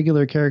be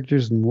regular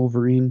characters in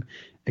Wolverine,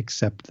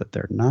 except that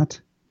they're not.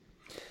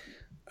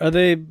 Are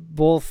they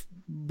both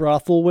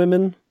brothel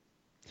women?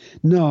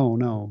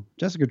 No.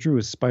 Jessica Drew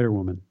is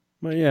Spider-Woman.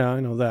 Well, yeah, I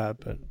know that,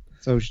 but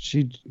so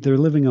they're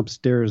living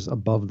upstairs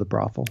above the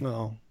brothel.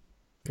 Oh,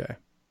 okay.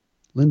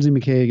 Lindsay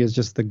McCabe is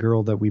just the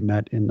girl that we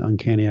met in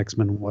Uncanny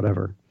X-Men,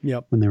 whatever.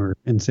 Yep. When they were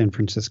in San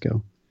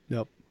Francisco.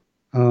 Yep.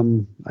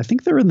 I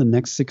think they're in the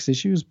next 6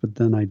 issues, but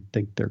then I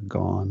think they're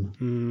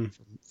gone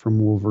from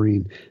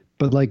Wolverine.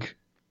 But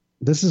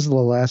this is the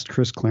last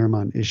Chris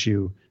Claremont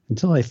issue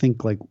until I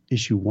think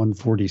issue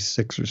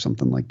 146 or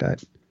something like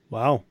that.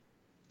 Wow.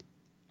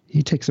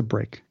 He takes a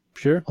break.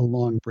 Sure. A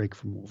long break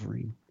from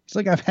Wolverine. He's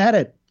like, I've had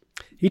it.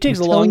 He takes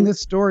telling this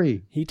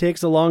story. He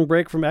takes a long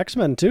break from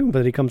X-Men too,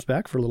 but he comes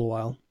back for a little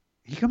while.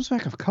 He comes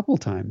back a couple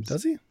times.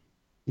 Does he?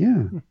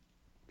 Yeah.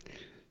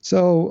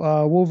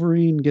 So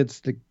Wolverine gets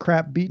the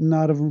crap beaten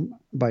out of him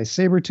by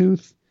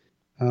Sabretooth.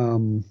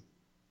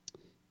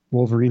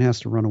 Wolverine has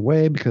to run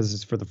away because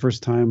it's for the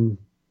first time.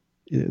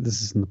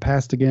 This is in the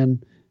past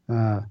again.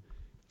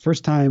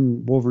 First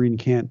time Wolverine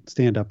can't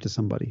stand up to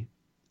somebody.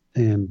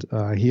 And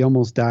he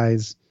almost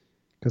dies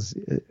because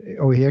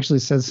he actually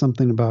says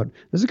something about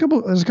there's a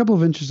couple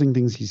of interesting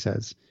things he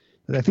says.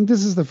 I think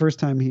this is the first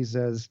time he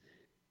says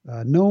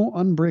no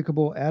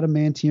unbreakable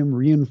adamantium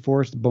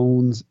reinforced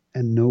bones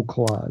and no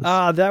claws.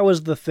 That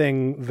was the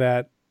thing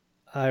that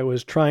I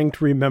was trying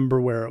to remember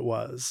where it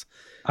was.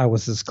 I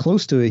was as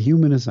close to a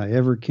human as I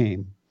ever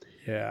came.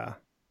 Yeah.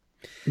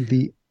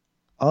 The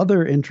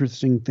other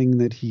interesting thing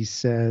that he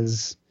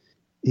says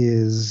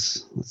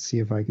is, let's see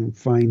if I can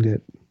find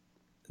it.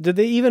 Did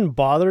they even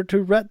bother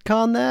to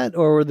retcon that,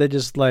 or were they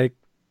just like,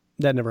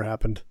 that never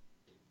happened?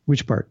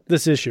 Which part?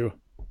 This issue.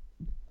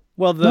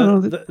 Well,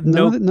 none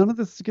of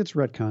this gets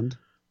retconned.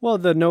 Well,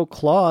 the no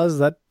claws,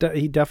 that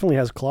he definitely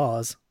has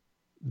claws.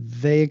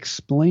 They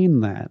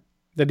explain that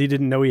he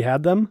didn't know he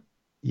had them.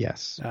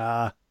 Yes.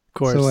 Of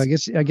course. So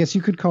I guess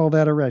you could call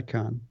that a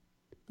retcon.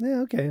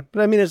 Yeah. Okay.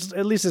 But I mean,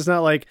 at least it's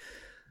not like,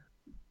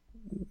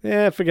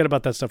 forget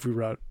about that stuff we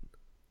wrote.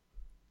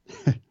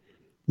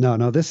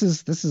 No. This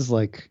is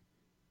like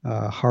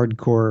a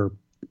hardcore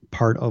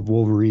part of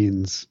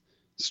Wolverine's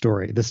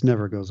story. This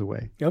never goes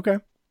away. Okay.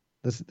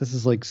 This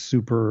is like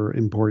super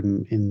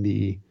important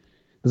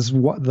this is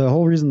what the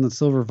whole reason that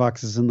Silver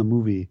Fox is in the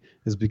movie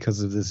is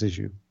because of this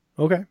issue.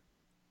 Okay.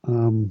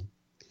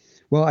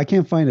 Well, I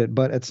can't find it,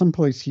 but at some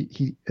point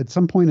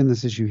in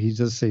this issue he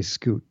does say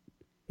Scoot.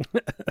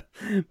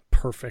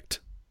 Perfect.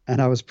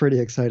 And I was pretty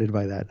excited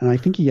by that. And I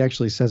think he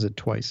actually says it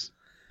twice.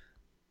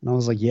 And I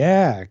was like,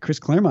 yeah, Chris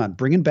Claremont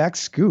bringing back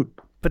Scoot.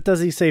 But does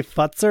he say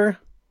Futzer?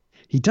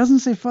 He doesn't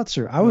say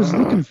Futzer. I was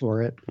looking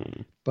for it,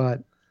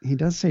 but he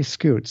does say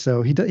Scoot.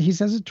 So he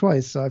says it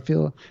twice. So I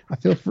feel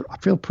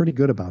pretty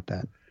good about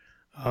that.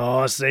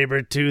 Oh,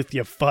 Sabretooth,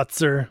 you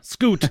Futzer.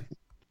 Scoot.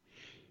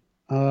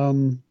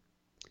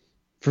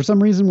 For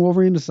some reason,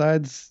 Wolverine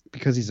decides,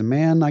 because he's a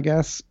man, I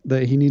guess,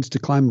 that he needs to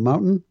climb a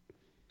mountain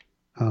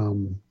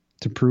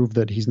to prove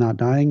that he's not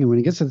dying. And when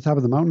he gets to the top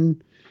of the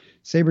mountain,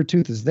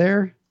 Sabretooth is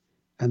there,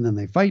 and then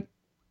they fight.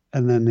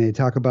 And then they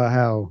talk about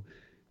how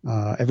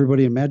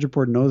everybody in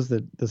Madripoor knows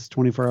that this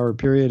 24-hour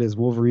period is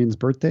Wolverine's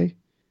birthday,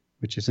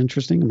 which is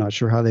interesting. I'm not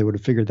sure how they would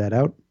have figured that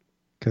out,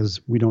 because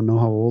we don't know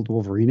how old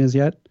Wolverine is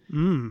yet.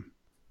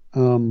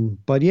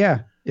 But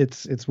yeah,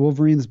 it's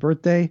Wolverine's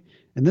birthday.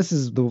 And this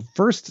is the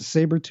first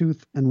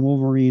Sabretooth and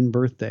Wolverine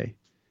birthday.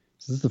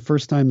 So this is the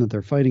first time that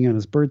they're fighting on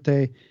his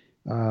birthday.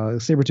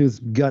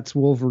 Sabretooth guts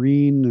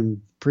Wolverine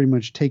and pretty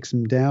much takes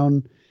him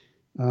down.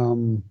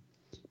 And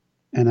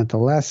at the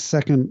last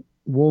second,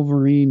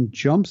 Wolverine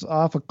jumps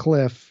off a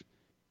cliff,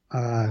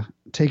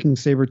 taking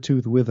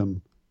Sabretooth with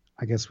him,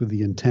 I guess with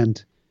the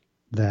intent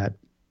that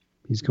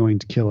he's going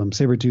to kill him.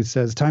 Sabretooth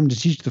says, "Time to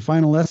teach the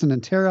final lesson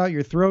and tear out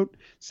your throat,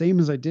 same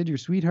as I did your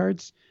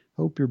sweethearts.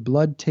 Hope your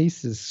blood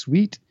tastes as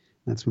sweet."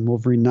 That's when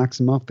Wolverine knocks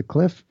him off the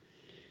cliff.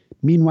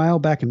 Meanwhile,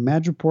 back in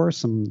Madripoor,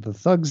 some of the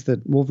thugs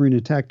that Wolverine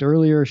attacked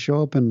earlier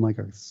show up in like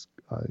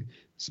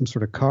some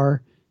sort of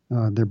car.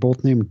 They're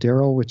both named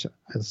Daryl, which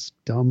is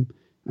dumb.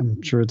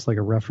 I'm sure it's like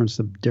a reference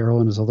to Daryl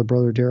and his other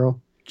brother Daryl.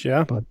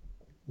 Yeah. But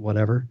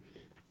whatever.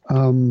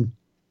 And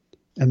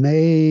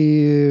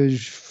they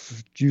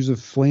use a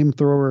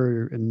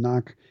flamethrower and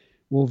knock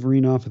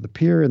Wolverine off of the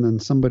pier, and then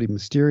somebody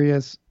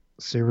mysterious,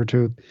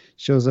 Sabretooth,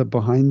 shows up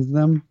behind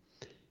them.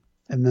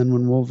 And then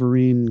when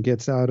Wolverine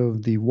gets out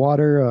of the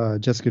water,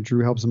 Jessica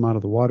Drew helps him out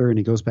of the water, and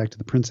he goes back to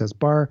the Princess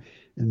Bar,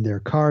 and their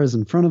car is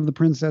in front of the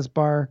Princess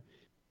Bar,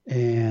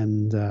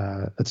 and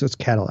it's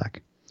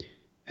Cadillac.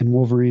 And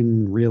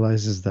Wolverine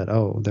realizes that,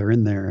 they're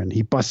in there, and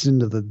he busts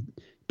into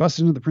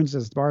the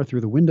Princess Bar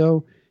through the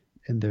window,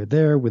 and they're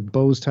there with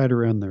bows tied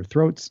around their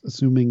throats,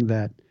 assuming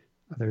that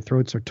their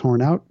throats are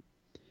torn out.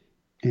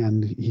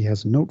 And he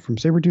has a note from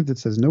Sabretooth that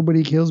says,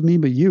 "Nobody kills me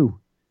but you,"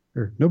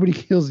 or "Nobody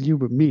kills you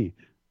but me."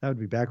 That would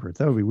be backwards.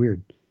 That would be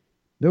weird.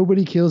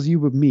 "Nobody kills you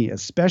but me,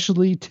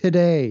 especially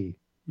today."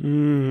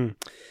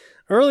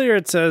 Earlier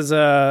it says,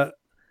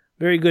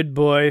 "Very good,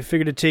 boy.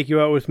 Figured to take you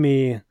out with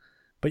me,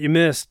 but you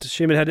missed.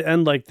 Shame it had to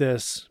end like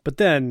this. But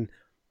then,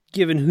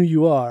 given who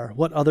you are,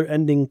 what other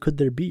ending could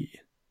there be?"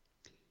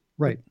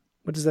 Right.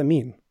 What does that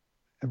mean?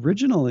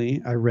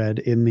 Originally, I read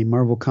in the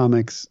Marvel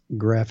Comics not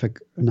graphic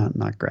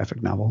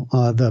novel,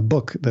 the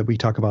book that we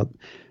talk about,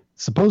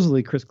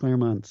 supposedly Chris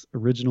Claremont's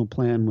original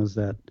plan was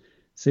that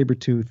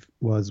Sabretooth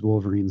was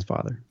Wolverine's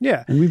father.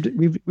 Yeah. And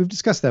we've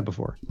discussed that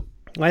before.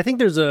 I think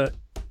there's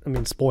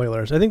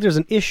spoilers. I think there's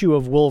an issue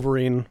of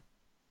Wolverine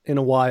in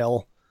a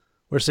while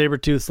where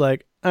Sabretooth's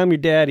like, "I'm your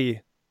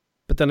daddy."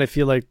 But then I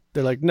feel like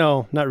they're like,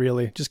 "No, not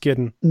really. Just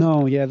kidding."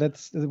 No, yeah,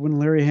 that's when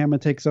Larry Hama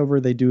takes over.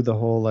 They do the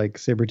whole like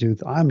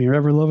Sabretooth, "I'm your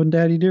ever loving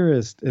daddy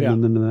dearest." And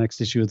then in the next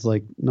issue, it's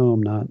like, "No,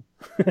 I'm not.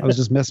 I was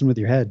just messing with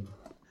your head."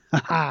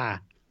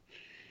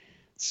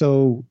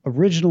 So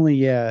originally,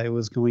 yeah, it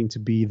was going to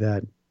be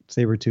that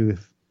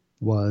Sabretooth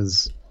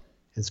was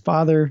his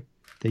father.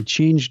 They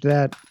changed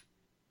that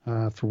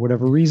for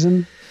whatever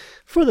reason.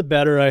 For the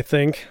better, I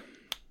think.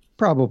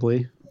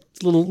 Probably.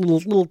 It's a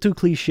little too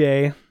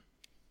cliche.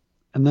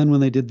 And then when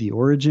they did the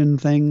Origin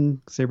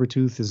thing,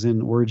 Sabretooth is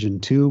in Origin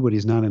 2, but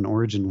he's not in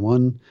Origin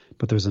 1.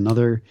 But there's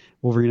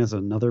Wolverine has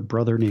another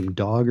brother named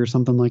Dog or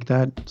something like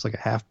that. It's like a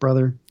half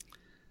brother.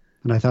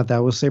 And I thought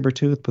that was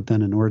Sabretooth, but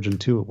then in Origin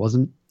 2 it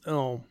wasn't.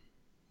 Oh,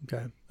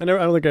 okay. I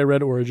don't think I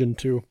read Origin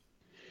 2.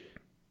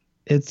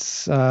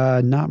 It's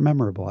not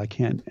memorable. I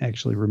can't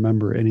actually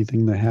remember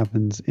anything that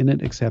happens in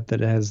it except that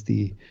it has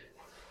the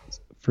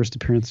first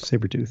appearance of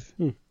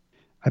Sabretooth.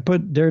 I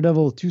put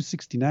Daredevil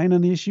 269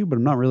 on the issue, but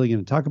I'm not really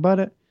going to talk about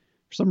it.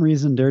 For some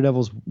reason,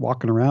 Daredevil's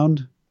walking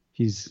around.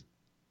 He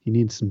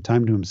needs some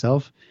time to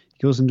himself. He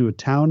goes into a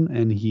town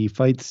and he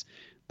fights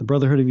the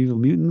Brotherhood of Evil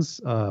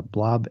Mutants,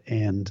 Blob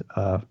and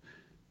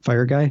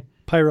Fire Guy.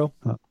 Pyro.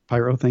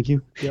 Pyro, thank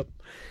you. Yep.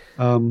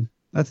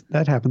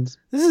 That happens.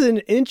 This is an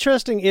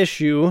interesting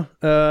issue.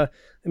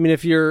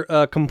 If you're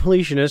a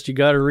completionist, you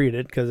got to read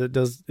it because it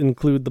does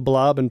include the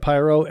Blob and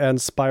Pyro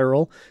and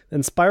Spiral.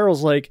 And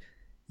Spiral's like,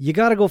 "You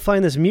got to go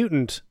find this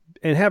mutant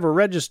and have her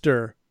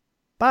register.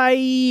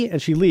 Bye."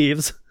 And she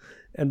leaves.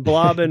 And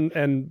Blob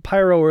and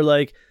Pyro are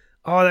like,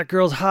 "Oh, that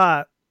girl's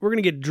hot. We're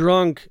going to get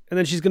drunk. And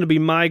then she's going to be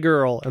my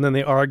girl." And then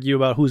they argue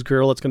about whose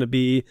girl it's going to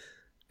be.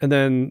 And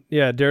then,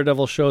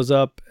 Daredevil shows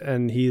up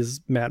and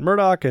he's Matt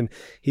Murdock and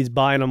he's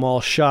buying them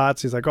all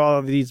shots. He's like,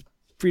 "Oh, these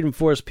Freedom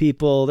Force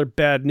people, they're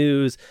bad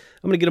news.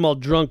 I'm going to get them all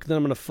drunk, then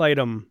I'm going to fight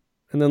them."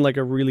 And then like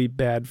a really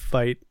bad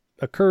fight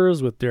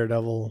occurs with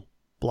Daredevil,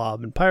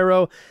 Blob, and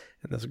Pyro.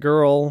 And this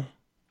girl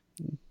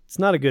It's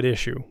not a good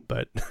issue,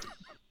 but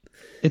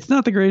it's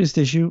not the greatest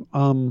issue.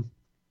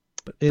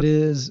 It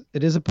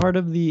is a part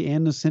of the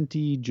Ann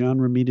Nocenti John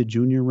Romita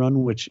Jr.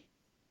 run, which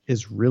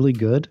is really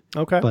good.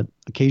 Okay. But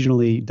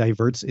occasionally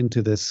diverts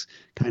into this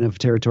kind of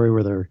territory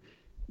where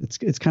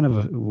it's kind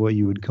of what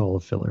you would call a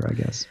filler, I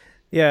guess.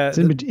 Yeah. It's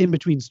in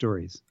between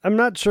stories. I'm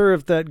not sure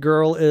if that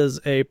girl is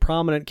a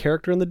prominent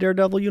character in the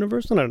Daredevil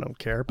universe, and I don't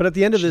care. But at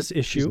the end of this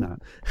issue,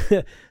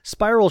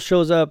 Spiral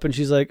shows up and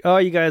she's like, "Oh,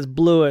 you guys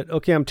blew it.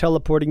 Okay, I'm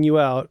teleporting you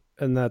out."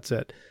 And that's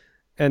it.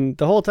 And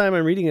the whole time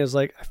I'm reading it, is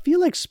like, I feel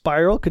like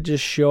Spiral could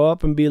just show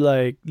up and be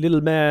like,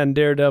 "Little man,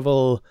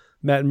 Daredevil,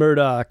 Matt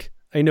Murdock,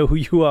 I know who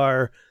you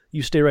are.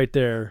 You stay right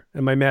there,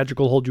 and my magic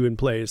will hold you in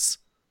place."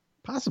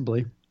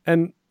 Possibly.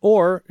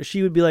 Or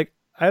she would be like,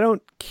 "I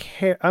don't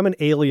care. I'm an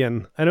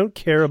alien. I don't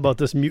care about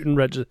this mutant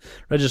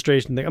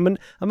registration thing.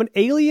 I'm an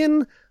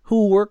alien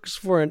who works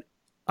for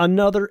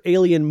another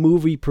alien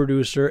movie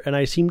producer, and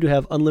I seem to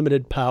have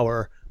unlimited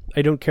power.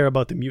 I don't care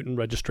about the Mutant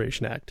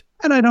Registration Act."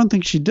 And I don't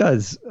think she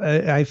does.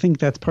 I think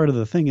that's part of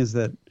the thing, is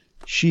that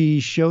she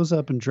shows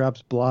up and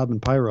drops Blob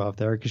and Pyro off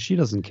there because she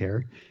doesn't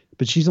care.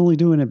 But she's only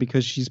doing it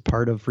because she's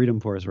part of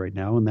Freedom Force right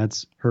now, and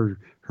that's her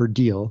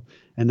deal.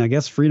 And I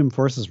guess Freedom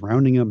Force is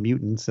rounding up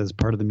mutants as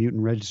part of the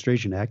Mutant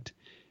Registration Act.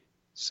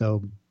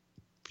 So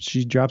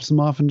she drops them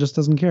off and just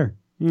doesn't care.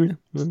 Yeah.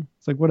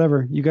 It's like,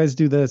 whatever. You guys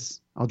do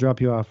this. I'll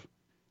drop you off.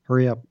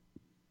 Hurry up.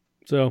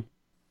 So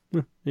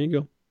there you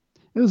go.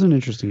 It was an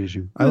interesting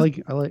issue. I like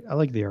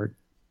the art.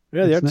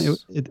 Yeah,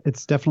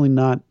 it's definitely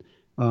not.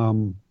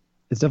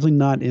 It's definitely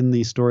not in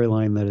the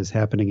storyline that is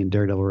happening in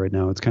Daredevil right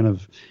now. It's kind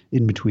of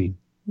in between.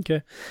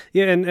 Okay,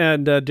 yeah,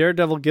 and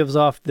Daredevil gives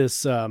off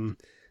this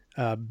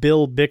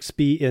Bill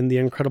Bixby in the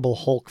Incredible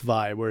Hulk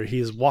vibe, where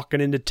he's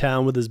walking into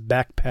town with his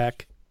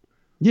backpack.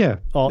 Yeah,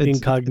 all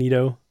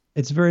incognito.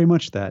 It's very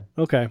much that.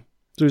 Okay,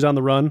 so he's on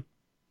the run.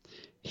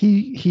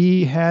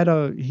 He had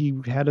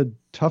a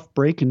tough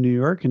break in New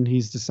York, and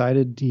he's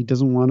decided he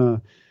doesn't want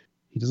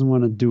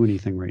to do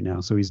anything right now.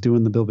 So he's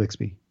doing the Bill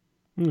Bixby.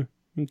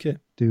 Okay.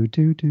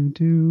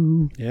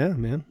 Do. Yeah,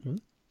 man.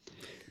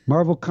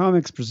 Marvel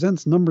Comics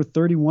Presents number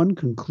 31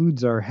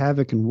 concludes our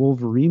Havoc and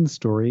Wolverine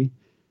story,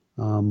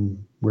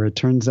 where it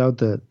turns out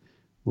that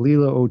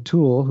Leela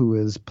O'Toole, who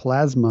is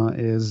Plasma,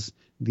 is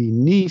the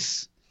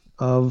niece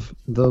of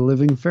the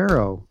Living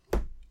Pharaoh.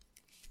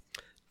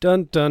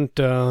 Dun dun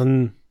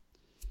dun.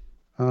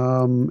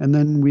 And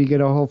then we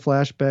get a whole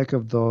flashback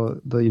of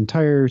the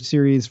entire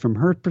series from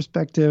her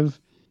perspective,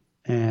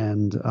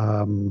 and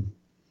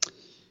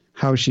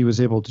how she was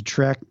able to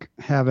track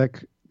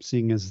Havoc,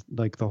 seeing as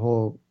like the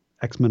whole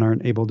X-Men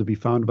aren't able to be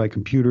found by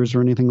computers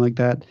or anything like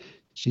that.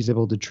 She's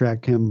able to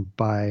track him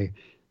by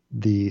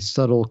the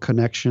subtle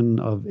connection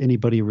of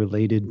anybody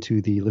related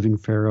to the Living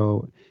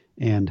Pharaoh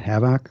and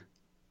Havoc.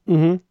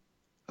 Mm-hmm.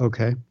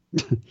 Okay.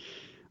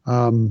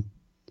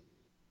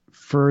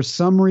 For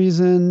some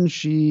reason,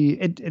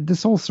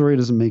 this whole story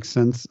doesn't make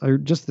sense, or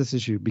just this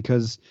issue,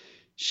 because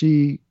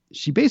she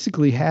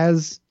basically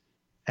has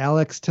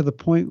Alex to the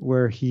point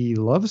where he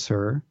loves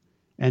her,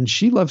 and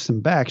she loves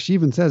him back. She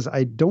even says,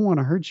 "I don't want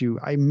to hurt you.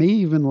 I may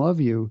even love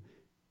you.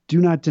 Do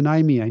not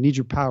deny me. I need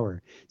your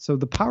power." So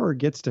the power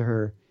gets to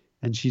her,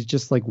 and she's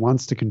just like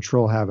wants to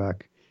control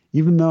Havoc,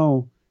 even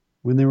though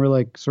when they were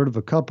like sort of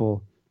a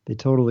couple, they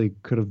totally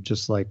could have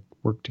just like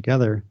worked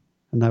together,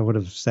 and that would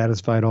have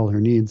satisfied all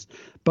her needs.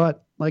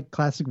 But like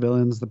classic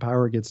villains, the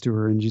power gets to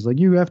her, and she's like,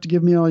 "You have to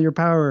give me all your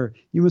power.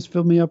 You must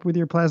fill me up with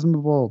your plasma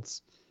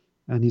bolts."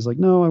 And he's like,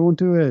 "No, I won't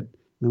do it."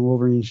 And then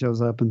Wolverine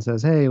shows up and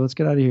says, "Hey, let's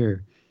get out of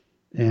here."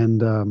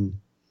 And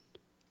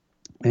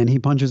he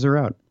punches her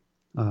out.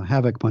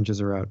 Havoc punches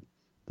her out.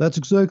 "That's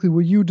exactly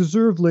what you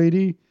deserve,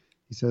 lady,"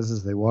 he says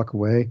as they walk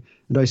away.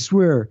 "And I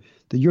swear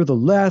that you're the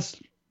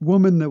last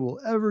woman that will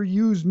ever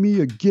use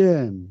me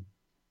again."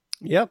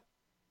 Yep.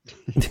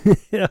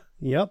 Yeah.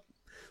 Yep.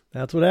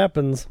 That's what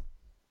happens.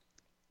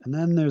 And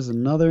then there's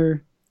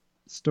another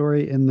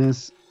story in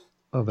this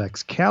of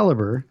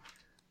Excalibur.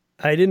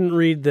 I didn't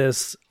read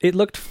this. It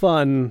looked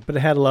fun, but it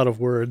had a lot of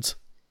words.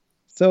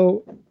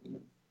 So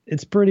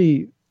it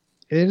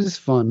is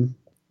fun.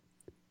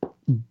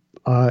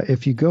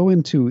 If you go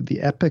into the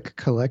Epic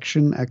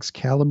Collection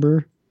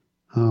Excalibur,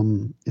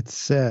 it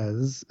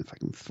says, if I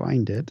can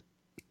find it,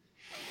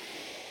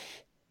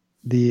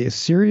 the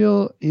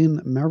serial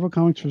in Marvel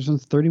Comics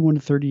Presents 31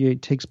 to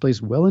 38 takes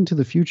place well into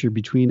the future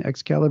between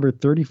Excalibur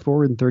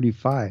 34 and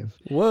 35.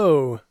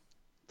 Whoa.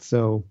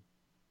 So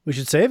we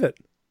should save it.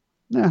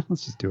 Nah,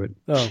 let's just do it.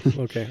 Oh,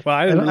 okay. Well,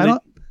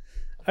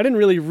 I didn't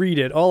really read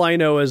it. All I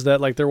know is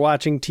that like they're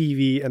watching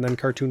TV and then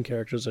cartoon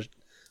characters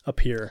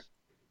appear.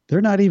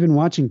 They're not even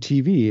watching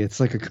TV.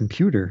 It's like a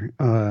computer.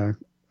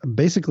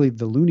 Basically,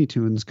 the Looney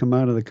Tunes come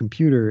out of the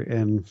computer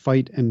and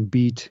fight and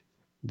beat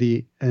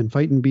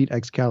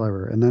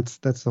Excalibur, and that's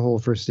the whole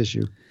first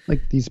issue.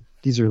 Like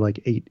these are like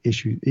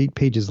 8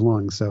 pages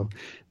long, so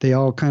they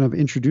all kind of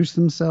introduce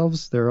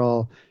themselves. They're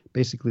all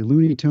basically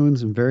Looney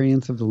Tunes and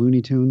variants of the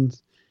Looney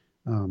Tunes.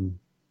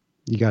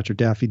 You got your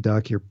Daffy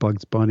Duck, your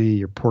Bugs Bunny,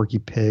 your Porky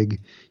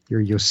Pig,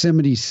 your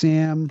Yosemite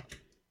Sam,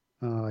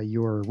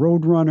 your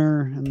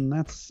Roadrunner, and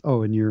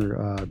and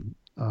your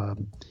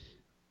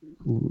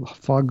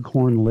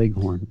Foghorn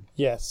Leghorn.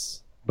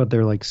 Yes. But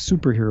they're like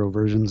superhero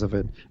versions of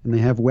it, and they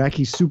have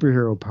wacky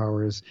superhero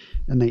powers,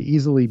 and they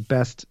easily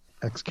best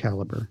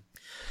Excalibur.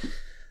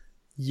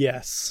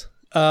 Yes.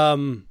 At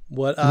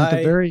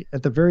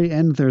the very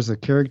end, there's a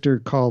character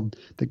called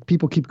that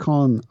people keep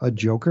calling a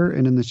Joker,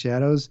 and in the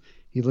shadows,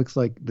 he looks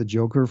like the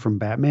Joker from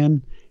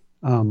Batman.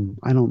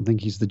 I don't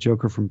think he's the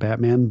Joker from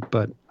Batman,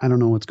 but I don't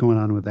know what's going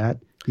on with that.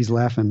 He's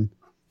laughing.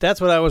 That's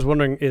what I was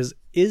wondering: is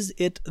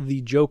it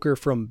the Joker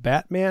from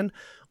Batman,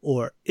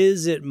 or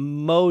is it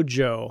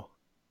Mojo?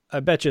 I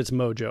bet you it's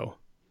Mojo.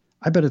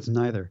 I bet it's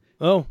neither.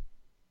 Oh,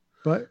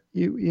 but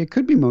it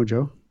could be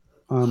Mojo.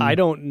 I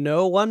don't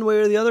know one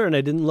way or the other, and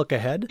I didn't look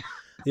ahead.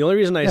 The only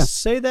reason I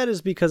say that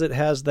is because it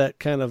has that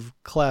kind of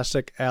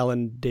classic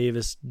Alan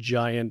Davis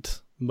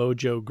giant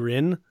Mojo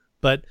grin,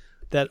 but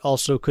that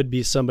also could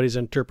be somebody's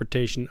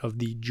interpretation of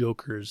the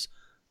Joker's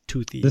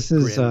toothy This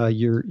is grin.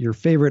 Your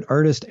favorite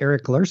artist,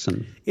 Eric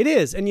Larson. It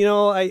is, and I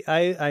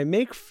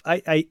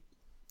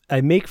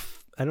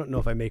don't know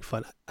if I make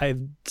fun.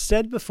 I've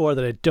said before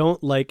that I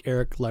don't like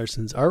Eric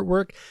Larson's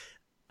artwork.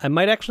 I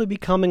might actually be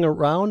coming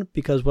around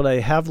because what I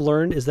have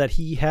learned is that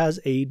he has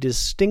a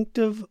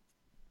distinctive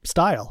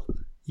style.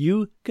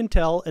 You can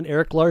tell an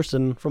Eric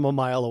Larson from a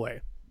mile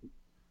away.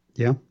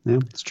 Yeah,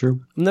 it's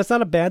true. And that's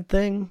not a bad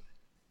thing.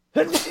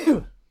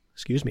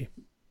 Excuse me.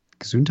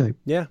 Gesundheit.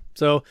 Yeah.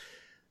 So,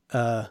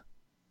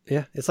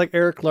 it's like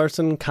Eric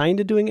Larson kind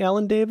of doing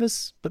Alan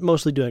Davis, but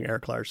mostly doing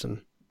Eric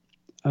Larson.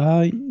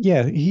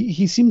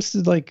 He seems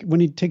to, like, when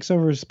he takes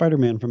over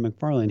Spider-Man from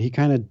McFarlane, he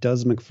kind of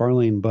does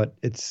McFarlane, but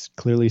it's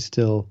clearly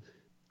still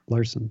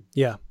Larson.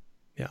 Yeah.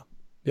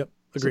 Yep.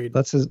 Agreed.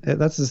 So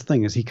that's his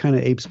thing, is he kind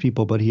of apes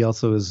people, but he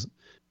also is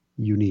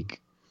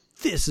unique.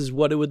 This is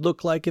what it would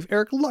look like if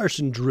Eric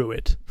Larson drew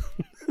it.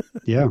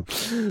 Yeah.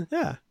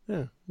 Yeah.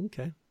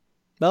 Okay.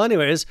 Well,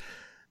 anyways,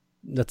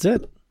 that's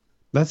it.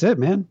 That's it,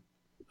 man.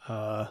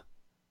 I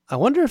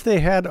wonder if they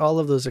had all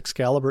of those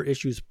Excalibur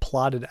issues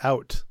plotted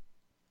out,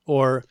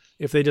 or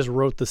if they just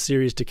wrote the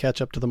series to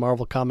catch up to the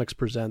Marvel Comics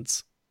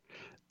Presents.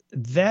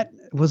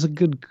 That's a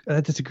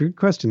good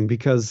question,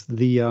 because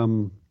the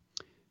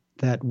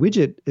that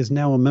Widget is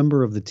now a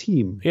member of the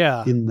team.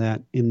 Yeah. In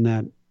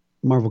that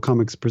Marvel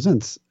Comics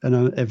Presents,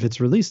 and if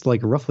it's released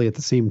like roughly at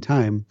the same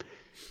time,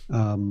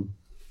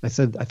 I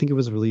think it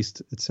was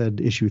released. It said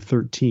issue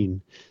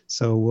 13,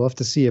 so we'll have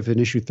to see if in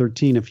issue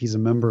 13 if he's a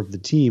member of the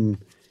team,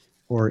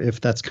 or if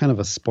that's kind of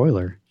a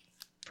spoiler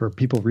for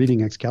people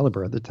reading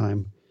Excalibur at the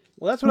time.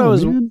 Well, that's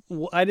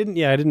what I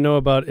didn't know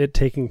about it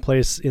taking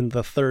place in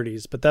the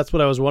 30s, but that's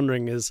what I was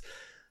wondering is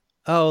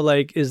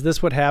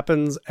this what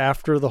happens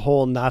after the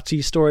whole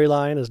Nazi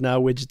storyline? Is now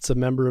Widget's a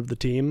member of the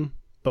team,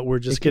 but we're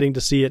just getting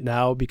to see it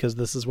now because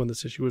this is when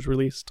this issue was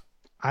released?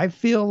 I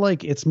feel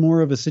like it's more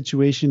of a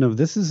situation of,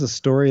 this is a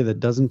story that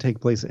doesn't take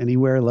place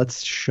anywhere.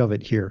 Let's shove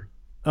it here.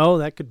 Oh,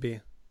 that could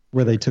be.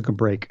 Where they took a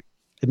break.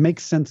 It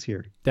makes sense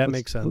here.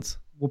 Makes sense.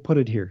 We'll put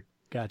it here.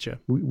 Gotcha.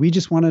 We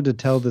just wanted to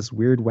tell this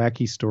weird,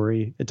 wacky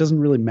story. It doesn't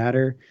really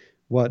matter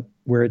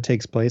where it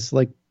takes place.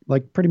 Like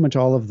pretty much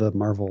all of the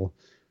Marvel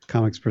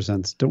Comics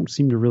Presents don't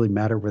seem to really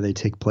matter where they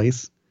take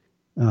place.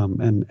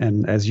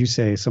 And as you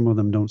say, some of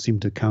them don't seem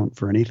to count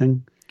for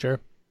anything. Sure.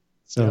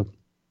 So, yep.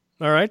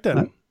 All right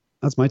then.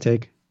 That's my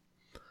take.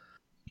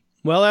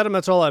 Well, Adam,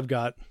 that's all I've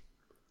got.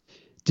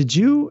 Did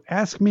you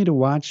ask me to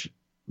watch?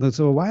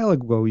 So a while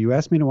ago, you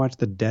asked me to watch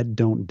The Dead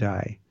Don't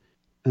Die,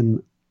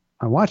 and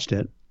I watched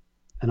it,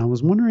 and I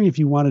was wondering if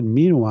you wanted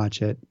me to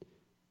watch it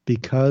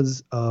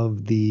because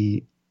of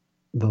the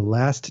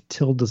last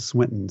Tilda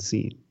Swinton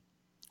scene.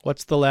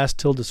 What's the last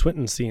Tilda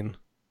Swinton scene?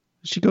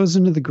 She goes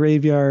into the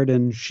graveyard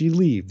and she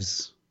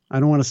leaves. I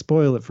don't want to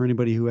spoil it for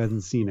anybody who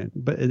hasn't seen it,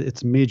 but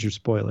it's a major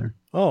spoiler.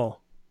 Oh,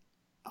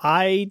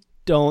 I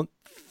don't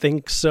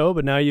think so,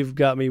 but now you've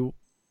got me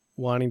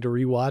wanting to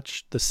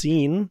rewatch the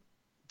scene.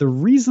 The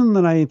reason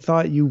that I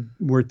thought you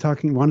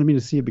wanted me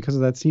to see it because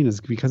of that scene is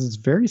because it's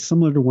very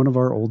similar to one of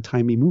our old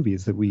timey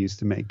movies that we used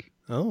to make.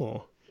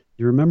 Oh,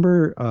 you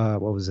remember,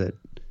 what was it?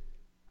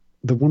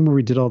 The one where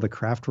we did all the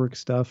Kraftwerk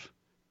stuff.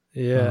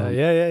 Yeah.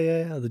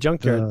 The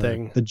junkyard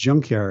thing. The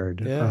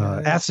junkyard.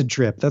 Acid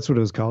Trip. That's what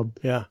it was called.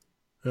 Yeah.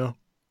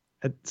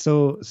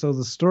 So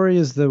the story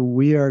is that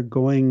we are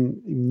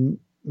going,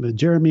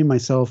 Jeremy,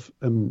 myself,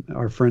 and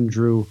our friend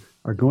Drew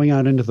are going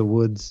out into the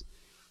woods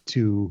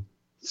to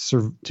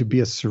be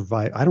a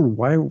survivor. I don't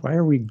know why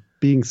are we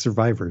being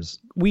survivors?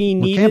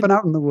 We're camping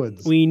out in the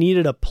woods. We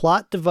needed a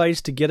plot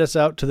device to get us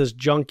out to this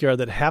junkyard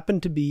that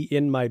happened to be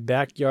in my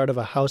backyard of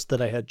a house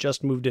that I had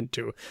just moved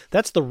into.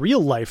 That's the real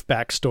life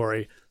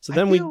backstory. So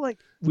then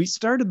we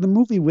started the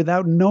movie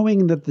without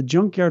knowing that the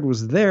junkyard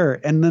was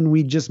there, and then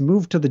we just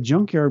moved to the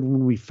junkyard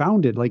when we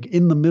found it, like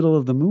in the middle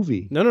of the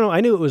movie. No,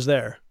 I knew it was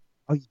there.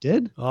 Oh, you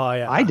did? Oh,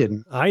 yeah. I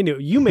didn't. I knew.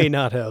 You may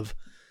not have,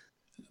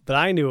 but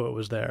I knew it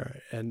was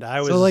there, and I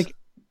was. So, like,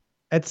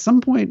 at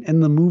some point in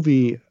the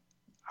movie,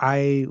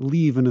 I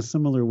leave in a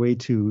similar way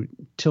to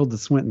Tilda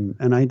Swinton,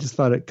 and I just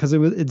thought because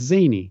it's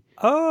zany.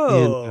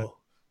 Oh.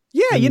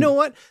 You know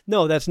what?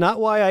 No, that's not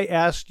why I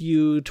asked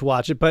you to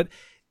watch it, but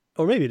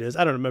or maybe it is.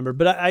 I don't remember,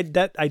 but I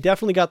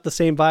definitely got the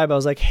same vibe. I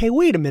was like, "Hey,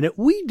 wait a minute,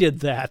 we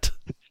did that."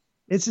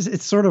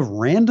 It's sort of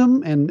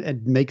random and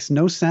it makes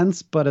no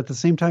sense, but at the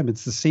same time,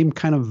 it's the same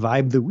kind of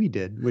vibe that we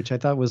did, which I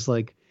thought was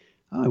like,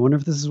 oh, I wonder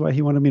if this is why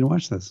he wanted me to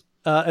watch this.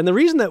 And the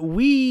reason that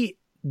we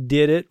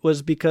did it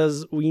was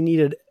because we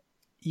needed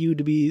you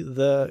to be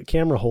the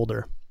camera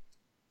holder.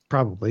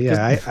 Probably,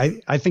 yeah.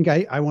 I think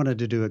I wanted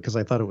to do it because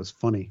I thought it was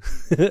funny.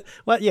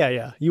 Well,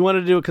 yeah. You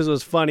wanted to do it because it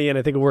was funny, and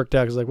I think it worked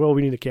out because like, well,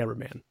 we need a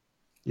cameraman.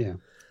 Yeah.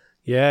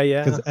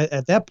 Yeah. Because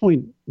at that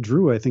point,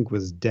 Drew, I think,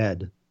 was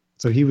dead.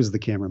 So he was the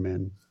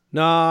cameraman.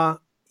 Nah,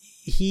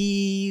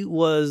 he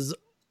was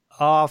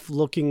off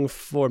looking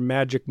for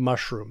magic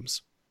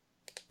mushrooms.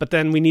 But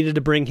then we needed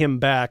to bring him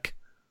back,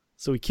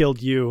 so we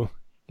killed you.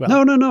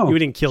 Well, no. We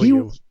didn't kill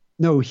you.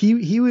 No,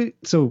 he would.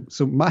 So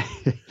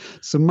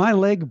my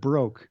leg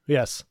broke.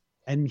 Yes.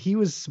 And he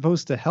was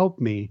supposed to help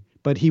me,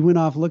 but he went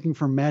off looking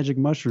for magic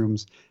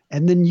mushrooms,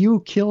 and then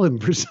you kill him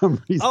for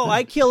some reason. Oh,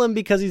 I kill him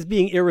because he's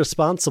being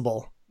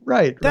irresponsible.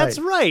 Right. That's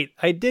right.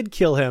 I did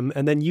kill him,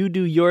 and then you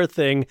do your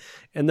thing,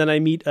 and then I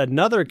meet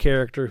another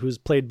character who's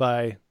played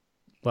by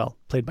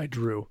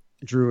Drew.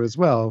 Drew as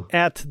well.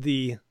 At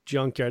the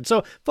junkyard.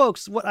 So,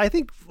 folks, what I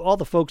think all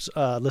the folks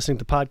listening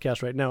to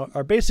podcasts right now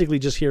are basically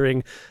just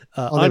hearing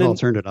they've all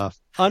turned it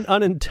off.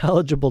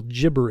 Unintelligible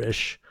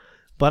gibberish.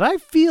 But I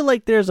feel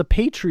like there's a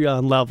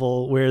Patreon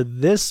level where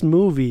this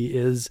movie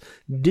is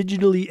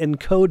digitally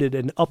encoded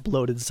and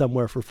uploaded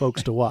somewhere for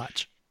folks to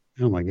watch.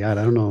 Oh my God,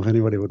 I don't know if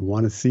anybody would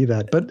want to see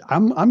that, but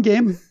I'm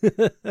game.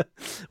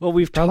 Well,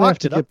 we've probably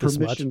talked have to it up get this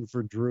much. permission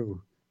for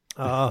Drew.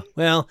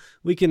 Well,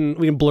 we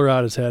can blur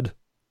out his head.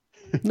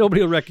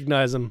 Nobody will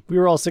recognize him. We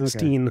were all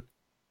 16. Okay.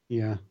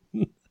 Yeah.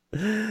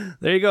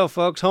 There you go,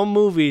 folks. Home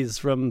movies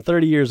from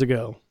 30 years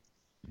ago.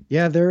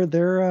 Yeah,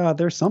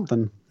 they're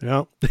something.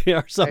 Yeah, they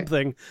are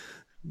something.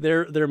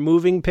 They're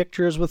moving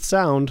pictures with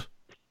sound.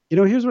 You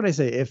know, here's what I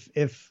say: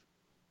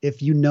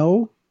 if you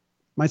know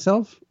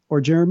myself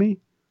or Jeremy,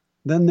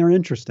 then they're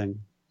interesting.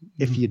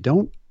 If you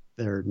don't,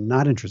 they're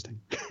not interesting.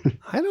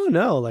 I don't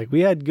know. Like, we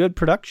had good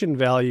production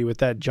value with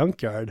that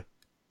junkyard.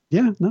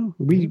 Yeah, no,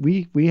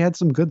 we had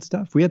some good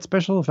stuff. We had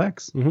special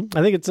effects. Mm-hmm.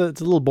 I think it's a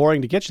little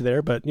boring to get you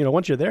there, but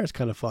once you're there, it's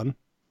kind of fun.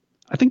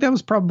 I think that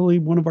was probably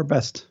one of our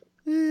best.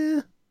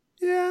 Yeah.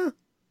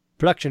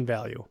 Production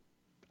value.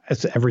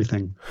 It's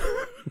everything.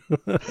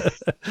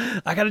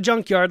 I got a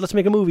junkyard. Let's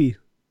make a movie.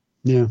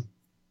 Yeah.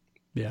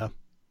 All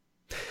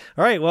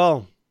right.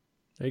 Well,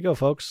 there you go,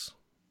 folks.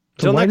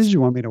 So why did you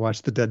want me to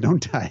watch The Dead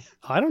Don't Die?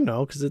 I don't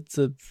know, because it's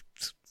a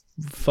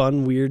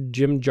fun, weird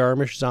Jim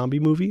Jarmusch zombie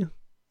movie.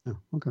 Oh,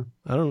 okay.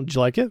 I don't know. Did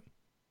you like it?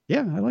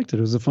 Yeah, I liked it.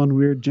 It was a fun,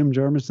 weird Jim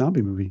Jarmusch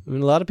zombie movie. I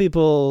mean, a lot of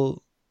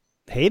people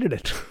hated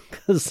it.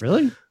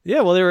 Really?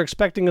 Yeah, well, they were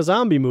expecting a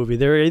zombie movie.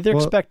 They were either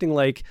expecting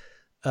like...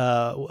 these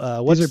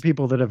are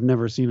people that have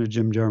never seen a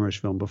Jim Jarmusch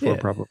film before,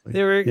 probably.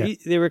 They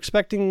were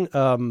expecting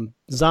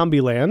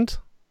Zombieland.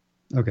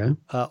 Okay.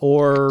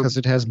 Or... Because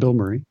it has Bill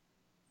Murray.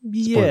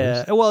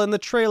 Yeah. Spoilers. Well, and the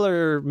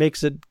trailer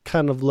makes it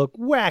kind of look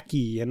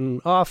wacky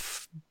and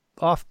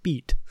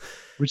offbeat.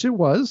 Which it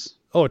was.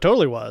 Oh, it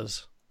totally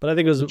was. But I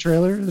think it was... The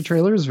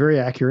trailer is very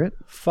accurate.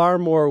 Far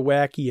more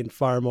wacky and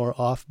far more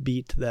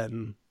offbeat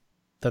than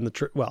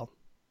well,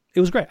 it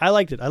was great. I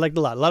liked it. I liked it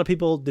a lot. A lot of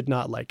people did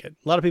not like it.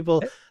 A lot of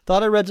people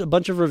thought I read a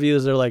bunch of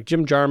reviews. They're like,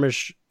 Jim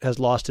Jarmusch has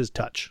lost his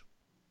touch.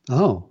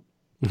 Oh.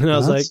 And I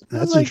was like...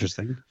 That's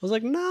interesting. I was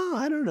like, no,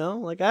 I don't know.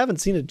 Like, I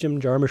haven't seen a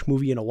Jim Jarmusch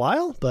movie in a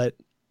while, but...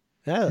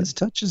 Yeah. His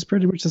touch is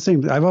pretty much the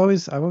same. I've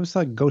always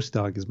thought Ghost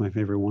Dog is my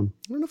favorite one.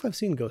 I don't know if I've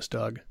seen Ghost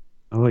Dog.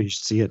 Oh, you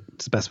should see it.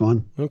 It's the best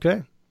one.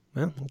 Okay.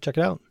 Well, we'll check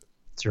it out.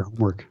 It's your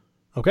homework.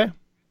 Okay. It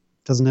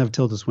doesn't have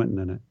Tilda Swinton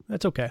in it.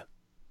 That's okay.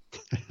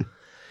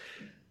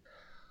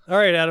 All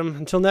right, Adam.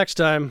 Until next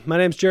time, my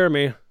name's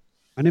Jeremy.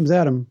 My name's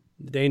Adam.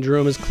 The Danger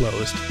Room is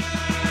closed.